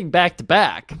standing back to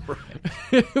back.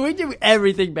 We do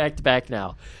everything back to back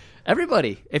now.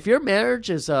 Everybody, if your marriage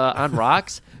is on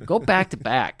rocks, go back to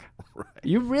back.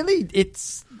 You really, it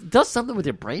does something with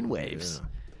your brainwaves. Yeah.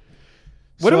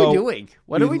 What are we doing?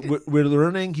 What are we doing? We're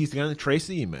learning he's going to trace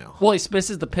the email. Well, he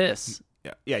snisses the piss.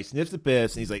 Yeah, he sniffs the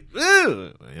piss, and he's like,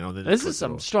 ugh! This is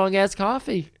some strong-ass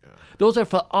coffee. Yeah. Those are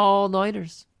for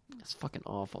all-nighters. It's fucking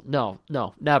awful. No,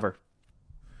 never.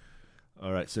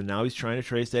 All right, so now he's trying to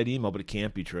trace that email, but it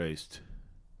can't be traced.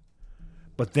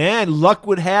 But then, luck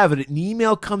would have it, an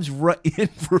email comes right in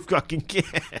for fucking Ken.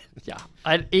 Yeah.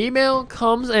 An email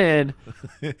comes in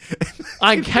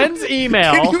on Ken's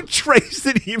email. Can you trace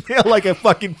an email like a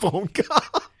fucking phone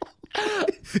call?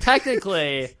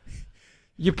 Technically,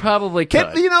 you probably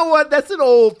could. You know what? That's an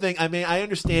old thing. I mean, I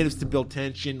understand it's to build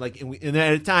tension. Like, and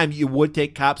at a time, it would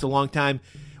take cops a long time.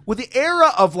 with the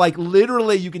era of like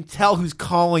literally you can tell who's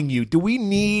calling you, can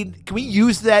we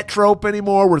use that trope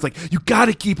anymore where it's like you got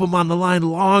to keep them on the line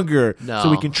longer so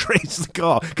we can trace the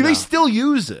call? Because they still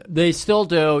use it. They still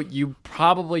do. You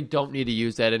probably don't need to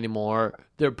use that anymore.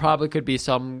 There probably could be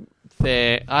something,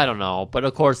 I don't know. But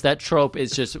of course, that trope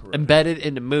is just embedded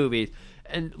into movies.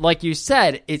 And like you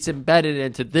said, it's embedded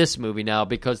into this movie now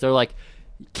because they're like,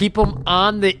 keep them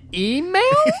on the email?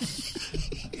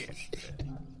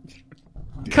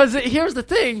 Because here's the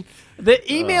thing.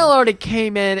 The email already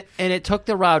came in and it took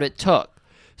the route it took.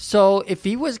 So if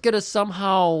he was going to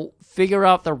somehow figure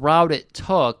out the route it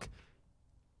took,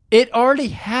 it already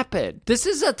happened. This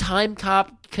is a time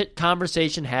cop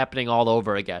conversation happening all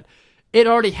over again. It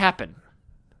already happened.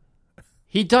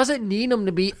 He doesn't need him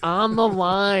to be on the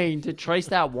line to trace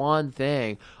that one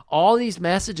thing. All these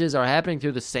messages are happening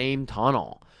through the same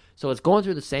tunnel. So it's going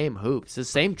through the same hoops, the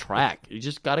same track. You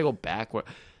just got to go backward.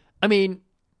 I mean,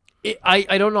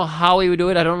 I don't know how he would do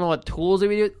it. I don't know what tools he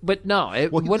would do. But no,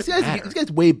 it wouldn't matter. This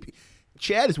guy's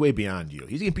Chad is way beyond you.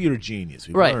 He's a computer genius.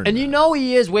 Right. And you know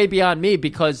he is way beyond me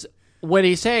because when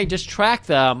he's saying just track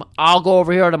them, I'll go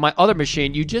over here to my other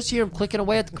machine, you just hear him clicking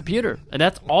away at the computer. And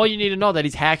that's all you need to know, that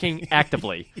he's hacking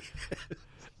actively.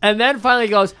 And then finally he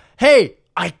goes, hey,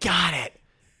 I got it.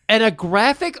 And a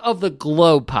graphic of the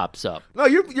globe pops up. No,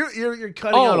 you're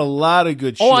cutting out a lot of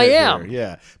good shit. Oh, I am. Here.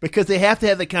 Yeah. Because they have to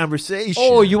have the conversation.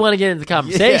 Oh, you want to get into the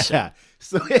conversation. Yeah.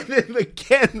 So, and then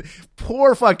again,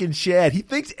 poor fucking Chad. He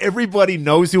thinks everybody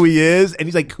knows who he is, and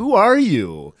he's like, who are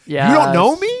you? Yeah. You don't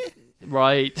know me?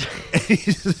 Right. And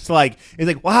he's like,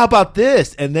 well, how about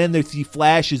this? And then there's the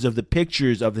flashes of the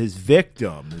pictures of his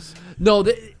victims. No,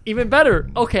 even better.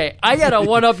 Okay, I got to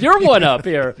one up your one up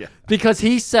here. Yeah. Because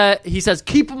he says,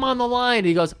 keep him on the line.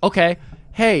 He goes, okay,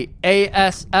 hey,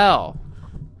 ASL.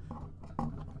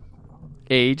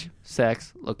 Age,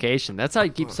 sex, location. That's how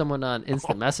you keep someone on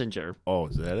instant messenger. Oh,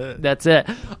 is that it? That's it.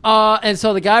 And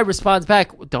so the guy responds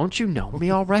back, don't you know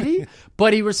me already?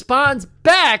 But he responds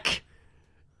back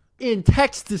in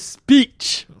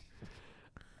text-to-speech.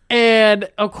 And,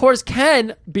 of course,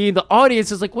 Ken, being the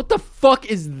audience, is like, what the fuck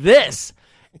is this?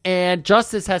 And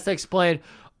Justice has to explain,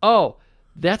 oh,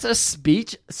 that's a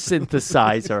speech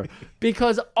synthesizer.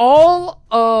 Because all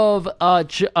of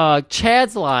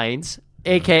Chad's lines,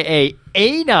 a.k.a.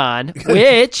 Anon,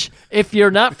 which, if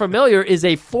you're not familiar, is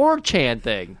a 4chan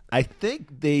thing. I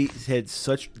think they had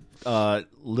such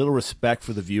little respect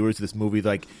for the viewers of this movie.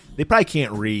 Like, they probably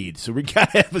can't read, so we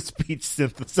got to have a speech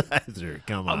synthesizer.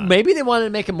 Come on. Maybe they wanted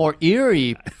to make it more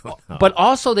eerie, but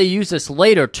also they use this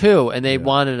later, too, and they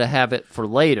wanted to have it for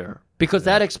later. Because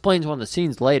that explains one of the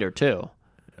scenes later, too.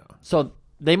 Yeah. So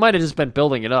they might have just been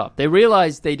building it up. They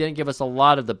realized they didn't give us a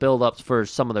lot of the build-ups for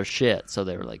some of their shit, so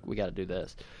they were like, we got to do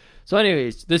this. So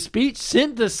anyways, the speech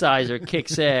synthesizer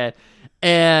kicks in,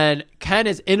 and Ken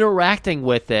is interacting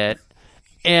with it,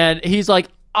 and he's like,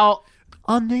 I'll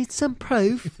need some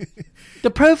proof.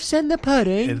 The proof's in the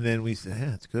pudding. And then we said,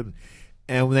 yeah, it's good.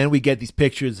 And then we get these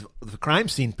pictures, the crime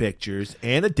scene pictures,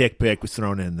 and a dick pic was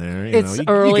thrown in there. It's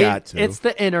early. You got to. It's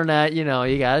the internet. You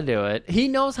got to do it. He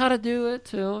knows how to do it,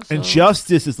 too. So. And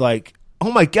Justice is like,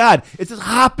 oh, my God, it's just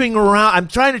hopping around. I'm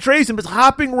trying to trace him. It's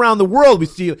hopping around the world. We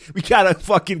got a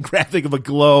fucking graphic of a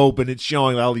globe, and it's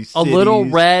showing all these cities. A little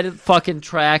red fucking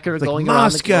tracker it's going like around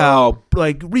Moscow, the globe.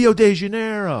 like Rio de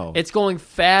Janeiro. It's going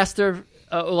faster.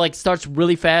 Starts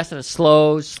really fast and it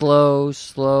slows,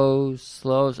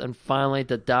 and finally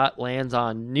the dot lands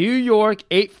on New York,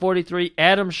 843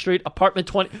 Adams Street, apartment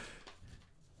 20.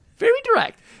 Very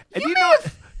direct. And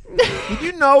did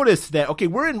you notice that? Okay,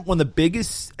 we're in one of the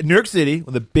biggest, New York City, one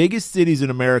of the biggest cities in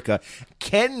America.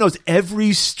 Ken knows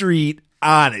every street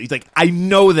on it. He's like, I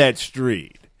know that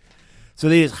street. So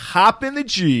they just hop in the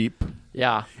Jeep.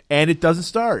 Yeah. And it doesn't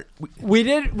start. We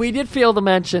did fail to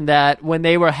mention that when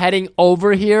they were heading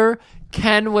over here,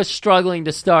 Ken was struggling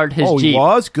to start his Jeep. Oh, he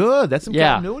was? Good. That's some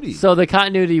continuity. So the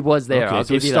continuity was there. Okay, I'll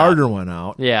so give the you starter that. went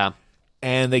out. Yeah.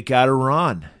 And they got to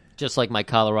run. Just like my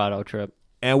Colorado trip.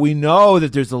 And we know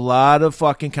that there's a lot of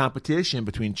fucking competition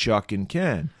between Chuck and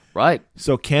Ken. Right.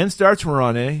 So Ken starts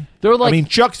running.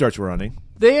 Chuck starts running.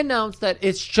 They announced that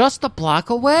it's just a block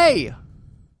away.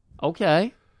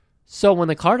 Okay. So when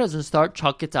the car doesn't start,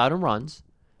 Chuck gets out and runs.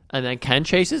 And then Ken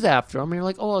chases after him. And you're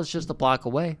like, oh, it's just a block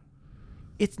away.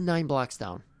 It's 9 blocks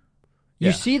down. Yeah.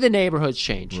 You see the neighborhoods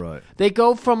change. Right. They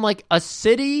go from like a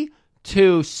city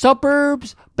to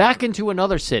suburbs back into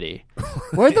another city.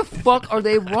 Where the fuck are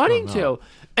they running to?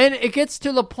 And it gets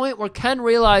to the point where Ken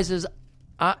realizes,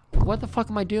 what the fuck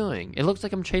am I doing? It looks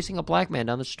like I'm chasing a black man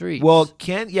down the street. Well,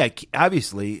 Ken,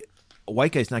 obviously, a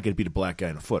white guy's not going to beat a black guy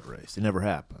in a foot race. It never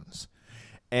happens.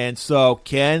 And so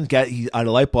Ken a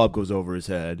light bulb goes over his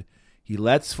head. He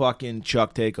lets fucking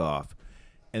Chuck take off.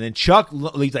 And then Chuck,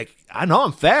 he's like, I know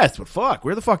I'm fast, but fuck,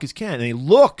 where the fuck is Ken? And he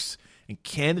looks, and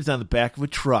Ken is on the back of a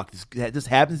truck. That just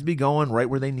happens to be going right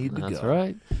where they need to go. That's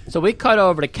right. So we cut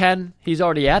over to Ken. He's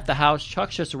already at the house.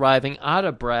 Chuck's just arriving, out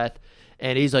of breath.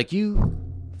 And he's like, you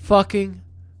fucking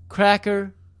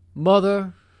cracker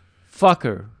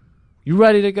motherfucker. You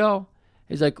ready to go?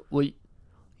 He's like, well,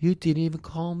 you didn't even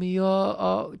call me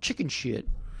chicken shit.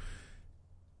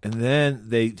 And then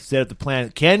they set up the plan.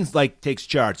 Ken's like takes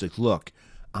charge. Like, look,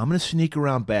 I'm gonna sneak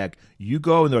around back. You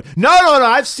go in there. No.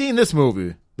 I've seen this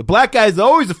movie. The black guy's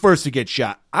always the first to get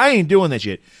shot. I ain't doing that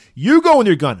shit. You go with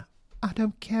your gun. I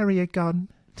don't carry a gun.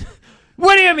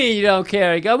 What do you mean you don't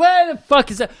carry a gun? What the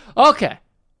fuck is that? Okay.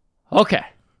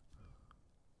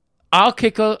 I'll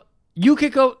kick out. You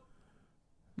kick out.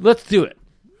 Let's do it.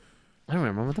 I don't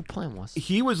remember what the plan was.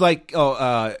 He was like,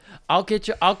 I'll get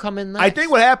you. I'll come in next. I think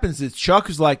what happens is Chuck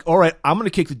is like, all right, I'm going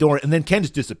to kick the door, and then Ken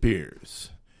just disappears.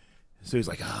 So he's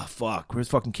like, oh, fuck, where's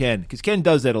fucking Ken? Because Ken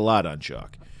does that a lot on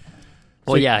Chuck.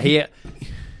 Well, yeah,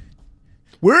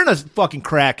 we're in a fucking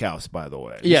crack house, by the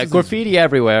way. Yeah, graffiti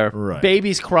everywhere. Right.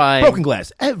 Babies crying. Broken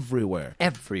glass everywhere.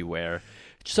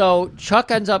 So Chuck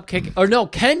ends up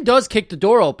Ken does kick the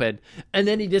door open, and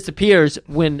then he disappears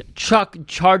when Chuck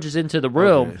charges into the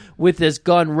room with his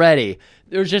gun ready.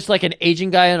 There's just like an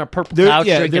Asian guy on a purple couch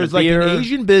drinking there's a beer. Like an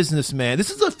Asian businessman. This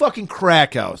is a fucking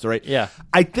crack house, right? Yeah.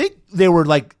 I think they were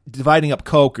like dividing up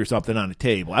coke or something on a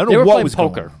table. I don't know what was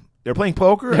poker. Going on. They were playing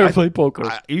poker? They were playing poker.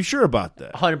 Are you sure about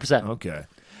that? 100%. Okay.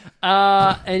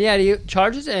 And yeah, he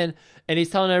charges in. And he's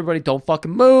telling everybody, don't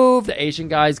fucking move. The Asian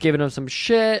guy's giving him some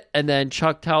shit. And then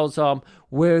Chuck tells him,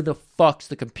 where the fuck's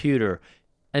the computer?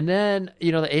 And then,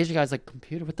 the Asian guy's like,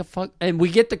 computer? What the fuck? And we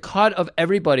get the cut of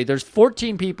everybody. There's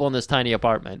 14 people in this tiny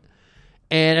apartment.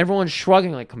 And everyone's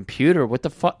shrugging like, computer? What the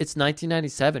fuck? It's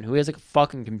 1997. Who has a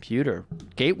fucking computer?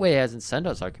 Gateway hasn't sent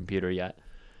us our computer yet.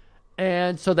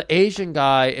 And so the Asian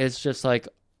guy is just like,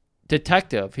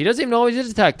 detective. He doesn't even know he's a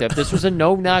detective. This was a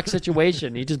no-knock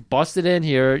situation. He just busted in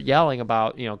here yelling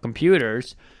about,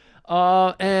 computers.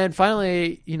 And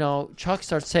finally, Chuck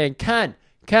starts saying, Ken,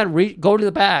 go to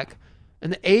the back.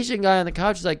 And the Asian guy on the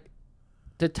couch is like,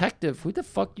 detective, who the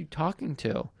fuck you talking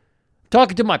to? I'm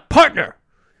talking to my partner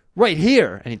right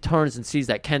here. And he turns and sees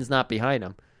that Ken's not behind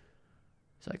him.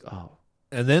 He's like, oh.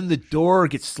 And then the door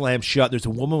gets slammed shut. There's a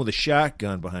woman with a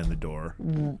shotgun behind the door.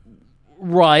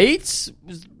 Right.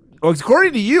 Well,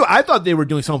 according to you, I thought they were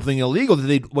doing something illegal.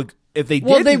 If they did,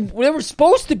 well, they were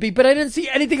supposed to be, but I didn't see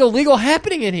anything illegal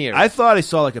happening in here. I thought I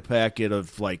saw like a packet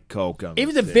of like coke on. It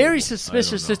was a very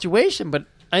suspicious situation,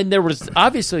 and there was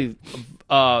obviously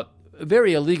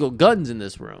very illegal guns in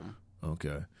this room.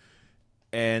 Okay,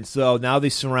 and so now they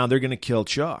surround. They're going to kill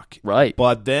Chuck, right?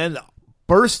 But then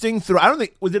bursting through. I don't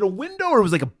think was it a window or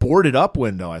was it like a boarded up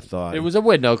window. I thought it was a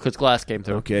window because glass came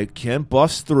through. Okay, Ken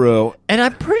busts through, and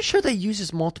I'm pretty sure they use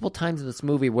this multiple times in this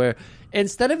movie where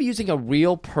instead of using a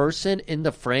real person in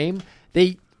the frame,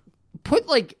 they put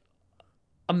like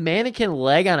a mannequin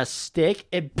leg on a stick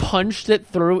and punched it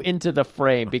through into the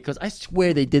frame because I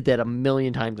swear they did that a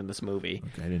million times in this movie.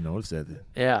 Okay, I didn't notice that.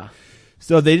 Yeah.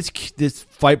 So this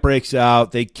fight breaks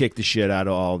out. They kick the shit out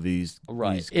of all these.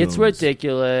 Right. These it's goons.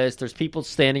 ridiculous. There's people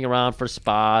standing around for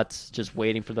spots, just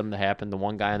waiting for them to happen. The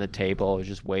one guy on the table is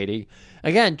just waiting.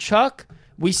 Again, Chuck,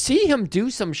 we see him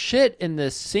do some shit in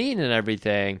this scene and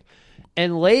everything.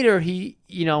 And later he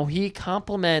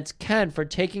compliments Ken for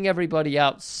taking everybody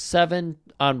out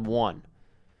 7-on-1.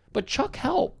 But Chuck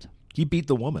helped. He beat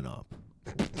the woman up.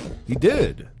 He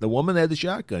did. The woman had the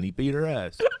shotgun. He beat her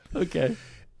ass. Okay.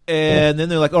 And then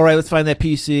they're like, all right, let's find that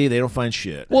PC. They don't find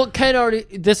shit. Well, Ken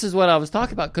this is what I was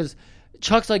talking about, because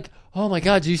Chuck's like, oh my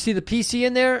God, do you see the PC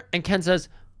in there? And Ken says,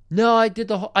 no, I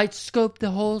scoped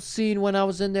the whole scene when I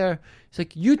was in there. He's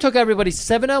like, you took everybody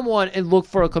 7-on-1 and looked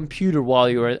for a computer while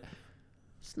you were...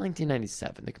 It's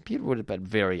 1997. The computer would have been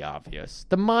very obvious.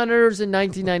 The monitors in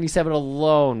 1997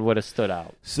 alone would have stood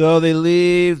out. So they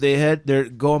leave. They're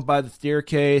going by the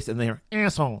staircase, and they hear,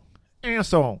 asshole. And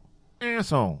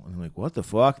I'm like, what the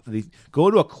fuck? They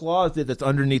go to a closet that's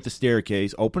underneath the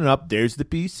staircase, open it up, there's the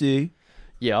PC.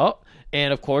 Yep.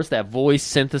 And of course, that voice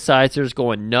synthesizer is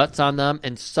going nuts on them,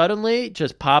 and suddenly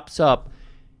just pops up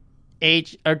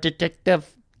Detective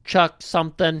Chuck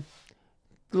something,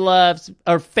 loves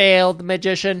or failed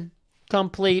magician,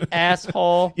 complete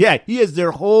asshole. Yeah, he has their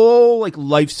whole like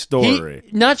life story.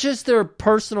 Not just their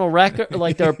personal record,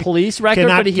 like their police record,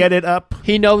 Cannot but get it up.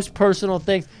 He knows personal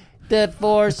things.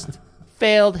 Divorced.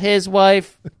 Failed his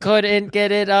wife, couldn't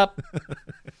get it up.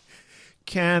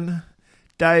 Ken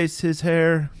dyes his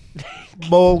hair.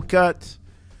 bowl cut,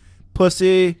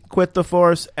 pussy, quit the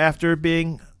force after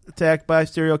being attacked by a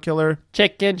serial killer.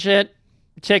 Chicken shit.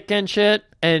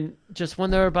 And just when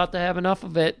they're about to have enough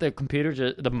of it,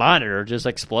 the monitor just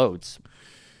explodes.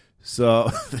 So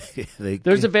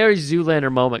there's a very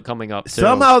Zoolander moment coming up, too.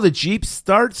 Somehow the Jeep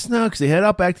starts now because they head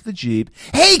out back to the Jeep.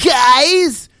 Hey,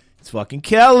 guys! It's fucking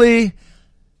Kelly.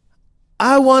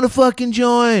 I want to fucking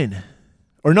join.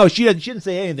 Or no, she didn't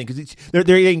say anything because they're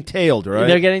getting tailed, right?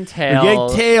 They're getting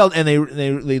tailed, and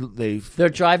they're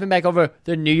driving back over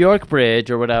the New York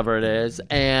Bridge or whatever it is,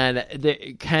 and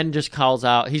Ken just calls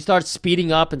out. He starts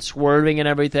speeding up and swerving and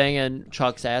everything, and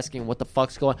Chuck's asking, "What the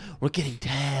fuck's going on? We're getting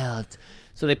tailed."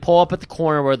 So they pull up at the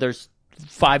corner where there's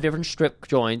 5 different strip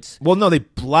joints. Well, no, they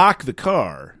block the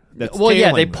car. They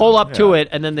pull up to it,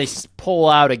 and then they pull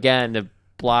out again to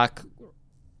block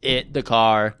the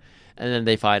car. And then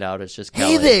they find out it's just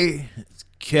Kelly. Hey there, it's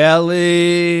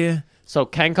Kelly. So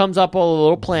Ken comes up with a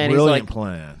little plan. Brilliant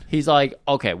plan. He's like,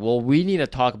 okay, well, we need to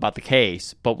talk about the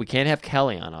case, but we can't have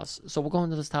Kelly on us. So we'll go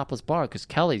into this topless bar because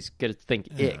Kelly's going to think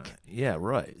ick. Yeah,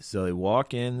 right. So they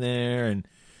walk in there, and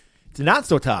it's a not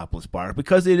so topless bar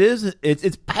because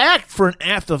it's packed for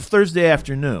Thursday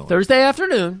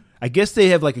afternoon. I guess they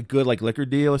have like a good liquor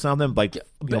deal or something. Like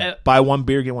buy one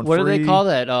beer, get one free. What do they call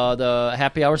that? The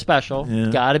happy hour special. Yeah.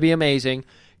 Got to be amazing.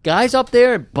 Guys up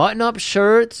there in button-up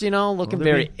shirts, looking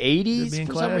very 80s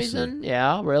for some reason.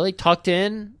 Yeah, really. Tucked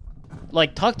in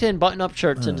button-up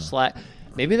shirts into slack.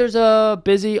 Maybe there's a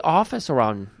busy office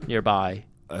around nearby.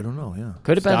 I don't know, yeah.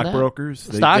 Could have been stockbrokers.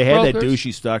 They had that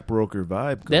douchey stockbroker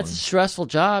vibe going. That's a stressful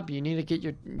job. You need to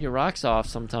get your rocks off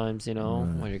sometimes,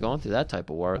 when you're going through that type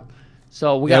of work.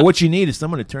 So what you need is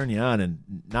someone to turn you on and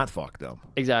not fuck them.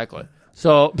 Exactly.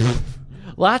 So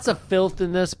lots of filth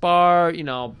in this bar.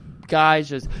 Guys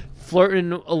just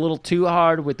flirting a little too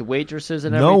hard with the waitresses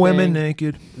and everything.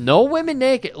 No women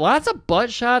naked. Lots of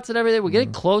butt shots and everything. We're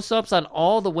getting close-ups on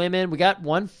all the women. We got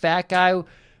one fat guy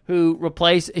who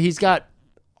he's got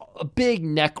a big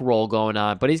neck roll going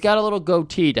on, but he's got a little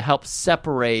goatee to help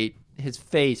separate his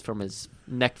face from his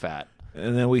neck fat.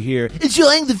 And then we hear,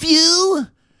 enjoying the view?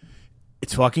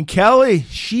 It's fucking Kelly.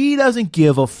 She doesn't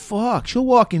give a fuck. She'll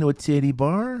walk into a titty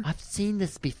bar. I've seen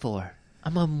this before.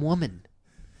 I'm a woman.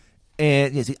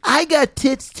 And you say, I got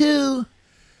tits too.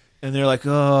 And they're like,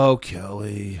 oh,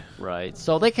 Kelly. Right.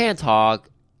 So they can't talk.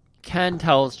 Ken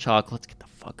tells Chuck, let's get the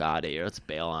fuck out of here. Let's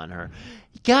bail on her.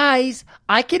 Guys,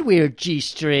 I could wear a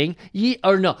G-string. You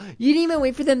didn't even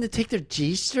wait for them to take their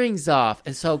G-strings off.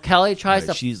 And so Kelly tries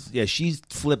to... She's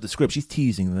flipped the script. She's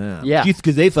teasing them. Yeah.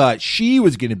 Because they thought she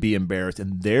was going to be embarrassed,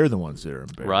 and they're the ones that are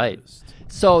embarrassed. Right.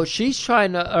 So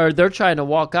they're trying to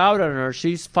walk out on her.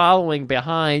 She's following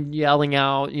behind, yelling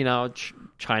out,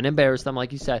 trying to embarrass them,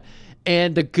 like you said.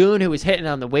 And the goon who was hitting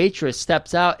on the waitress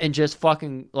steps out and just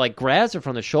fucking grabs her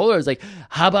from the shoulder. Is like,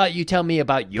 how about you tell me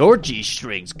about your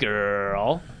G-strings,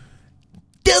 girl?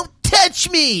 Don't touch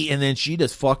me! And then she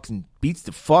just fucking beats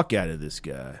the fuck out of this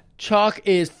guy. Chuck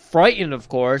is frightened, of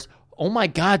course. Oh my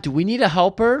God, do we need to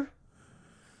help her?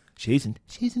 She's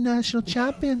a national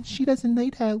champion. She doesn't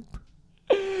need help.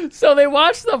 So they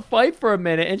watch the fight for a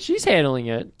minute, and she's handling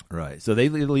it. Right. So they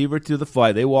leave her to the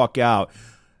fight. They walk out.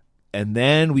 And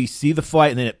then we see the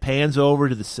fight, and then it pans over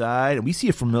to the side, and we see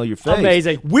a familiar face.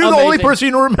 Amazing. We're the only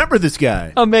person to remember this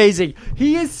guy. Amazing.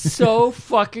 He is so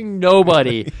fucking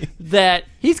nobody that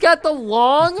he's got the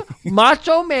long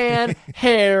Macho Man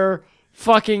hair,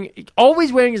 fucking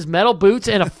always wearing his metal boots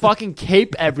and a fucking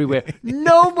cape everywhere.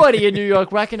 Nobody in New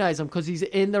York recognizes him because he's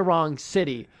in the wrong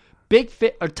city.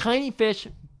 Tiny fish,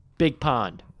 big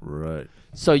pond. Right.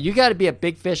 So you got to be a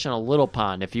big fish in a little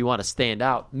pond if you want to stand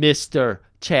out, Mr.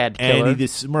 Chad Killer. And he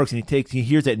just smirks, and he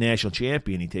hears that national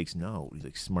champion, he takes note.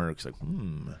 He smirks,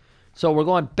 So we're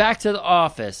going back to the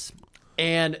office,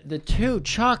 and the two,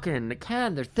 Chuck and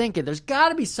Ken, they're thinking, there's got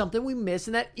to be something we missed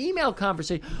in that email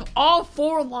conversation. All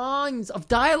 4 lines of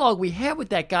dialogue we had with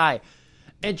that guy.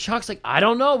 And Chuck's like, I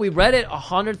don't know. We read it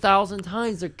 100,000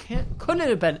 times. There couldn't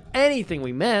have been anything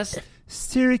we missed.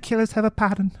 Serial killers have a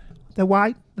pattern. They're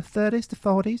white, the 30s, the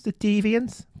 40s, the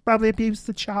deviants, probably abused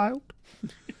the child.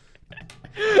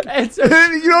 And so,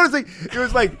 it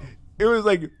was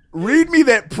like, read me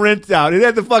that printout. It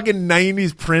had the fucking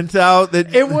 90s printout.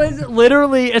 It was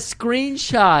literally a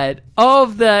screenshot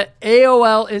of the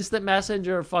AOL Instant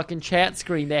Messenger fucking chat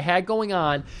screen they had going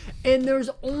on, and there's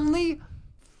only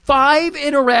 5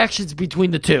 interactions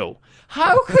between the two.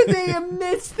 How could they have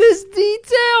missed this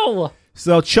detail?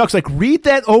 So Chuck's like, read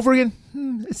that over again.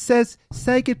 It says,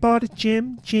 say goodbye to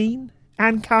Jim, Gene,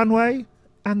 and Conway,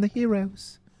 and the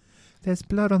heroes. There's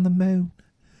blood on the moon.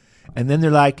 And then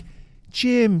they're like,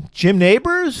 Jim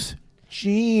Neighbors?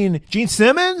 Gene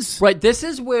Simmons? Right, this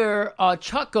is where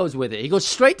Chuck goes with it. He goes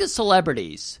straight to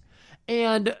celebrities.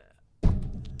 And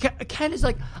Ken is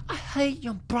like, I hate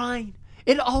you, Brian.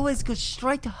 It always goes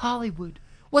straight to Hollywood.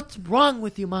 What's wrong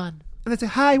with you, man? And they say,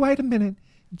 hi, wait a minute.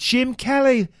 Jim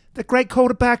Kelly, the great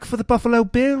quarterback for the Buffalo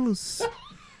Bills.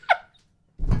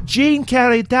 Gene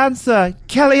Kelly, dancer.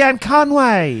 Kellyanne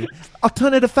Conway,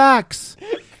 alternative facts.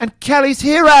 And Kelly's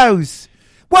Heroes.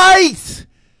 Wait!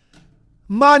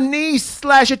 My niece /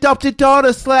 adopted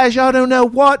daughter / I don't know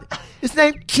what is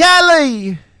named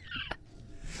Kelly.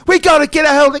 We gotta get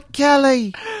a hold of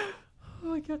Kelly. Oh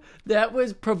my God. That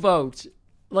was provoked.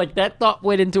 Like, that thought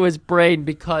went into his brain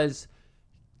because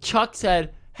Chuck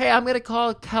said, hey, I'm going to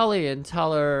call Kelly and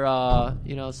tell her,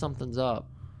 something's up.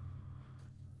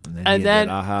 And then he had that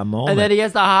aha moment. And then he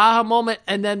has the aha moment.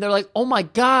 And then they're like, oh, my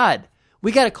God,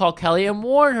 we got to call Kelly and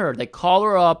warn her. They call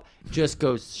her up, just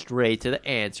goes straight to the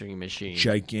answering machine.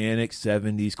 Gigantic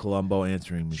 70s Columbo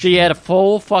answering machine. She had a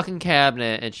full fucking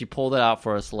cabinet, and she pulled it out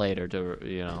for us later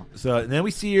to. So and then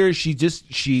we see her.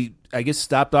 She I guess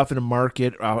stopped off in a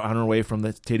market on her way from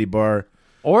the titty bar.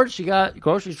 Or she got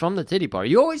groceries from the titty bar.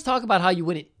 You always talk about how you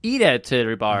wouldn't eat at a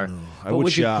titty bar. No, but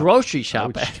would you grocery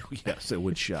shop at? Yes, I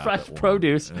would shop fresh at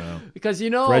produce. Yeah. Because,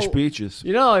 fresh peaches.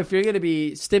 If you're going to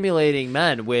be stimulating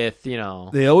men with,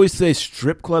 They always say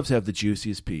strip clubs have the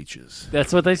juiciest peaches.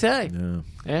 That's what they say.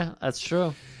 Yeah, that's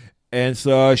true. And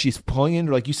so she's pulling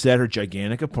into, like you said, her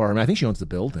gigantic apartment. I think she owns the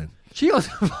building. She owns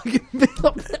a fucking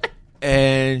building.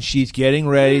 And she's getting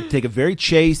ready to take a very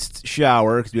chaste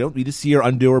shower because we don't need to see her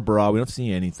undo her bra. We don't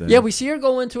see anything. Yeah, we see her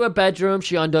go into a bedroom.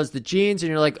 She undoes the jeans,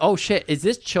 and you're like, oh, shit, is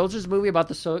this children's movie about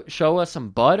to show us some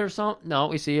butt or something? No,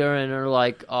 we see her in her,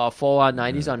 full-on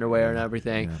 90s underwear and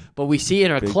everything. Yeah. But we see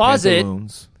in her closet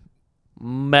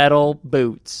metal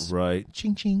boots. Right.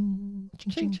 Ching, ching.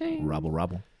 Ching, ching. Ching.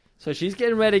 Robble. So she's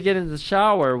getting ready to get into the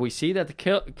shower. We see that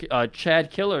the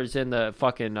Chad Killer's in the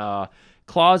fucking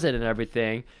closet and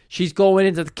everything. She's going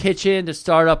into the kitchen to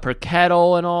start up her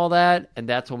kettle and all that, and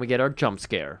that's when we get our jump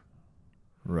scare.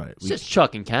 Right. It's just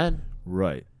Chuck and Ken.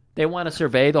 Right. They want to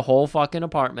survey the whole fucking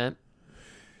apartment.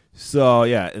 So,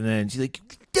 yeah, and then she's like,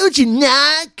 don't you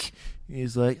knock?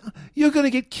 He's like, you're going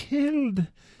to get killed.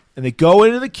 And they go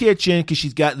into the kitchen because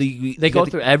she's got the... They go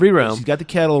through every room. She's got the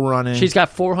kettle running. She's got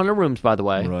 400 rooms, by the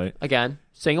way. Right. Again,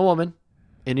 single woman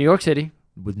in New York City.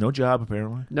 With no job,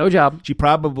 apparently. No job. She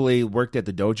probably worked at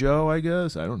the dojo, I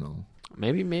guess. I don't know.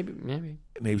 Maybe.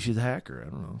 Maybe she's a hacker. I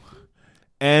don't know.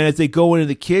 And as they go into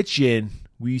the kitchen,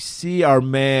 we see our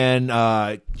man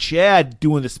Chad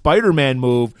doing the Spider-Man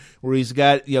move, where he's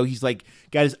got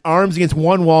got his arms against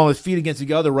one wall and his feet against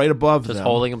the other, right above them. Just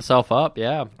holding himself up.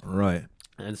 Yeah. Right.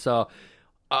 And so,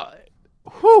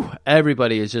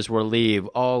 everybody is just relieved.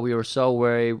 Oh, we were so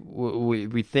worried.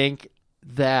 We think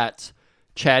that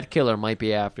Chad Killer might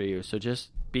be after you, so just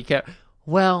be careful.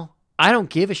 Well, I don't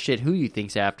give a shit who you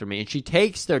think's after me. And she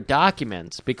takes their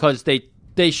documents because they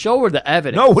show her the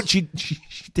evidence. No, she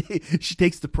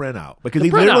takes the printout because the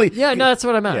they literally. Yeah, no, that's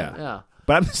what I meant. Yeah.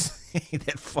 But I'm saying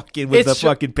that fucking with the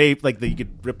fucking paper, that you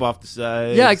could rip off the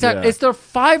side. Yeah, exactly. Yeah. It's their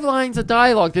 5 lines of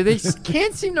dialogue that they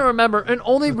can't seem to remember, and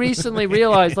only recently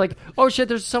realized, oh shit,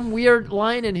 there's some weird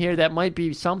line in here that might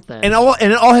be something. And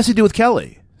it all has to do with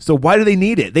Kelly. So why do they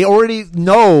need it? They already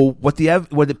know what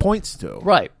it points to.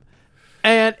 Right.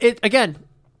 And it's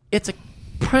a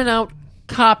printout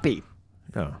copy.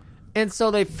 Yeah. And so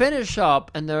they finish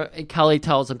up, and Kelly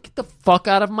tells them, "Get the fuck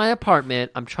out of my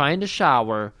apartment. I'm trying to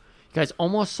shower. You guys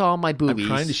almost saw my boobies. I'm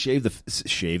trying to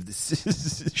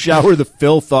shower the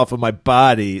filth off of my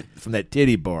body from that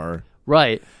titty bar."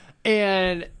 Right.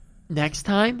 And next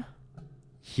time,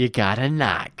 you gotta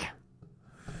knock.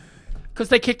 Because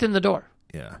they kicked in the door.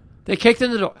 Yeah. They kicked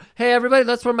in the door. Hey, everybody,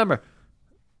 let's remember.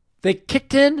 They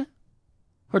kicked in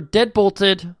her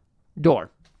deadbolted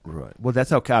door. Right. Well, that's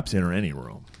how cops enter any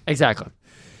room. Exactly.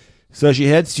 So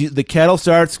the kettle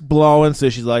starts blowing, so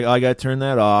she's like, oh, I got to turn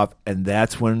that off. And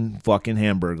that's when fucking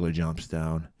Hamburglar jumps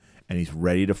down. And he's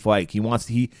ready to fight. He wants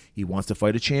to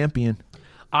fight a champion.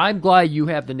 I'm glad you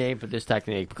have the name for this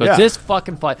technique because this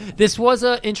fucking fight, this was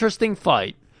an interesting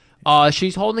fight.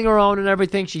 She's holding her own and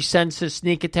everything. She sends his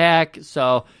sneak attack,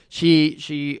 so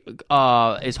she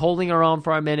is holding her own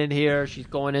for a minute here. She's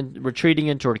retreating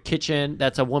into her kitchen.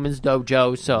 That's a woman's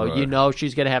dojo, so right.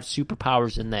 She's gonna have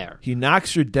superpowers in there. He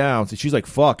knocks her down, so she's like,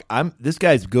 "Fuck, this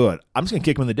guy's good. I'm just gonna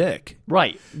kick him in the dick."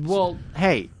 Right. Well,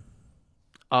 hey,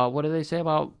 what do they say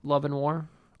about love and war?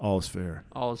 All is fair.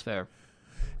 All is fair.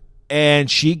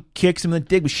 and she kicks him in the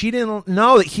dick, but she didn't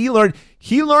know that he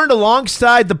learned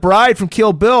alongside the bride from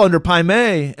Kill Bill under Pai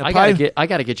Mei. I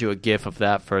gotta get you a gif of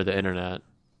that for the internet.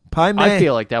 Pai Mei I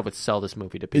feel like that would sell this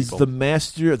movie to people. is the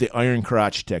master of the iron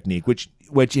crotch technique, which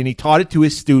and he taught it to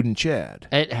his student Chad.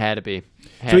 It had to be.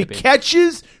 He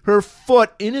catches her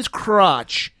foot in his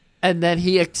crotch. And then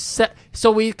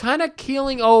so he's kind of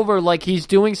keeling over like he's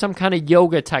doing some kind of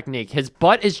yoga technique. His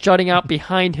butt is jutting out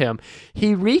behind him.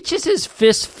 He reaches his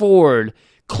fist forward,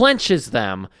 clenches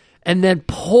them, and then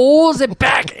pulls it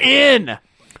back in.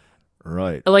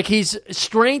 Right. Like he's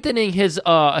strengthening his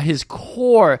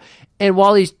core. And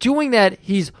while he's doing that,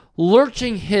 he's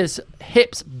lurching his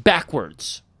hips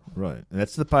backwards. Right. And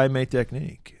that's the Pai Mei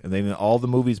technique. And then all the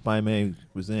movies Pai Mei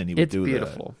was in, he would do that. It's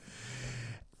beautiful.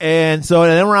 And so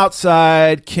then we're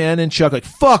outside. Ken and Chuck like,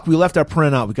 fuck, we left our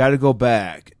printout. We got to go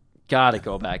back. Got to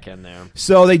go back in there.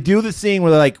 So they do the scene where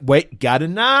they're like, wait, got to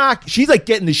knock. She's like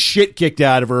getting the shit kicked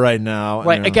out of her right now.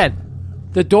 Right. Again,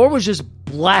 the door was just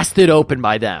blasted open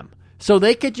by them. So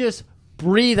they could just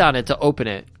breathe on it to open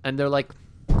it. And they're like,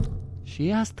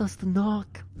 she asked us to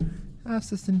knock.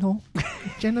 Asked us to knock.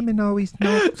 Gentlemen always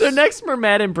knock. The next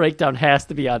Mermadden breakdown has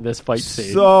to be on this fight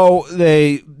scene. So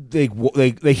they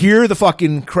hear the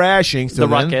fucking crashing. So the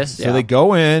ruckus. So they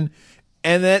go in.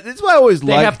 And that's what I always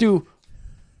liked. They have to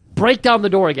break down the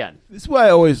door again. This is what I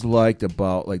always liked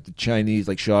about like the Chinese,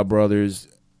 like Shaw Brothers.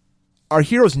 Our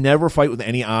heroes never fight with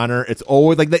any honor. It's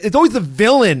always the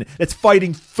villain that's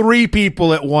fighting 3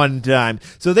 people at one time.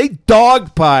 So they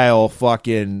dogpile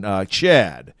fucking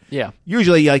Chad. Yeah.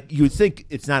 Usually, like you would think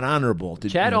it's not honorable.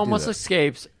 Chad almost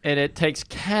escapes, and it takes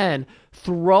Ken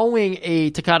throwing a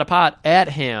Takata pot at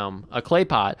him, a clay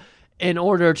pot, in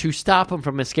order to stop him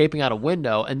from escaping out a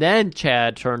window. And then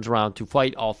Chad turns around to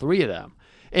fight all 3 of them.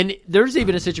 And there's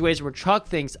even a situation where Chuck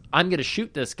thinks, I'm going to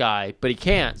shoot this guy, but he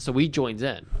can't, so he joins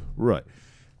in. Right.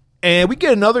 And we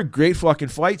get another great fucking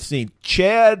fight scene.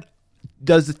 Chad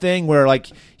does the thing where, like,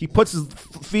 he puts his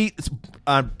feet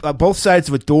on both sides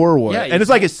of a doorway. Yeah, and it's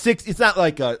like it's not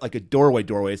like a doorway.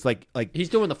 It's like he's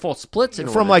doing the full splits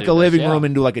from like a living room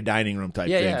into like a dining room type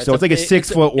thing. Yeah, so it's like a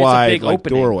 6 foot wide like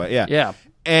doorway. Yeah. Yeah.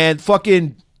 And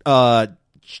fucking Ken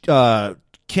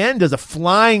does a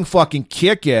flying fucking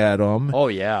kick at him. Oh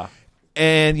yeah.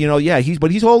 And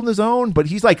he's holding his own, but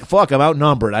he's like, fuck, I'm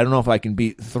outnumbered. I don't know if I can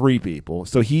beat 3 people.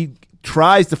 So he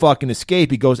tries to fucking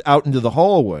escape. He goes out into the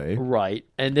hallway. Right.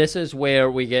 And this is where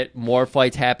we get more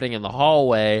fights happening in the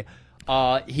hallway.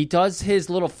 He does his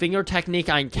little finger technique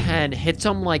on Ken, hits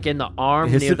him like in the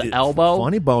arm near the elbow.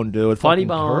 Funny bone, dude. Funny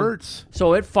bone hurts.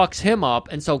 So it fucks him up.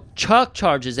 And so Chuck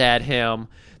charges at him.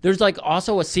 There's like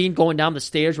also a scene going down the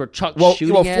stairs where Chuck's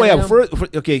shooting at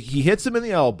him. He hits him in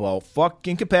the elbow,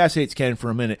 fucking incapacitates Ken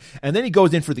for a minute, and then he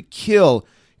goes in for the kill.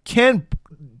 Ken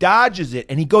dodges it,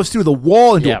 and he goes through the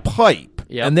wall into a pipe,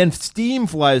 and then steam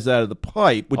flies out of the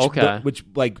pipe, which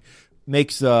like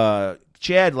makes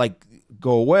Chad like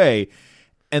go away.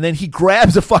 And then he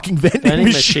grabs a fucking vending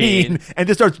machine and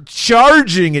just starts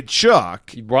charging at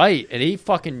Chuck. Right, and he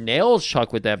fucking nails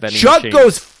Chuck with that vending Chuck machine.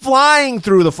 goes flying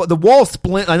through the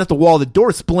wall. The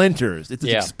door splinters. It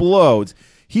just explodes.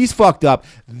 He's fucked up.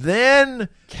 Then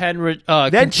Chad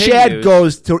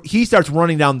he starts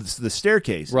running down the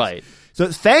staircase. Right. So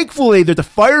thankfully, there's a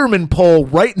fireman pole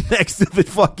right next to the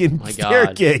fucking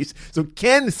staircase. So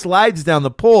Ken slides down the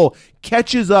pole,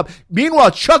 catches up.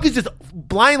 Meanwhile, Chuck is just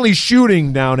blindly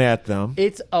shooting down at them.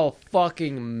 It's a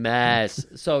fucking mess.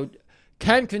 So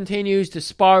Ken continues to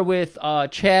spar with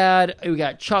Chad. We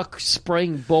got Chuck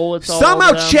spraying bullets all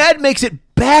over them. Chad makes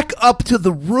it back up to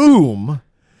the room,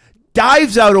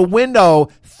 dives out a window.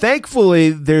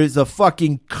 Thankfully, there's a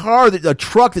fucking a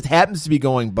truck that happens to be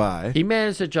going by. He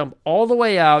managed to jump all the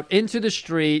way out into the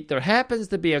street. There happens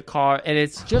to be a car, and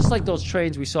it's just like those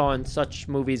trains we saw in such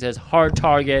movies as Hard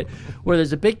Target, where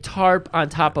there's a big tarp on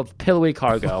top of pillowy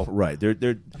cargo. Right.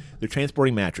 They're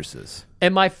transporting mattresses.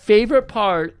 And my favorite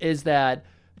part is that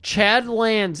Chad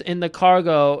lands in the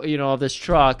cargo, of this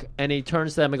truck, and he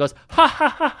turns to them and goes, "Ha ha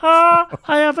ha ha!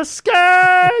 I have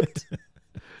escaped."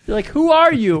 You're like, "Who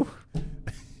are you?"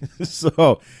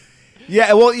 So,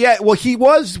 well, he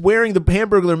was wearing the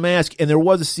Hamburglar mask, and there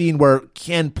was a scene where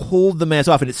Ken pulled the mask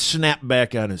off, and it snapped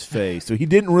back on his face. So he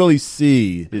didn't really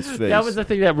see his face. That was the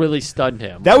thing that really stunned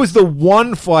him. That was the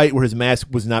one fight where his mask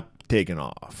was not taken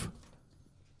off.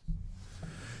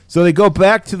 So they go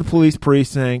back to the police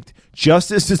precinct.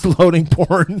 Justice is loading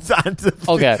porn onto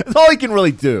That's all he can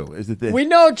really do. Is the thing. We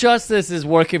know Justice is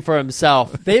working for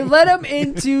himself. They let him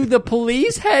into the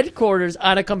police headquarters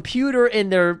on a computer in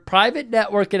their private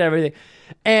network and everything.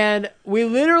 And we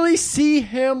literally see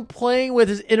him playing with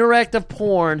his interactive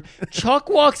porn. Chuck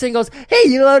walks in and goes, hey,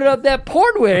 you loaded up that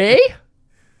pornware, eh?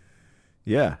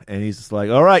 Yeah, and he's just like,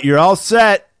 all right, you're all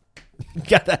set.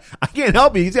 Got that. I can't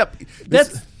help you. He's got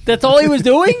That's all he was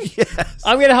doing? Yes.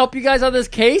 I'm going to help you guys on this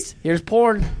case. Here's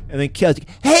porn. And then Kelly's like,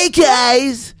 hey,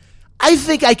 guys, I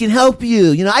think I can help you.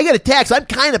 You know, I got a text. I'm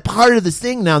kind of part of this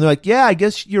thing now. And they're like, yeah, I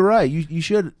guess you're right. You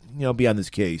should, be on this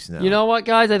case now. You know what,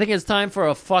 guys? I think it's time for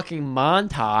a fucking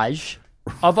montage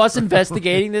of us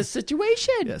investigating this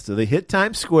situation. Yeah, so they hit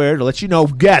Times Square to let you know,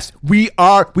 yes, we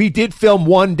did film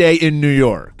one day in New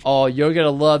York. Oh, you're going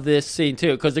to love this scene,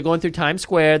 too, because they're going through Times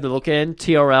Square. They're looking.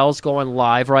 TRL's going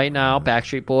live right now.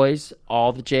 Backstreet Boys,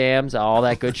 all the jams, all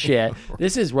that good shit.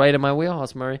 This is right in my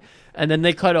wheelhouse, Murray. And then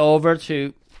they cut over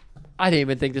to, I didn't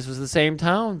even think this was the same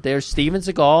town. There's Steven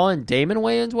Seagal and Damon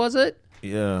Wayans, was it?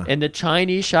 Yeah. In the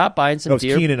Chinese shop buying some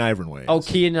deer. Keenan Ivory Wayans. Oh,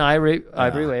 Keenan Ivory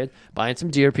Wayans buying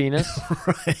some deer penis.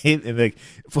 Right. And like,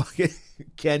 fucking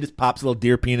Ken just pops a little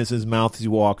deer penis in his mouth as he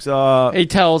walks up. He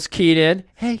tells Keenan,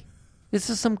 hey,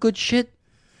 this is some good shit.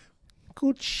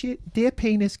 Good shit. Deer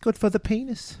penis. Good for the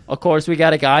penis. Of course, we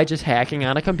got a guy just hacking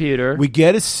on a computer. We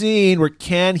get a scene where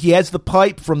Ken, he has the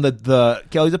pipe from the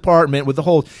Kelly's apartment with the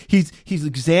hole. He's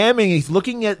examining, he's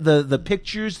looking at the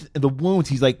pictures and the wounds.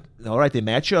 He's like, all right, they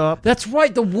match up. That's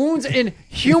right. The wounds in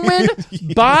human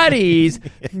bodies,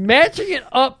 matching it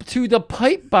up to the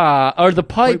pipe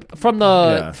from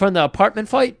the apartment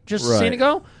fight just a scene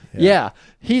ago. Yeah.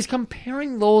 He's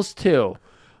comparing those two.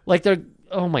 Like they're,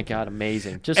 oh my God,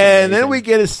 amazing. Just and amazing. then we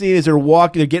get a scene as they're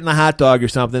walking, they're getting a hot dog or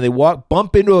something. They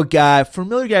bump into a guy,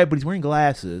 familiar guy, but he's wearing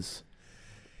glasses.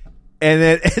 And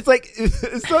then it's like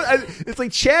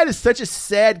Chad is such a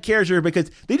sad character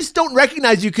because they just don't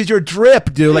recognize you because you're a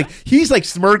drip, dude. Like he's like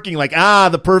smirking, like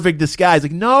the perfect disguise.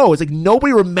 Like no, it's like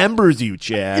nobody remembers you,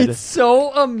 Chad. It's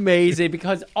so amazing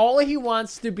because all he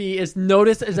wants to be is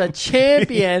noticed as a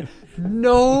champion.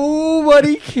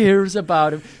 Nobody cares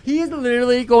about him. He is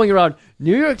literally going around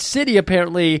New York City,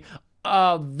 apparently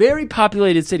a very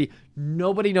populated city.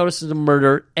 Nobody notices him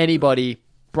murder anybody.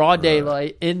 Broad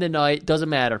daylight, in the night, doesn't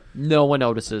matter. No one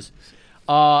notices.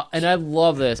 And I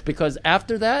love this because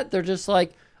after that, they're just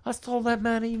like, I saw that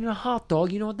man eating a hot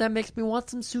dog. You know what? That makes me want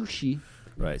some sushi.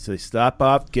 Right. So they stop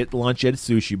off, get lunch at a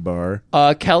sushi bar.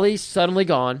 Kelly's suddenly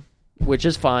gone, which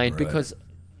is fine because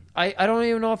I don't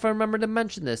even know if I remember to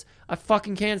mention this. I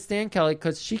fucking can't stand Kelly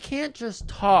because she can't just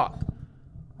talk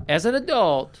as an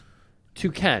adult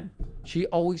to Ken. She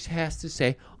always has to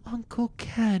say, Uncle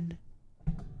Ken.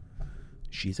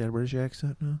 She's had a British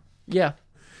accent now? Yeah.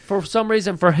 For some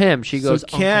reason, for him, she goes, so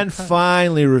Ken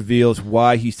finally reveals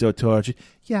why he's so tortured.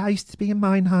 Yeah, I used to be a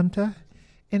mine hunter,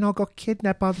 and I got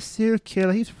kidnapped by the serial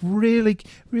killer. He's really,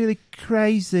 really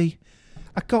crazy.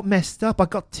 I got messed up. I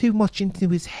got too much into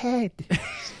his head.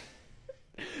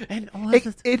 And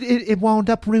it wound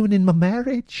up ruining my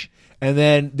marriage. And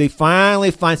then they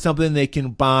finally find something they can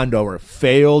bond over.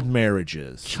 Failed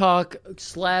marriages. Chuck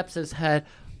slaps his head.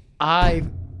 I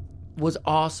was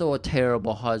also a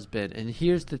terrible husband. And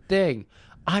here's the thing.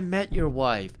 I met your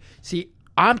wife. See,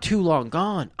 I'm too long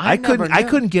gone. I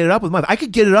couldn't get it up with my wife. I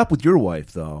could get it up with your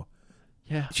wife, though.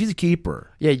 Yeah. She's a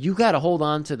keeper. Yeah, you got to hold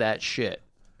on to that shit.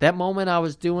 That moment I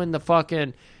was doing the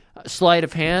fucking sleight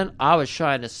of hand, I was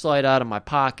trying to slide out of my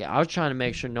pocket. I was trying to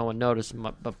make sure no one noticed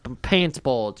my pants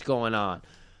bullets going on.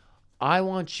 I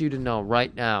want you to know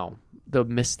right now, the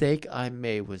mistake I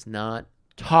made was not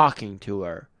talking to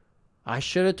her. I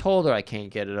should have told her I can't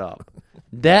get it up.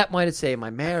 That might have saved my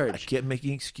marriage. I kept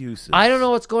making excuses. I don't know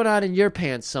what's going on in your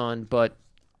pants, son, but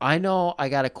I know I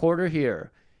got a quarter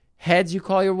here. Heads, you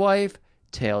call your wife.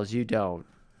 Tails, you don't.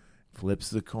 Flips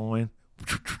the coin.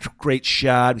 Great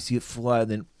shot. We see it fly,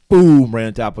 then boom, right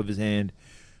on top of his hand.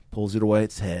 Pulls it away.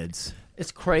 It's heads.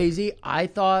 It's crazy. I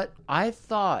thought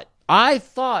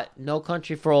No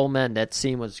Country for Old Men, that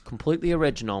scene was completely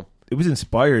original. It was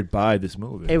inspired by this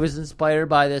movie. It was inspired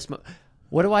by this movie.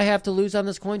 What do I have to lose on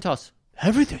this coin toss?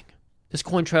 Everything. This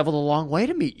coin traveled a long way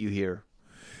to meet you here.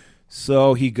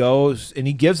 So he goes and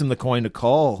he gives him the coin to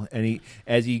call, and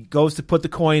as he goes to put the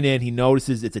coin in, he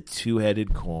notices it's a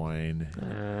two-headed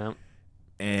coin.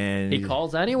 And he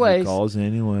calls anyways.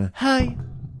 Hi,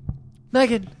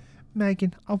 Megan.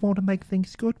 Megan, I want to make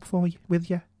things good for you with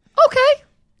you. Okay.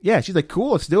 Yeah, she's like,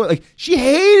 cool, let's do it. Like, she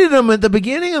hated him at the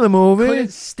beginning of the movie.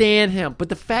 Couldn't stand him, but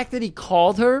the fact that he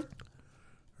called her,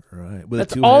 right? With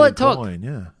that's all it took. Coin,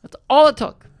 yeah, that's all it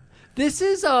took. This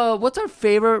is what's our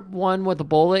favorite one with the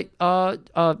bullet? Get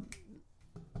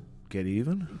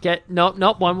even?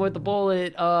 One with the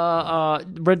bullet.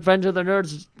 Revenge of the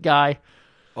Nerds guy.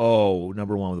 Oh,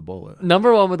 number one with a bullet.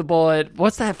 Number one with a bullet.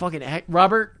 What's that fucking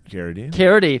Robert Carradine.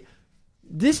 Carradine.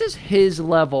 This is his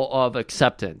level of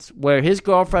acceptance, where his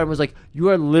girlfriend was like, "You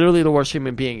are literally the worst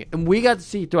human being," and we got to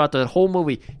see throughout the whole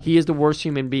movie he is the worst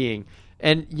human being.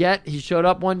 And yet he showed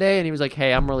up one day and he was like,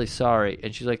 "Hey, I'm really sorry,"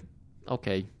 and she's like,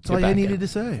 "Okay." That's all you needed to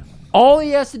say. All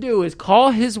he has to do is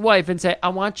call his wife and say, "I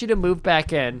want you to move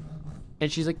back in," and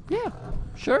she's like, "Yeah,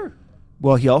 sure."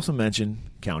 Well, he also mentioned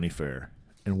county fair,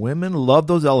 and women love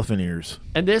those elephant ears.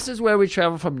 And this is where we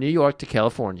travel from New York to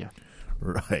California.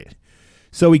 Right.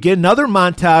 So we get another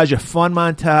montage, a fun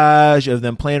montage of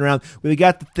them playing around. We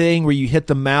got the thing where you hit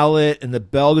the mallet and the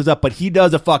bell goes up, but he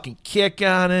does a fucking kick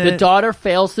on it. The daughter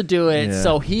fails to do it, Yeah.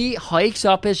 so he hikes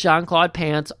up his Jean-Claude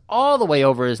pants all the way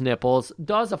over his nipples,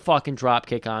 does a fucking drop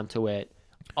kick onto it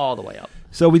all the way up.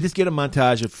 So we just get a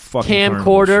montage of fucking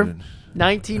Camcorder, carnival shit.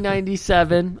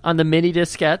 1997 on the mini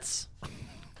diskettes.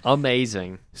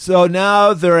 Amazing. So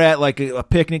now they're at like a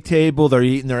picnic table. They're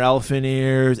eating their elephant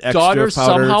ears. Extra Daughter's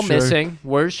powdered somehow sugar. missing.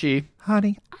 Where's she?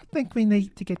 Honey, I think we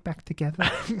need to get back together.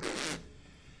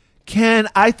 Ken,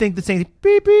 I think the same.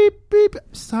 Beep, beep, beep.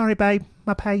 Sorry, babe.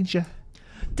 My pager.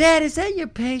 Dad, is that your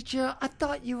pager? I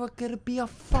thought you were going to be a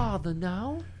father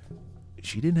now.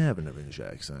 She didn't have an English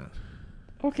accent.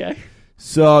 Okay.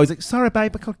 So he's like, Sorry,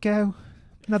 babe. I could go.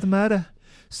 Another murder.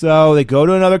 so they go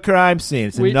to another crime scene.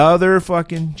 It's another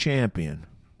fucking champion.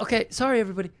 Okay, sorry,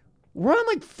 everybody. We're on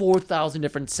like 4,000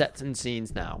 different sets and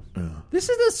scenes now. This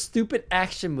is a stupid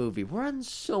action movie. We're on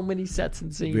so many sets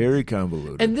and scenes. Very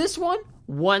convoluted. And this one,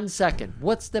 1 second.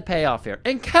 What's the payoff here?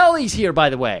 And Kelly's here, by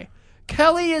the way.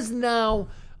 Kelly is now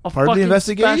a Part of the fucking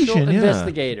investigation, special yeah.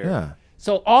 investigator. Yeah.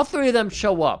 So all three of them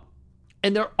show up.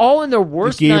 And they're all in their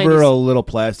worst They gave 90s. her a little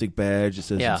plastic badge that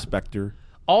says Yeah. inspector.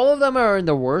 All of them are in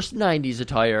their worst 90s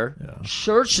attire.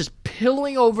 Shirts just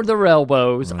pillowing over their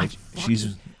elbows. Right. I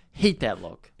She's hate that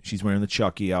look. she's wearing the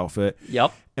Chucky outfit.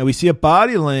 Yep. And we see a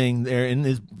body laying there in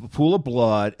this pool of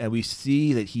blood, and we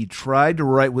see that he tried to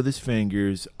write with his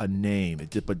fingers a name,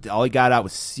 but all he got out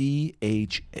was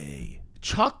C-H-A.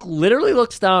 Chuck literally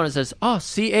looks down and says, "Oh,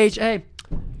 C-H-A.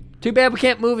 Too bad we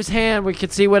can't move his hand. We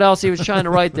could see what else he was trying to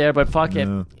write there, but fuck it."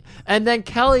 And then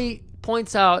Kelly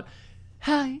points out,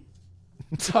 "Hi."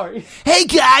 Sorry. Hey,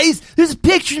 guys, there's a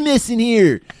picture missing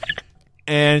here.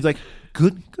 And he's like,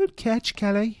 Good catch,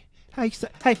 Kelly.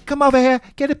 Hey, come over here.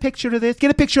 Get a picture of this. Get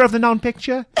a picture of the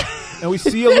non-picture. and we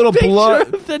see a little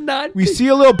blood. We see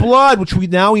a little blood, which we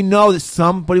know that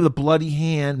somebody with a bloody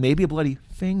hand, maybe a bloody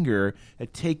finger,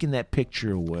 had taken that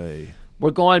picture away.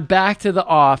 We're going back to the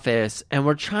office, and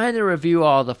we're trying to review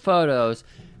all the photos.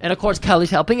 And, of course,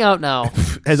 Kelly's helping out now.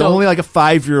 As only like a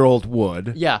 5-year-old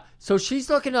would. Yeah. So she's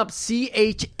looking up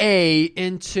C-H-A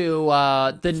into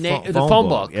the Phone phone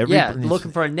book. Every-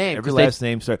 looking for a name. Every 'cause they- last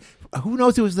name. Sorry. Who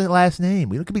knows it was the last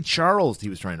name? It could be Charles he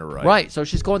was trying to write. Right. So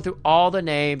she's going through all the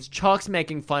names. Chuck's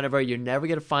making fun of her. You're never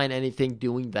going to find anything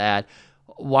doing that.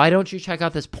 Why don't you check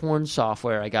out this porn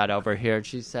software I got over here? And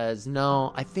she says,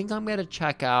 "No, I think I'm going to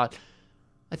check out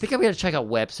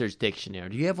Webster's Dictionary.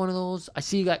 Do you have one of those? I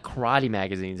see you got karate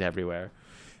magazines everywhere."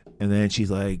 And then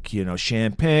she's like,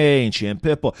 champagne,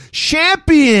 champipple,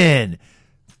 champion.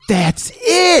 That's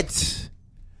it.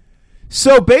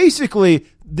 So basically,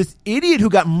 this idiot who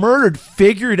got murdered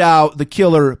figured out the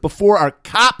killer before our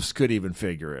cops could even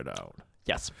figure it out.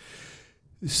 Yes.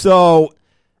 So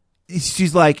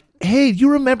she's like, "Hey,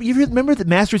 you remember the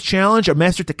Masters Challenge or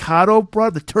Master Tecado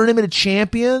brought the Tournament of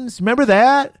Champions? Remember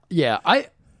that?" Yeah.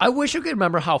 I wish I could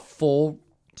remember how full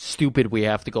stupid we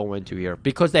have to go into here,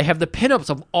 because they have the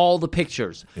pinups of all the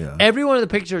pictures. Yeah. Every one of the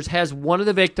pictures has one of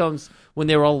the victims when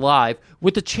they were alive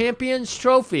with the champion's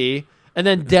trophy and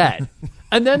then dead.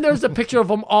 And then there's a picture of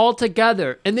them all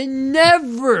together, and they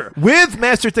never, with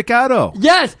Master Tecado.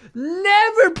 yes,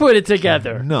 never put it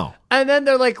together. No. And then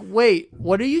they're like, "Wait,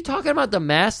 what are you talking about? The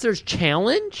Masters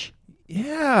Challenge?"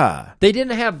 Yeah. They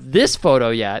didn't have this photo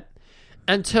yet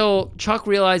until Chuck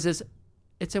realizes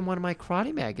it's in one of my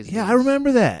karate magazines. Yeah, I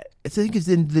remember that. I think it's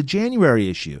in the January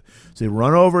issue. So they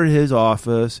run over to his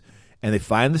office, and they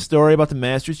find the story about the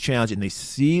Masters Challenge, and they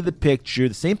see the picture,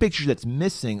 the same picture that's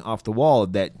missing off the wall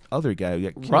of that other guy who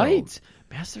got killed. Right.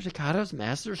 Master Tacado's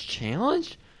Masters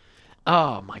Challenge?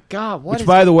 Oh, my God. Which,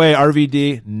 by the way,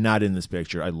 RVD, not in this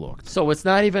picture. I looked. So it's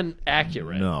not even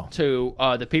accurate No. to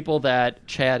the people that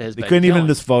Chad has They been couldn't even killing.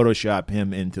 just Photoshop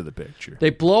him into the picture.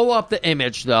 They blow up the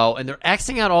image, though, and they're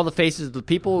Xing out all the faces of the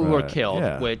people who were Right, killed,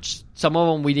 yeah. which some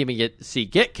of them we didn't even get to see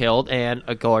get killed, and,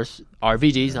 of course,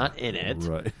 RVD's not in it.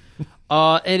 Right.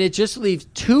 And it just leaves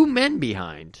 2 men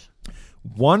behind.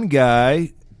 One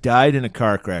guy died in a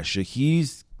car crash. So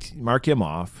mark him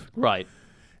off. Right.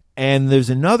 And there's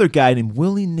another guy named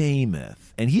Willie Namath.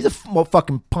 And he's a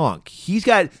fucking punk. He's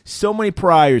got so many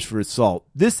priors for assault.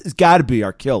 This has got to be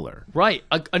our killer. Right.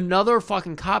 Another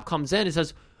fucking cop comes in and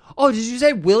says, "Oh, did you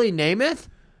say Willie Namath?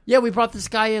 Yeah, we brought this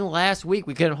guy in last week.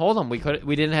 We couldn't hold him. We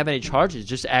didn't have any charges,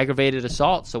 just aggravated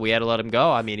assault, so we had to let him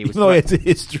go. I mean, he was Even though it's a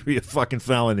history of fucking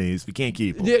felonies. We can't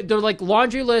keep him. They're like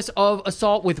laundry list of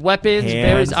assault with weapons,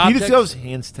 various objects. He just goes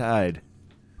hands tied.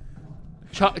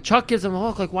 Chuck gives him a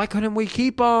look like, why couldn't we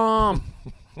keep him?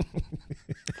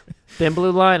 Thin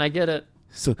blue line, I get it.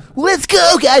 So let's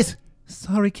go, guys.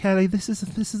 Sorry, Kelly. This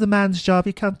is a man's job.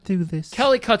 You can't do this.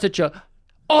 Kelly cuts at Chuck.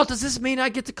 Oh, does this mean I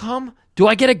get to come? Do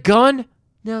I get a gun?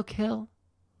 No, Kel.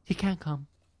 You can't come.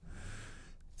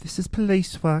 This is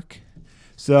police work.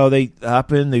 So they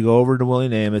hop in, they go over to Willie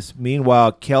Namath.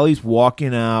 Meanwhile, Kelly's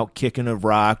walking out, kicking a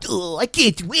rock. Oh, I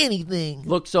can't do anything.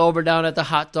 Looks over down at the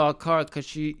hot dog cart because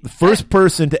she... The first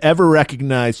person to ever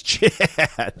recognize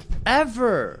Chad.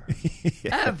 Ever.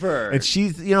 Yeah. Ever. And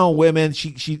she's, women,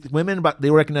 women, they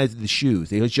recognize the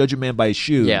shoes. They judge a man by his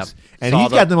shoes. Yeah. And he's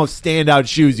got the most standout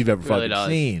shoes you've ever really fucking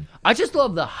seen. I just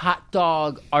love the hot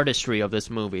dog artistry of this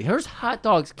movie. There's hot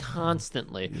dogs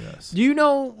constantly. Yes. Do you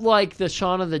know, like, the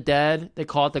Shaun of the Dead? They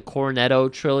call it the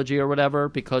Cornetto trilogy or whatever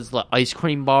because the ice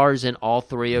cream bars in all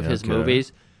three of his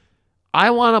movies.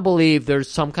 I want to believe there's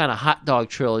some kind of hot dog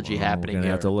trilogy happening We're here.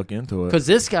 gonna have to look into it. Because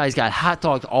this guy's got hot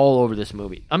dogs all over this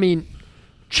movie. I mean,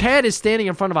 Chad is standing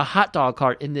in front of a hot dog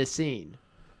cart in this scene.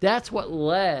 That's what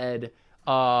led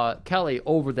Kelly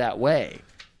over that way.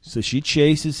 So she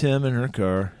chases him in her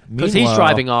car. Because he's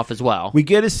driving off as well. We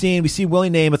get a scene. We see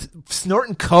Willie Namath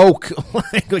snorting coke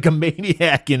like a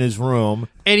maniac in his room.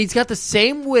 And he's got the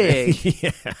same wig.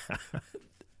 Yeah.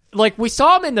 Like, we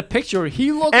saw him in the picture.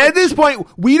 He looked At this point,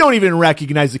 we don't even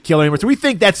recognize the killer anymore, so we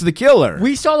think that's the killer.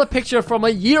 We saw the picture from a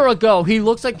year ago. He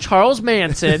looks like Charles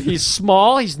Manson. He's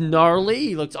small. He's gnarly.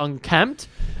 He looks unkempt.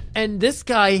 And this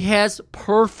guy has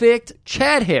perfect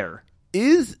Chad hair.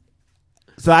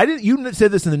 So you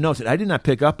said this in the notes, and I did not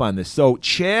pick up on this. So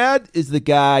Chad is the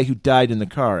guy who died in the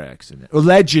car accident.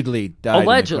 Allegedly died in the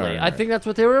car accident. I think that's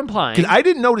what they were implying. Because I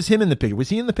didn't notice him in the picture. Was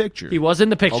he in the picture? He was in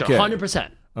the picture, Okay.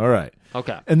 100%. All right.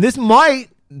 Okay. And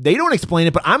they don't explain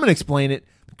it, but I'm going to explain it.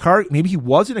 Maybe he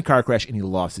was in a car crash and he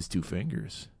lost his two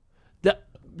fingers. That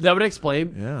would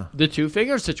explain the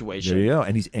two-finger situation. There you go.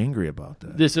 And he's angry about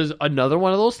that. This is another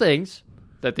one of those things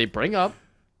that they bring up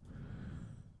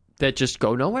that just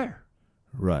go nowhere.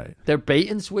 Right. They're bait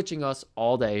and switching us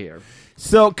all day here.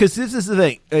 So, because this is the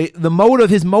thing.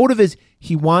 His motive is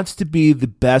he wants to be the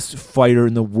best fighter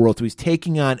in the world. So he's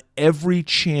taking on every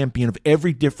champion of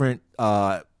every different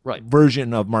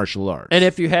version of martial arts. And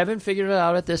if you haven't figured it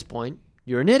out at this point,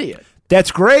 you're an idiot.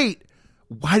 That's great.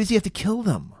 Why does he have to kill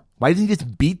them? Why doesn't he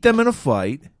just beat them in a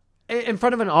fight? In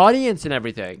front of an audience and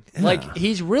everything. Yeah. Like,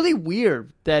 he's really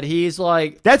weird that he's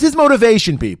like... That's his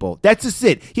motivation, people. That's just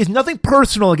it. He has nothing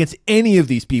personal against any of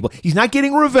these people. He's not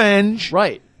getting revenge.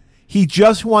 Right. He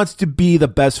just wants to be the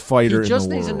best fighter in the world. He just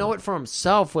needs to know it for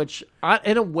himself, which,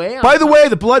 in a way... By the way,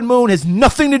 the Blood Moon has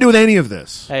nothing to do with any of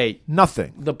this. Hey.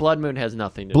 Nothing. The Blood Moon has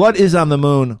nothing to do with it. Blood is on the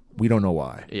moon. We don't know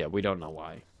why. Yeah, we don't know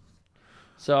why.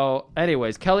 So,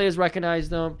 anyways, Kelly has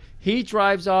recognized them. He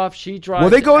drives off. She drives.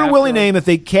 Well, they go to Willie him. Namath.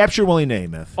 They capture Willie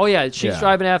Namath. Oh, yeah. She's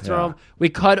driving after him. We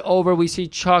cut over. We see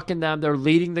Chuck and them. They're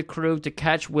leading the crew to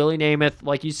catch Willie Namath.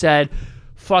 Like you said,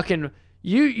 fucking...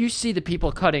 You see the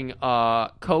people cutting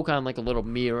coke on like a little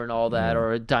mirror and all that,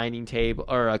 or a dining table,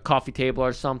 or a coffee table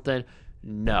or something.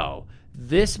 No.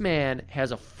 This man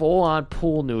has a full-on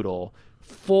pool noodle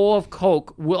full of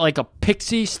coke, like a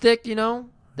pixie stick,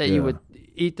 that you would...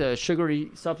 eat the sugary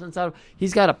substance out of.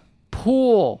 He's got a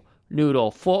pool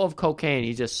noodle full of cocaine.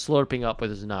 He's just slurping up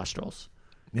with his nostrils.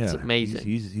 Yeah, it's amazing.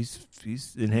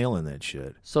 He's inhaling that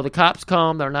shit. So the cops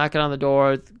come. They're knocking on the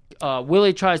door.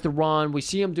 Willie tries to run. We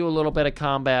see him do a little bit of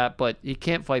combat, but he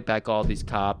can't fight back all these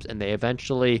cops, and they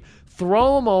eventually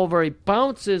throw him over. He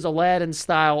bounces Aladdin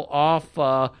style off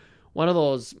one of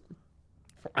those,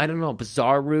 I don't know,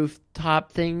 bizarre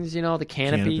rooftop things, the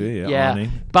canopy. Yeah.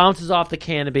 Bounces off the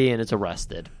canopy and is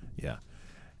arrested. Yeah.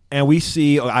 And we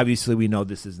see, obviously we know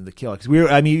this isn't the killer. Because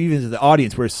even as the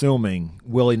audience, we're assuming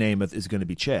Willie Namath is going to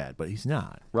be Chad, but he's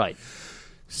not. Right.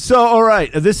 So, all right.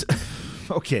 This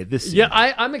scene. Yeah,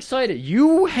 I'm excited.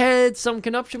 You had some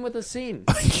connection with the scene.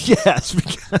 Yes,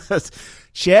 because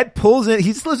Chad pulls in.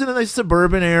 He lives in a nice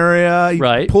suburban area.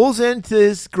 He pulls into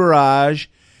his garage,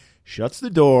 shuts the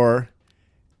door.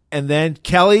 And then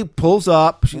Kelly pulls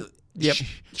up.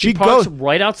 She parks goes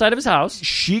right outside of his house.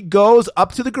 She goes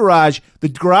up to the garage. The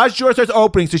garage door starts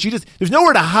opening, so there's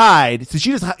nowhere to hide. So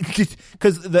she just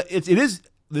because it is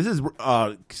this is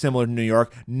similar to New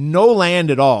York. No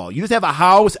land at all. You just have a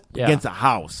house against a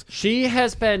house. She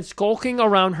has been skulking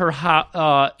around her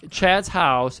Chad's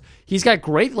house. He's got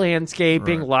great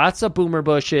landscaping, lots of boomer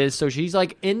bushes. So she's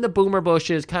like in the boomer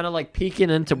bushes, kind of like peeking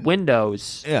into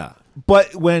windows. Yeah.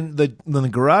 But when the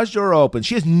garage door opens,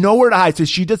 she has nowhere to hide, so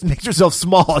she just makes herself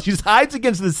small. She just hides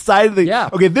against the side of the. Yeah.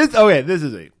 Okay, this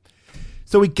is it.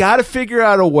 So we got to figure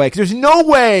out a way, because there's no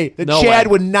way that Chad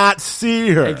would not see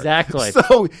her. Exactly.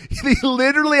 So they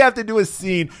literally have to do a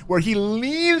scene where he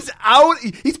leans out.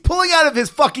 He's pulling out of his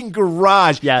fucking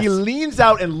garage. Yes. He leans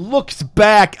out and looks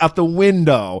back out the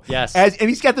window. Yes. And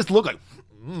he's got this look like,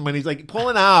 when he's like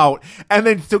pulling out, and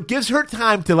then so it gives her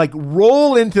time to like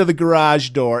roll into the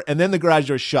garage door, and then the garage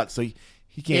door shuts, so he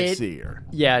can't see her.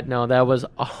 Yeah, no, that was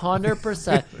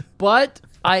 100%. But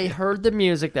I heard the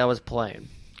music that was playing.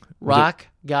 Rock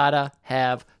Gotta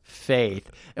Have Faith.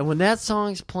 And when that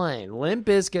song's playing, Limp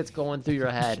Bizkit's going through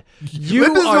your head.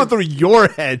 Limp Bizkit's going through your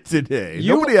head today.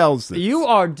 Nobody else is. You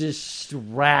are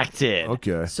distracted.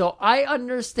 Okay. So I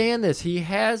understand this. He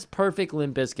has perfect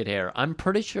Limp Bizkit hair. I'm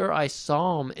pretty sure I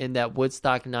saw him in that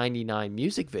Woodstock 99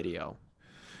 music video.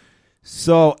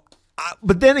 So,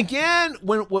 but then again,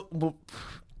 when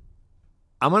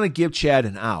I'm going to give Chad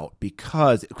an out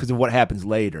because of what happens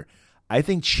later. I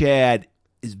think Chad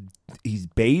he's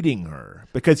baiting her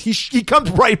because he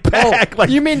comes right back. Oh,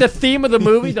 you mean the theme of the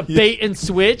movie, the bait and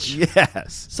switch?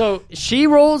 Yes. So she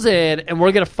rolls in, and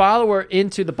we're going to follow her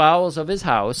into the bowels of his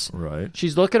house. Right.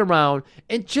 She's looking around,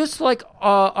 and just like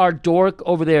our dork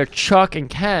over there, Chuck and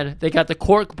Ken, they got the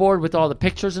cork board with all the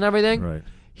pictures and everything. Right.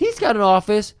 He's got an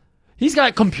office. He's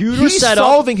got computers He's set up.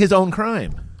 solving his own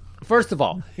crime. First of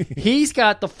all, he's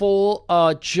got the full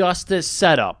justice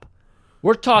setup.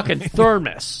 We're talking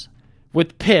thermos.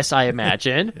 With piss, I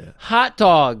imagine. Yeah. Hot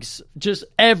dogs just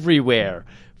everywhere.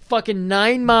 Fucking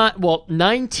 9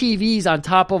 TVs on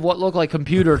top of what look like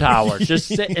computer towers just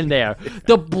sitting there.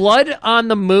 The blood on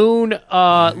the moon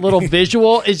little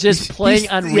visual is just playing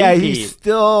on repeat. Yeah, he's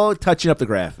still touching up the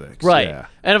graphics. Right. Yeah.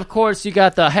 And of course, you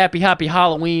got the Happy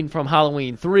Halloween from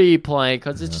Halloween 3 playing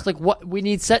because it's just like, what we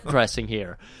need set dressing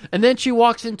here. And then she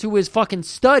walks into his fucking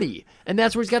study, and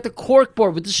that's where he's got the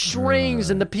corkboard with the strings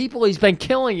and the people he's been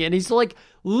killing, and he's like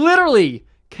literally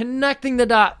connecting the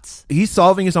dots. He's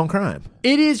solving his own crime.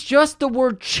 It is just the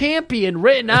word champion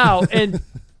written out. And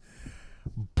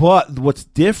but what's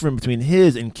different between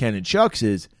his and Ken and Chuck's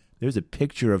is there's a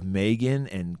picture of Megan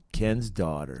and Ken's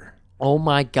daughter. Oh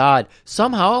my God.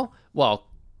 Somehow, well,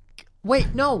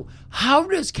 wait, no. How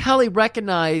does Kelly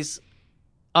recognize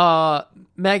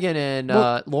Megan and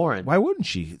Lauren? Why wouldn't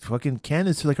she? Fucking Ken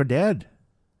is like her dad.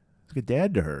 It's like a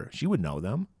dad to her. She would know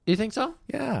them. You think so?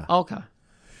 Yeah. Okay.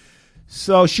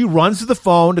 So she runs to the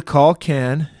phone to call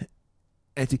Ken.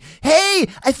 And hey,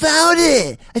 I found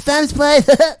it. I found his place.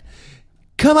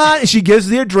 Come on. And she gives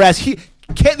the address.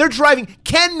 They're driving.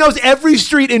 Ken knows every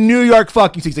street in New York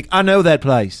fucking. So he's like, I know that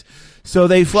place. So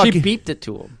they fucking. She beeped it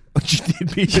to him. She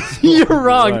did beep it to him. You're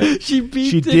wrong. Right. She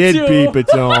beeped she it to did him. beep it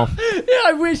to him.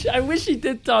 Yeah, I wish she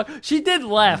did talk. She did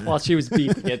laugh while she was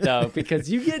beeping it though, because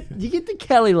you get the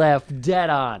Kelly laugh dead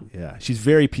on. Yeah, she's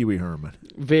very Pee Wee Herman.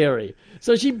 Very.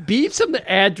 So she beeps him the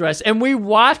address, and we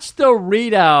watch the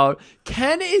readout.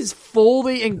 Ken is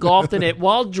fully engulfed in it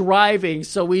while driving,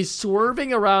 so he's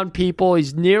swerving around people.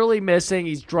 He's nearly missing.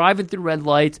 He's driving through red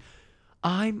lights.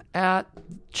 I'm at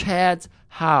Chad's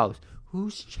house.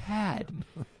 Who's Chad?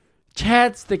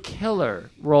 Chad's the killer,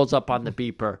 rolls up on the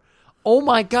beeper. Oh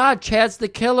my God, Chad's the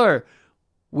killer.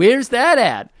 Where's that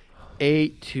at?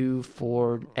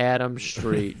 824 Adams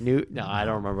Street. No, I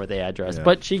don't remember the address,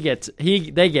 but they get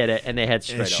it, and they head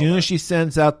straight over. As soon as she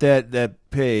sends out that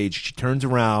page, she turns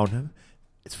around.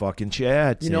 It's fucking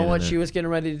Chad. You know what she was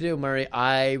getting ready to do, Murray?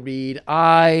 I read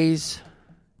eyes.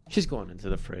 She's going into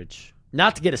the fridge.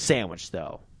 Not to get a sandwich,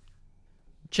 though.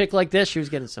 Chick like this, she was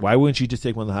getting some. Why wouldn't she just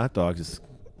take one of the hot dogs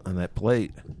on that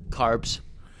plate? Carbs,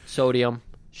 sodium.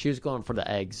 She was going for the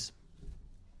eggs.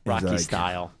 Rocky like,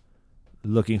 style.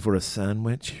 Looking for a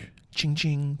sandwich. Ching,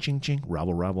 ching, ching, ching.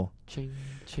 Robble, robble. Ching,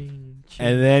 ching, ching.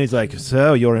 And then he's like,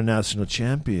 so you're a national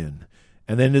champion.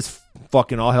 And then this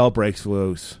fucking all hell breaks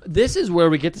loose. This is where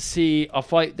we get to see a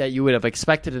fight that you would have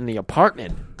expected in the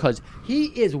apartment, because he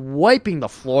is wiping the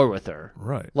floor with her.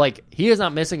 Right. Like, he is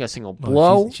not missing a single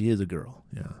blow. She is a girl,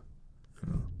 yeah.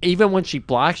 Even when she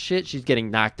blocks shit, she's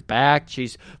getting knocked back.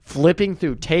 She's flipping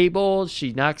through tables.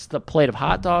 She knocks a plate of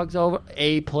hot dogs over.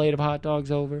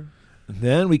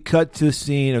 Then we cut to a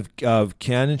scene of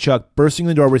Ken and Chuck bursting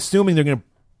the door. We're assuming they're going to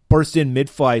burst in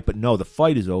mid-fight, but no, the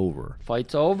fight is over.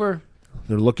 Fight's over.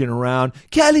 They're looking around.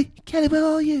 Kelly, where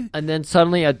are you? And then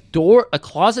suddenly a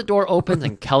closet door opens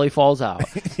and Kelly falls out.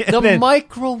 The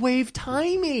microwave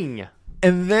timing.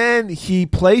 And then he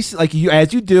places,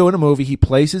 as you do in a movie, he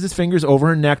places his fingers over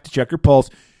her neck to check her pulse.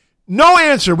 No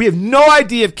answer. We have no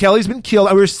idea if Kelly's been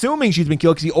killed. We're assuming she's been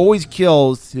killed because he always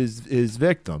kills his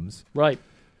victims. Right.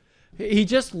 He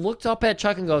just looked up at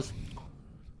Chuck and goes,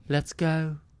 let's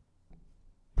go.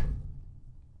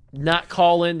 Not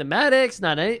call in the medics,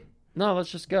 not any. No,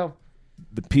 let's just go.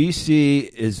 The PC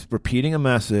is repeating a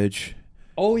message.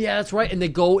 Oh, yeah, that's right. And they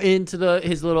go into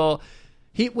his little...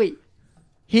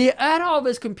 He had all of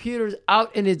his computers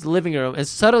out in his living room, and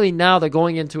suddenly now they're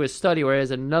going into his study where he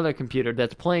has another computer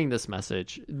that's playing this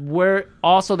message, where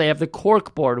also they have the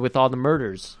cork board with all the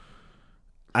murders.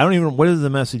 I don't even... What does the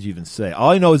message even say?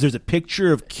 All I know is there's a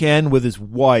picture of Ken with his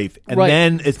wife, and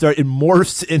then it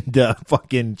morphs into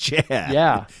fucking Chad.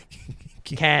 Yeah.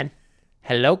 Ken.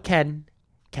 Hello, Ken.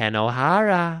 Ken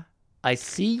O'Hara. I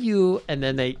see you. And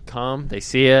then they come. They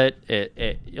see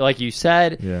it. Like you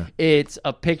said, it's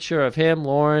a picture of him,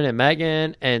 Lauren, and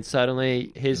Megan, and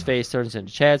suddenly his face turns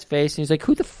into Chad's face, and he's like,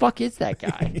 who the fuck is that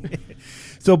guy?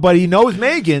 But he knows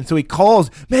Megan, so he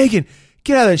calls, Megan,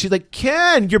 get out of there. And she's like,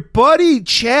 Ken, your buddy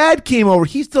Chad came over.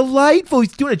 He's delightful.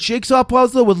 He's doing a jigsaw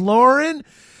puzzle with Lauren.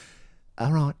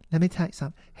 All right, let me tell you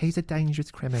something. He's a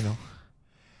dangerous criminal.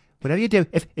 Whatever you do,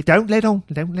 if don't let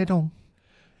on.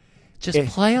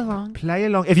 Just play along. Play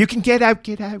along. If you can get out,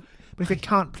 get out. But if you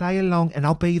can't, play along, and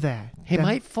I'll be there. He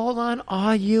might fall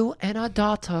on you and our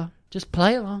daughter. Just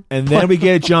play along. And then we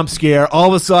get a jump scare. All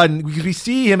of a sudden, we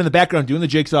see him in the background doing the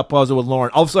jigsaw puzzle with Lauren.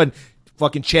 All of a sudden,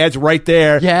 fucking Chad's right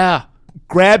there. Yeah.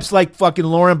 Grabs fucking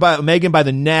Megan by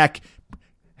the neck.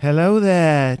 Hello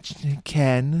there,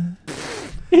 Ken.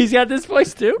 He's got this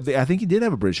voice too? I think he did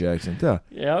have a British accent, too.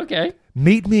 Yeah, okay.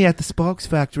 Meet me at the Sparks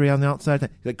factory on the outside.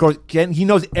 Of course, Ken, he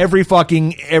knows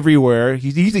everywhere.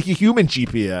 He's a human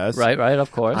GPS. Right,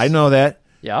 of course. I know that.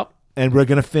 Yep. And we're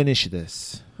going to finish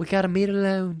this. We got to meet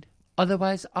alone.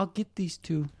 Otherwise, I'll get these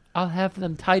two. I'll have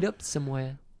them tied up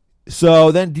somewhere.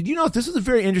 So then, did you know this is a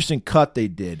very interesting cut they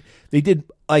did? They did,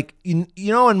 in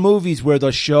movies where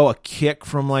they'll show a kick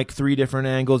from 3 different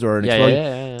angles or an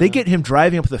explosion. They get him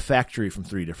driving up to the factory from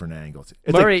 3 different angles.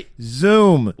 It's Murray,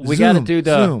 zoom. We got to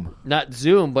do not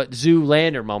zoom, but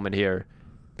Zoolander moment here.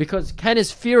 Because Ken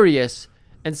is furious,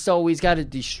 and so he's got to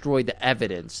destroy the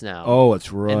evidence now. Oh,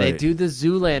 that's right. And they do the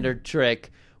Zoolander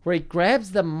trick where he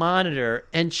grabs the monitor,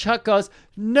 and Chuck goes,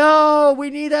 no,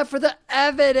 we need that for the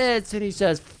evidence. And he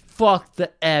says, fuck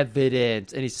the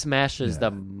evidence. And he smashes the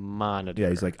monitor. Yeah,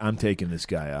 he's like, I'm taking this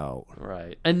guy out.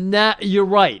 Right. And that, you're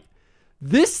right.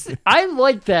 I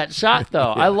like that shot,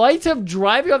 though. I liked him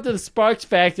driving up to the Sparks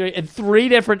factory in 3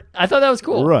 different, I thought that was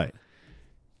cool. Right.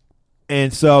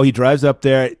 And so he drives up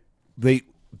there. They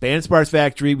ban Sparks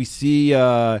factory. We see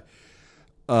Chad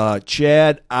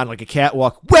on a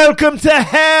catwalk. Welcome to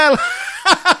hell.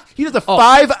 He does a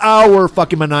 5-hour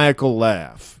fucking maniacal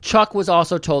laugh. Chuck was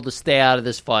also told to stay out of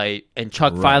this fight, and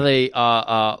Chuck finally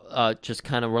just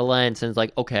kind of relents and is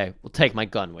like, okay, we'll take my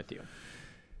gun with you.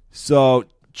 So,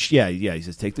 he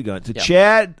says, take the gun. So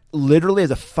Chad literally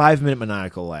has a 5-minute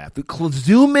maniacal laugh.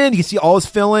 Zoom in, you can see all his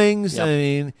fillings. Yep. I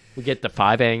mean, we get the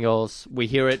 5 angles. We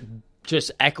hear it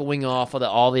just echoing off of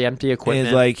all the empty equipment. And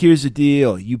it's like, here's the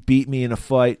deal. You beat me in a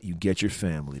fight, you get your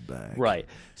family back. Right.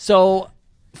 So,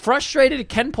 frustrated,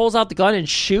 Ken pulls out the gun and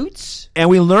shoots. And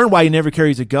we learn why he never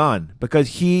carries a gun. Because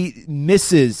he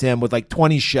misses him with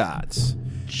 20 shots.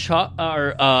 Chad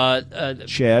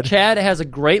has a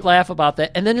great laugh about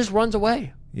that and then just runs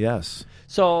away. Yes.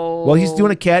 So, well, he's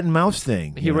doing a cat and mouse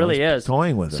thing. He really is.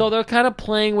 Toying with it. So they're kind of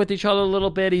playing with each other a little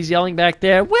bit. He's yelling back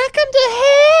there, welcome to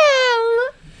hell!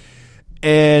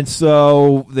 And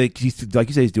so, he's, like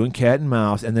you say, he's doing cat and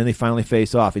mouse, and then they finally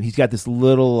face off. And he's got this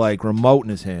little, remote in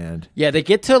his hand. Yeah, they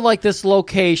get to, this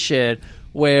location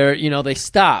where, they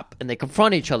stop and they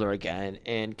confront each other again.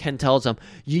 And Ken tells them,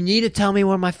 you need to tell me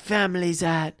where my family's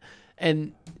at.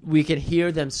 And we can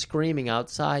hear them screaming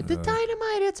outside, the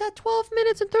dynamite, it's at 12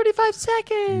 minutes and 35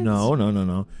 seconds.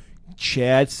 No.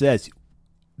 Chad says,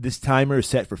 this timer is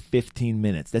set for 15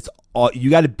 minutes. That's all. You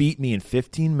got to beat me in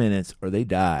 15 minutes or they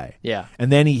die. Yeah.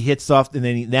 And then he hits off, and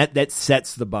then that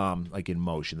sets the bomb in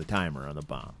motion, the timer on the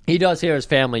bomb. He does hear his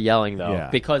family yelling, though,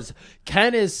 because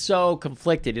Ken is so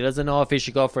conflicted. He doesn't know if he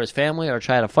should go for his family or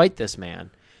try to fight this man.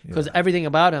 Because everything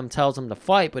about him tells him to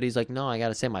fight, but he's like, no, I got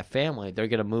to save my family. They're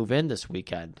going to move in this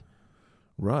weekend.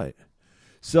 Right.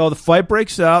 So the fight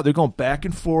breaks out. They're going back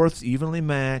and forth, evenly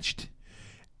matched.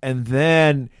 And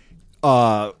then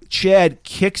Chad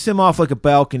kicks him off like a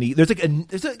balcony. There's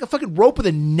like a fucking rope with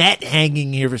a net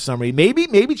hanging here for some reason.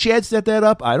 Maybe Chad set that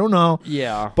up. I don't know.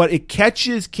 Yeah. But it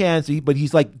catches Ken, but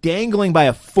he's like dangling by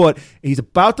a foot. He's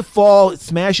about to fall,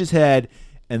 smash his head,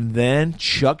 and then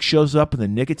Chuck shows up in the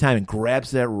nick of time and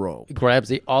grabs that rope. He grabs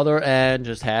the other end,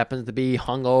 just happens to be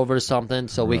hung over something,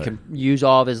 so we can use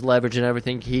all of his leverage and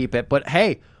everything, keep it. But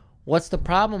hey, what's the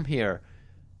problem here?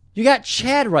 You got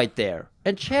Chad right there,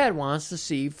 and Chad wants to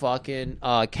see fucking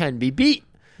Ken be beat.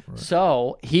 Right.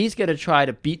 So he's going to try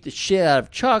to beat the shit out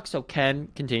of Chuck so Ken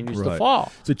continues to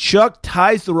fall. So Chuck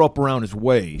ties the rope around his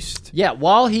waist. Yeah,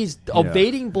 while he's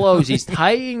evading blows, he's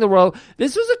tying the rope.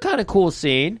 This was a kind of cool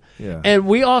scene. Yeah. And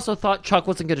we also thought Chuck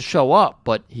wasn't going to show up,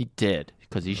 but he did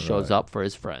because he shows up for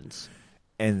his friends.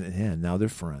 And now they're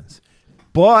friends.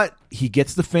 But he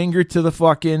gets the finger to the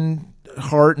fucking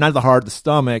heart, not the heart, the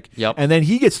stomach. Yep. And then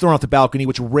he gets thrown off the balcony,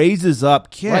 which raises up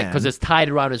Ken. Right, because it's tied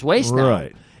around his waist now.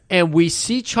 Right. And we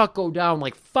see Chuck go down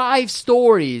like 5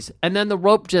 stories, and then the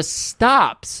rope just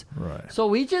stops. Right.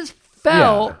 So he just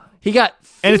fell. Yeah. He got...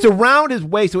 And it's around his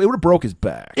waist, so it would have broke his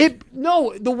back.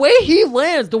 No, the way he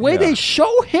lands, the way they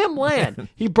show him land,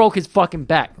 he broke his fucking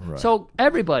back. Right. So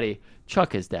everybody,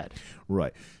 Chuck is dead.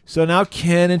 Right. So now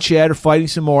Ken and Chad are fighting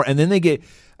some more, and then they get...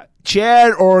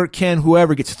 Chad or Ken,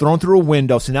 whoever, gets thrown through a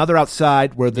window. So now they're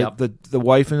outside where the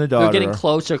wife and the daughter They're getting are.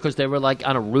 closer because they were like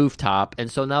on a rooftop.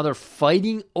 And so now they're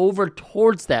fighting over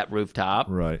towards that rooftop.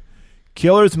 Right.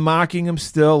 Killer's mocking him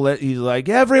still. He's like,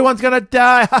 everyone's going to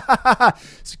die.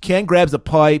 So Ken grabs a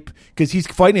pipe because he's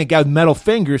fighting a guy with metal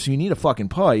fingers, so you need a fucking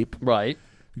pipe. Right.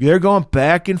 They're going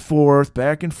back and forth,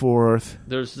 back and forth.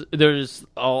 There's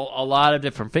a lot of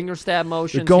different finger stab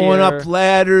motions. They're going here. up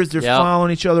ladders. They're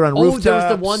following each other on rooftops. There was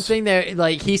the one thing that,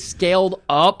 like, he scaled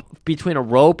up between a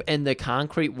rope and the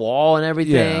concrete wall and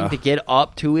everything to get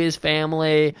up to his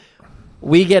family.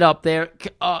 We get up there.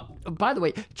 By the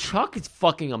way, Chuck is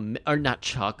fucking or not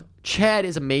Chuck. Chad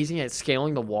is amazing at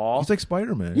scaling the wall. He's like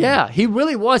Spider-Man. Yeah, he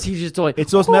really was. He's just doing.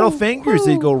 It's those metal fingers.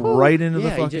 They go right into the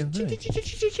fucking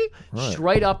thing. Just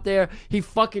right up there. He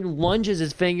fucking lunges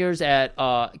his fingers at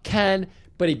Ken,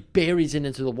 but he buries it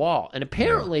into the wall. And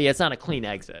apparently, it's not a clean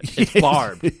exit. It's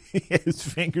barbed. His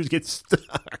fingers get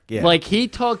stuck. Yeah. Like, he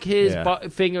took his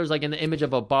fingers, like, in the image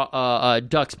of a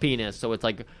duck's penis, so it's,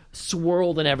 like,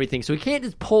 swirled and everything. So he can't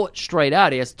just pull it straight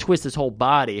out. He has to twist his whole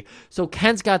body. So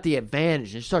Ken's got the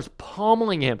advantage, and he starts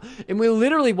pummeling him. And we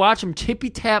literally watch him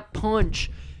tippy-tap punch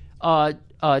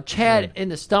Chad in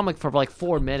the stomach for, like,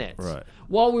 4 minutes. Right.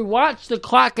 While we watch the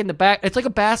clock in the back, it's like a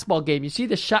basketball game. You see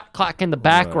the shot clock in the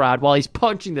background while he's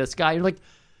punching this guy. You're like,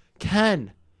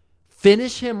 Ken,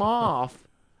 finish him off.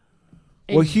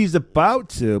 Well, he's about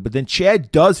to, but then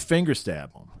Chad does finger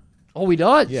stab him. Oh, he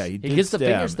does? Yeah, he gets the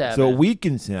finger stab. So it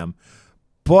weakens him.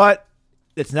 But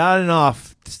it's not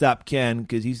enough to stop Ken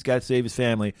because he's got to save his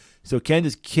family. So Ken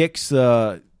just kicks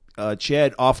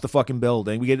Chad off the fucking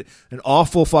building. We get an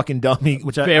awful fucking dummy,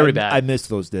 which Very bad. I miss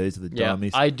those days of the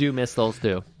dummies. I do miss those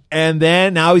too. And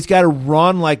then now he's got to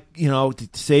run to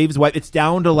save his wife. It's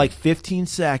down to like 15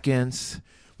 seconds.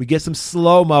 We get some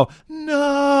slow-mo.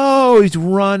 No, he's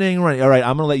running. All right,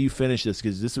 I'm going to let you finish this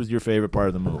because this was your favorite part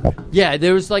of the movie. Yeah,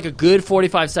 there was like a good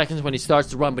 45 seconds when he starts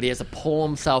to run, but he has to pull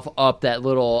himself up that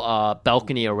little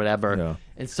balcony or whatever. Yeah.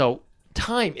 And so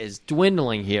time is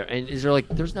dwindling here. And is there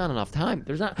there's not enough time.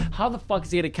 There's not. How the fuck is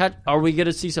he going to catch? Are we going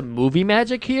to see some movie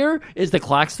magic here? Is the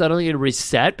clock suddenly going to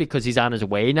reset because he's on his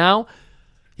way now?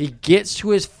 He gets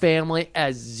to his family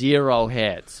as 0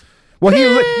 hits.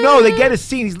 Well, they get a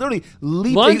scene. He's literally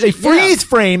leaping. They freeze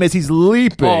frame as he's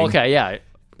leaping. Oh, okay, yeah.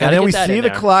 And then we see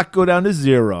the clock go down to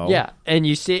 0. Yeah, and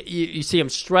you see him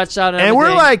stretched out and everything.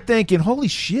 We're like thinking, holy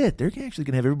shit, they're actually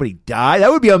going to have everybody die? That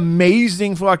would be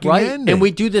amazing fucking ending. And we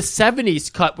do the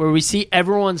 70s cut where we see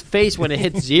everyone's face when it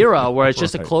hits 0, where it's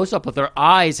just a close-up of their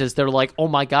eyes as they're like, oh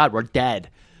my God, we're dead.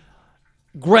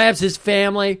 Grabs his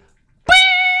family.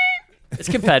 It's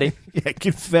confetti. Yeah,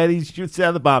 confetti shoots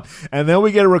out the bomb. And then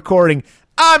we get a recording.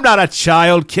 I'm not a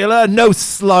child killer. No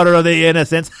slaughter of the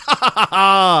innocents. Ha ha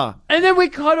ha. And then we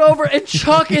cut over and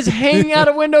Chuck is hanging out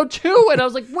a window too. And I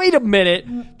was like, wait a minute.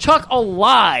 Chuck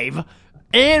alive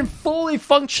and fully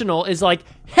functional is like,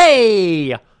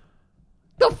 hey,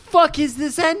 the fuck is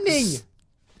this ending?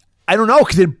 I don't know,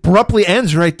 because it abruptly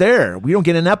ends right there. We don't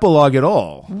get an epilogue at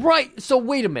all. Right. So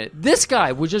wait a minute. This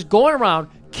guy was just going around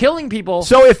killing people.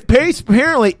 So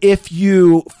apparently if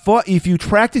you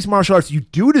practice martial arts, you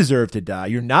do deserve to die.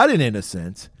 You're not an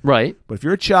innocent. Right. But if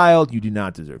you're a child, you do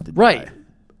not deserve to die. Right.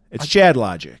 It's Chad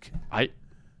logic.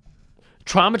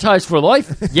 Traumatized for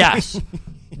life? Yes.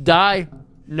 Die?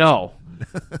 No.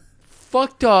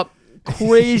 Fucked up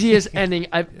craziest ending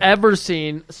I've ever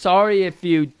seen. Sorry if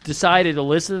you decided to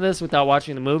listen to this without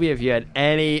watching the movie. If you had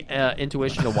any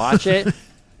intuition to watch it,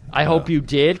 I hope you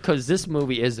did, because this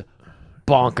movie is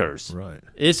bonkers. Right.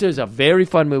 This is a very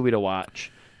fun movie to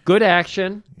watch. Good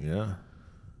action. Yeah.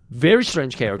 Very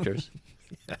strange characters.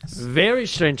 Yes. Very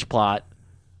strange plot.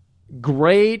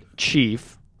 Great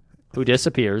chief who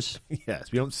disappears.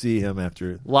 Yes, we don't see him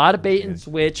after. A lot of bait and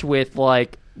switch with,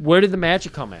 like, where did the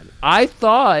magic come in? I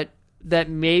thought that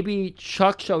maybe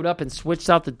Chuck showed up and switched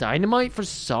out the dynamite for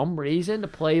some reason to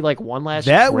play, like, one last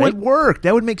That trick. would work.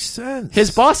 That would make sense.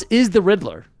 His boss is the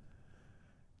Riddler.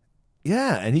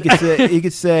 Yeah, and he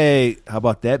could say, "How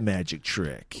about that magic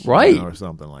trick?" Right. Or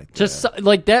something like that. Just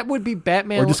like that would be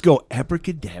Batman. Or just go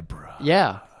abracadabra.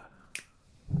 Yeah.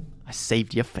 I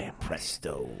saved your family.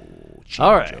 Presto.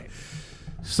 All right.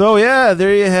 So yeah,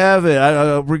 there you have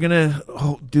it. We're gonna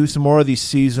do some more of these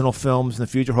seasonal films in the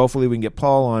future. Hopefully, we can get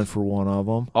Paul on for one of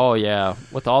them. Oh yeah,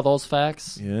 with all those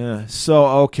facts. Yeah. So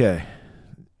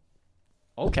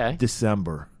Okay.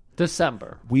 December.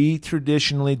 We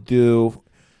traditionally do.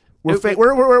 We're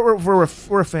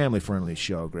a family friendly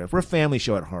show, Griff. We're a family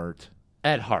show at heart.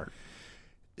 At heart.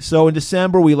 So in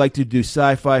December, we like to do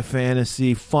sci-fi,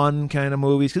 fantasy, fun kind of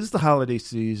movies because it's the holiday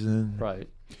season. Right.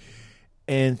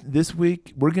 And this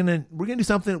week we're gonna do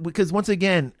something because once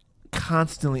again,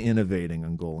 constantly innovating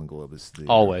on Golden Globus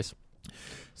Theater. Always.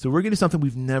 So we're gonna do something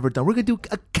we've never done. We're gonna do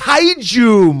a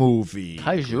kaiju movie.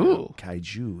 Kaiju.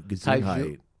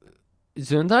 Gesundheit.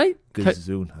 Gesundheit?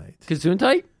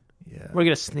 Gesundheit? Yeah. We're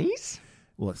gonna sneeze?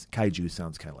 Well, kaiju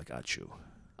sounds kind of like achu.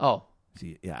 Oh.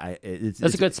 See, yeah,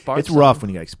 that's a good spark. It's rough when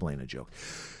you gotta explain a joke.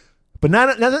 But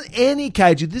not any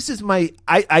kaiju. This is my.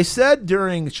 I said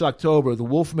during Shocktober, the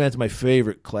Wolfman's my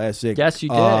favorite classic. Yes, you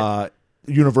did.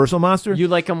 Universal monster. You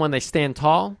like them when they stand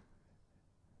tall,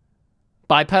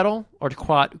 bipedal, or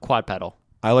quadpedal?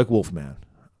 I like Wolfman.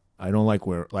 I don't like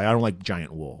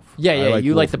Giant Wolf. Yeah.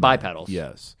 You like the Wolfman. bipedals.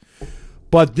 Yes.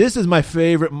 But this is my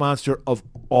favorite monster of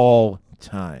all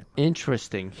time.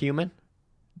 Interesting. Human?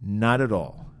 Not at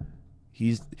all.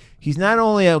 He's not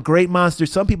only a great monster,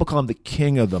 some people call him the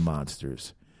king of the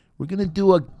monsters. We're going to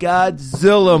do a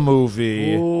Godzilla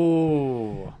movie.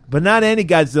 Ooh. But not any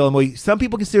Godzilla movie. Some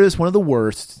people consider this one of the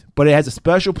worst, but it has a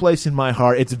special place in my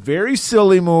heart. It's a very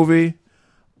silly movie,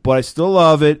 but I still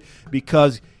love it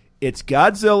because it's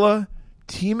Godzilla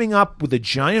teaming up with a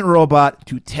giant robot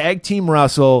to tag team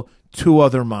wrestle two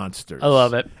other monsters. I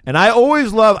love it. And I've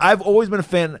always been a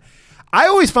fan. I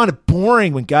always found it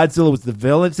boring when Godzilla was the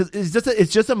villain.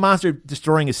 It's just a monster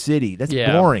destroying a city. That's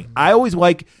boring. I always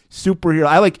like superhero.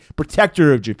 I like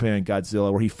Protector of Japan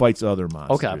Godzilla, where he fights other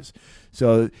monsters. Okay.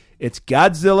 So it's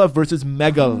Godzilla versus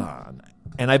Megalon.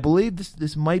 And I believe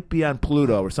this might be on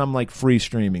Pluto or some like free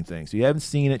streaming thing. So you haven't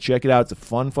seen it, check it out. It's a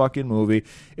fun fucking movie.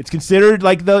 It's considered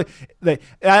like I think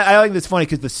it's funny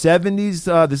because the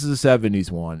 70s, this is a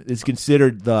 70s one. It's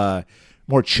considered the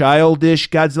more childish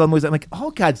Godzilla movies. I'm like,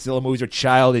 all Godzilla movies are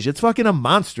childish. It's fucking a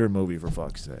monster movie, for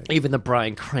fuck's sake. Even the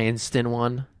Bryan Cranston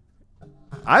one.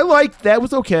 I liked that.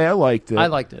 Was okay. I liked it. I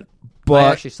liked it. But,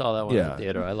 I actually saw that one in the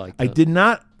theater. I liked it. I did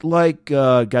not like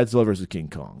Godzilla vs. King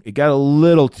Kong. It got a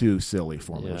little too silly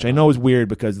for me, which I know is weird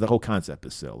because the whole concept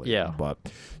is silly. Yeah. But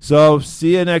so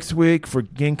see you next week for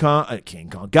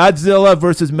Godzilla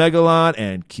vs. Megalon,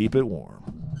 and keep it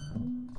warm.